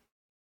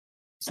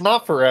 It's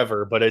not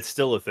forever, but it's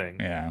still a thing.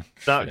 Yeah.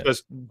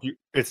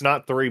 It's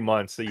not 3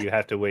 months that you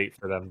have to wait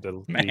for them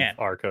to leave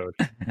R code.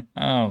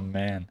 Oh,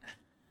 man.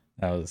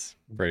 That was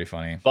pretty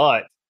funny.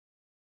 But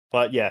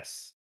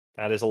yes,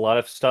 that is a lot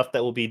of stuff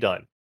that will be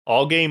done.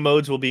 All game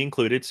modes will be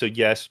included. So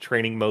yes,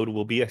 training mode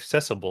will be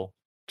accessible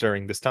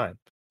during this time.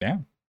 Yeah.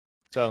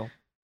 So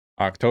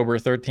October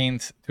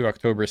 13th to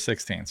October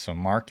 16th. So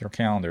mark your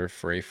calendar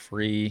for a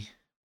free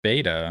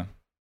beta.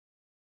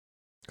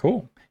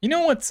 Cool. You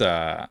know what's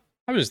I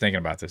was just thinking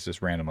about this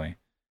just randomly.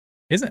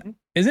 Isn't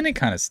it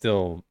kind of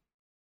still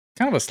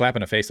kind of a slap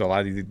in the face to a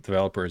lot of these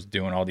developers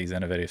doing all these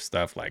innovative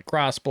stuff like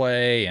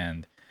crossplay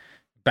and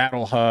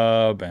Battle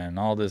Hub and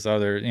all this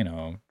other,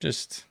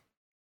 just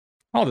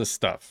all this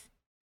stuff.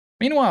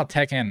 Meanwhile,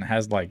 Tekken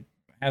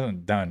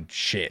hasn't done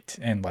shit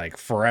in like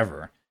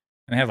forever.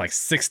 And they have like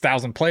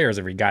 6,000 players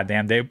every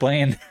goddamn day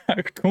playing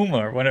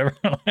Akuma or whatever.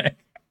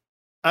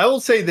 I will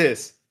say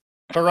this.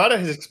 Harada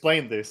has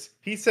explained this.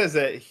 He says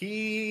that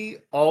he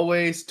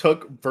always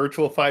took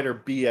Virtual Fighter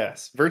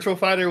BS. Virtual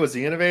Fighter was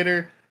the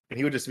innovator, and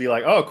he would just be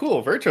like, oh,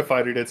 cool, Virtual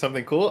Fighter did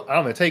something cool.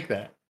 I'm going to take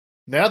that.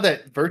 Now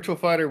that Virtual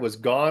Fighter was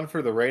gone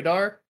for the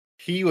radar,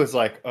 he was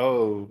like,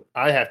 oh,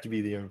 I have to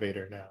be the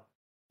innovator now.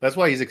 That's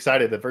why he's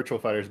excited that Virtual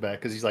Fighter's back,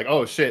 because he's like,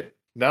 oh, shit,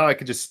 now I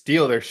can just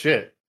steal their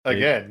shit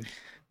again.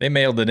 They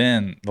mailed it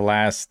in the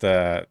last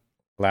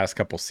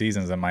couple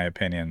seasons, in my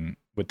opinion,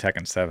 with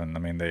Tekken 7. I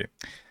mean,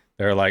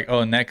 they're like,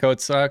 oh, netcode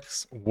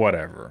sucks?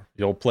 Whatever.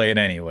 You'll play it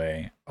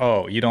anyway.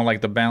 Oh, you don't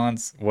like the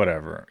balance?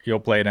 Whatever. You'll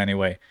play it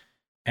anyway.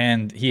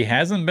 And he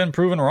hasn't been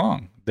proven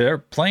wrong. They're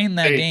playing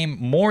that game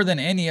more than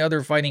any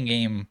other fighting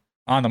game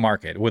on the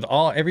market. With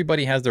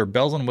everybody has their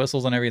bells and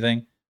whistles and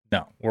everything.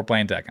 No, we're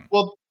playing Tekken.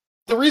 Well,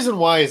 the reason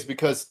why is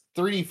because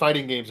 3D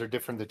fighting games are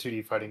different than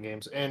 2D fighting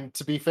games. And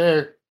to be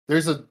fair,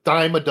 there's a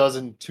dime a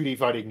dozen 2D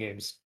fighting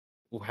games.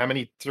 How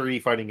many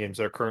 3D fighting games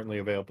are currently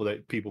available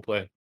that people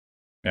play?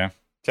 Yeah.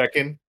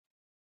 Tekken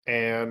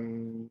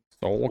and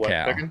Soul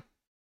Cal. Tekken?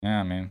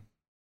 Yeah, I mean,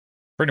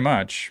 pretty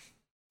much.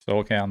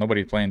 Soul Cal.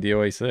 Nobody's playing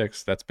DOA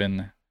 6. That's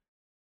been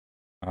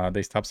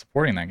they stopped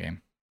supporting that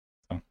game.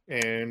 So.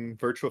 And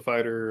Virtua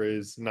Fighter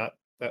is not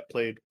that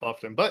played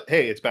often, but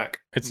hey, it's back.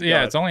 It's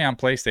it's only on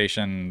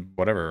PlayStation,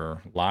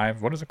 whatever,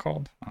 Live. What is it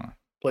called?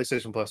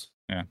 PlayStation Plus.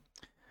 Yeah.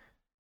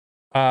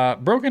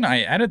 Broken,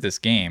 I added this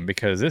game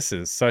because this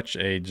is such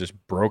a just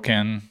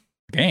broken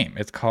game.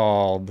 It's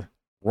called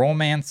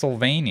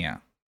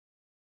Romancylvania,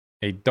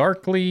 a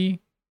darkly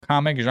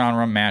comic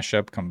genre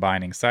mashup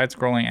combining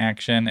side-scrolling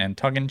action and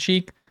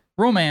tongue-in-cheek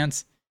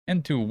romance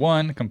into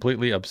one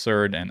completely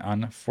absurd and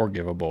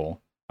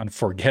unforgettable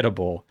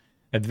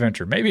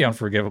adventure. Maybe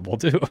unforgivable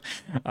too.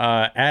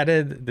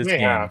 Added this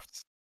game.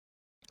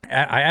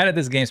 I added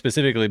this game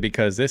specifically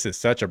because this is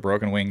such a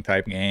Broken Wing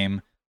type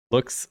game.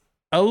 Looks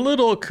a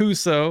little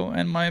Kuso,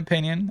 in my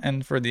opinion,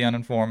 and for the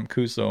uninformed,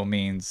 Kuso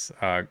means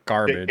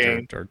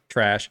garbage or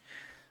trash.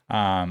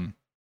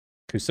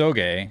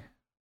 Kusoge,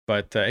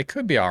 but it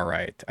could be all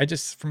right. I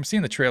just, from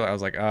seeing the trailer, I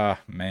was like,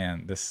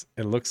 man,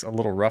 it looks a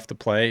little rough to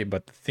play,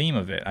 but the theme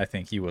of it, I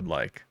think you would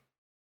like.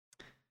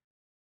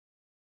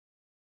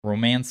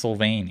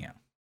 Romancylvania.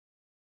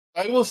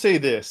 I will say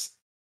this.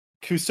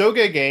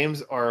 Kusoge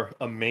games are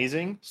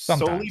amazing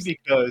solely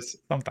because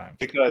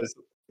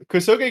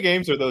Kusoge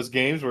games are those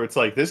games where it's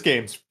like, this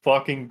game's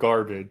fucking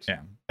garbage. Yeah.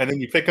 And then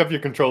you pick up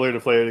your controller to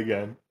play it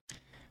again.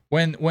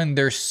 When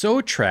they're so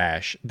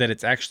trash that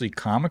it's actually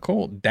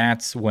comical,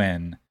 that's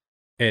when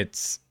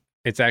it's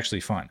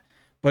actually fun.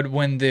 But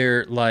when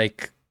they're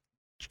like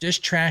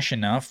just trash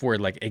enough where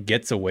like it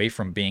gets away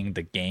from being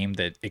the game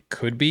that it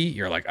could be,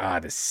 you're like,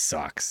 this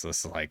sucks.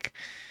 This is like,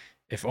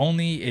 if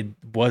only it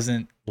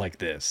wasn't like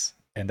this.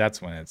 And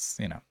that's when it's,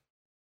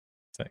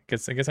 it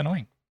gets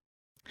annoying.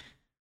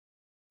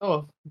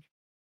 Oh.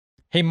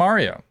 Hey,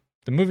 Mario,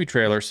 the movie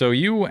trailer. So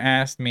you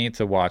asked me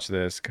to watch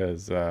this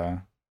because,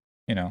 the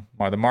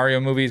Mario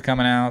movie is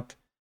coming out.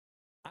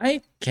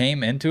 I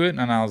came into it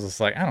and I was just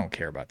like, I don't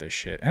care about this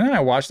shit. And then I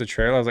watched the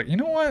trailer. I was like, you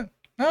know what?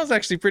 That was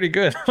actually pretty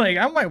good. Like,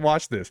 I might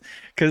watch this.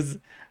 Because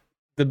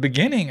the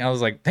beginning, I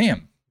was like,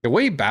 damn. The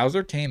way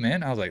Bowser came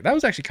in, I was like, that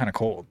was actually kind of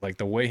cold. Like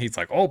the way he's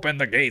like, open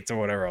the gates or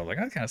whatever. I was like,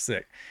 that's kind of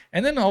sick.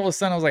 And then all of a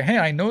sudden I was like, hey,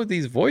 I know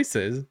these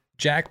voices.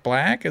 Jack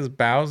Black is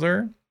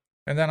Bowser.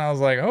 And then I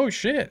was like, oh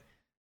shit,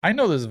 I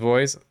know this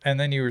voice. And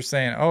then you were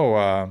saying,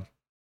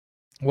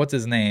 what's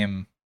his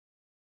name?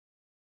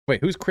 Wait,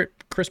 who's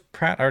Chris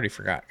Pratt? I already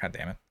forgot. God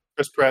damn it.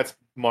 Chris Pratt's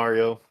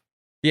Mario.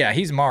 Yeah,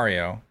 he's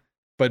Mario.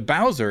 But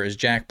Bowser is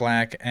Jack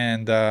Black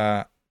and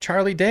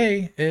Charlie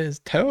Day is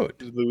Toad.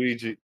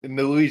 Luigi.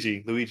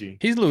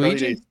 He's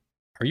Luigi?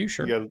 Are you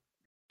sure? Yeah.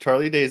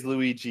 Charlie Day is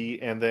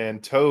Luigi, and then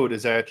Toad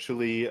is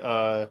actually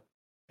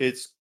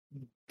it's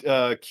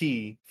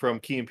Key from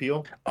Key and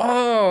Peele.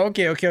 Oh,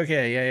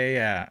 okay.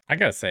 Yeah. I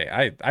gotta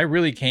say, I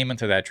really came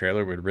into that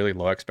trailer with really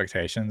low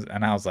expectations,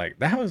 and I was like,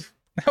 that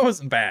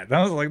wasn't bad.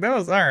 I was like, that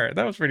was all right.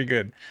 That was pretty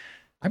good.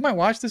 I might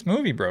watch this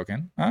movie,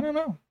 Broken. I don't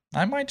know.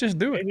 I might just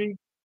do it. Maybe.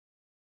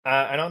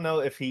 I don't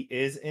know if he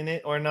is in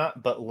it or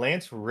not, but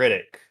Lance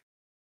Reddick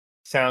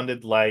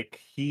sounded like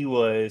he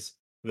was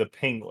the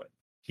Penguin.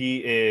 He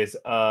is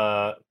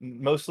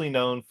mostly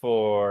known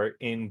for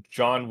in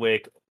John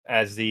Wick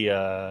as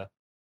the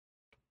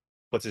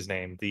what's his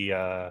name?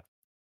 The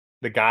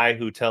guy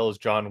who tells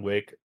John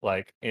Wick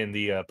like in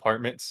the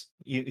apartments.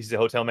 He's the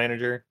hotel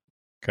manager.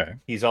 Okay.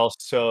 He's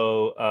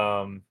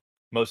also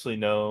mostly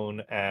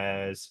known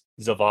as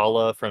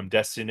Zavala from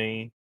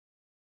Destiny.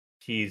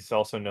 He's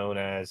also known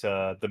as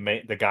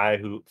the guy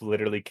who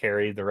literally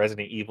carried the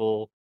Resident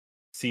Evil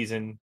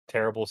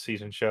terrible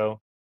season show.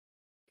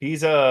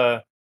 He's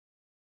a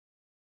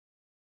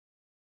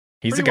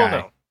guy.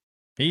 Well-known.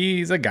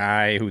 He's a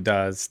guy who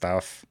does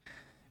stuff,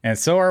 and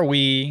so are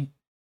we.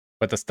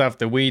 But the stuff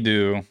that we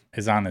do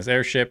is on this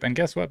airship, and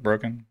guess what,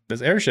 Broken?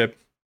 This airship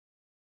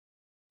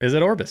is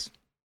at Orbis.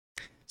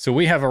 So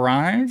we have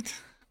arrived,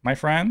 my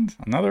friend.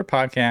 Another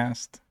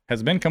podcast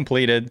has been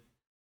completed,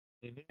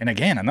 and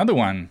again, another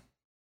one.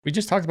 We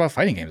just talked about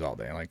fighting games all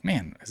day. Like,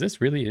 man, is this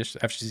really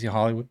FGC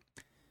Hollywood?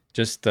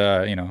 Just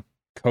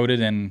coated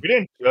in we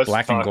didn't just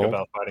black and gold.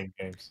 About fighting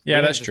games.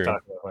 Yeah, that's true.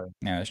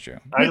 Yeah, that's true.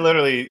 I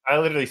literally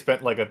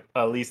spent like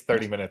at least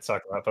 30 minutes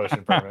talking about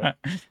Potion Permit.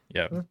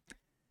 Yep.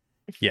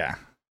 Yeah.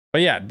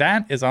 But yeah,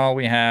 that is all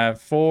we have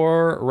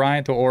for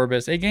Ride to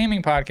Orbis, a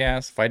gaming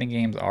podcast. Fighting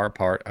games are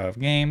part of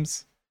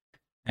games.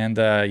 And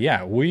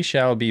yeah, we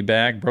shall be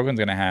back. Broken's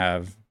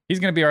he's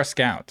gonna be our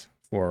scout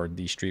for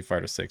the Street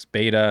Fighter 6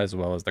 beta, as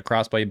well as the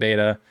crossplay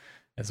beta,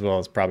 as well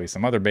as probably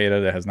some other beta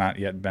that has not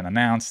yet been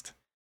announced.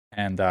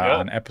 And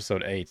on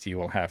episode 8, you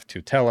will have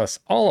to tell us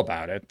all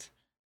about it,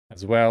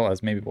 as well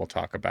as maybe we'll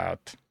talk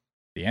about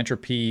the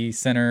Entropy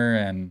Center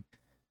and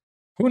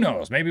Who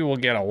knows? Maybe we'll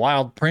get a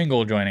wild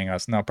Pringle joining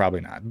us. No,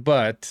 probably not.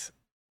 But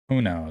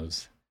who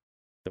knows?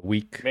 The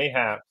week.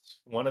 Mayhaps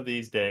one of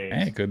these days.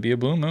 Hey, it could be a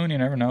blue moon. You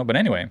never know. But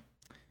anyway,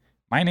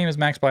 my name is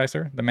Max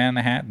Placer, the man in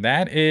the hat.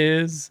 That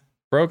is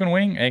Broken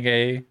Wing,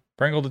 aka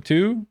Pringle the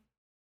 2,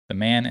 the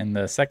man in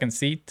the second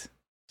seat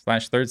 /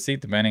 third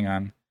seat, depending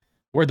on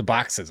where the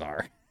boxes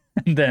are.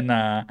 And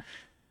then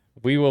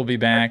we will be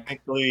back.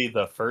 Technically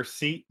the first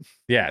seat.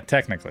 Yeah,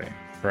 technically.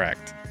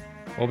 Correct.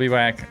 We'll be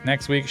back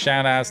next week.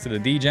 Shout outs to the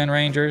DGen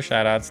Rangers.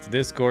 Shout outs to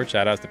Discord.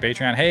 Shout outs to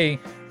Patreon. Hey,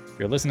 if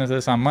you're listening to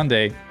this on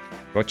Monday,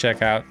 go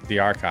check out the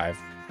archive.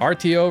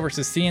 RTO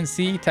versus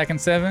CNC Tekken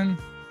 7.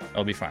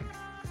 It'll be fun.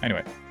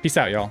 Anyway, peace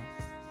out, y'all.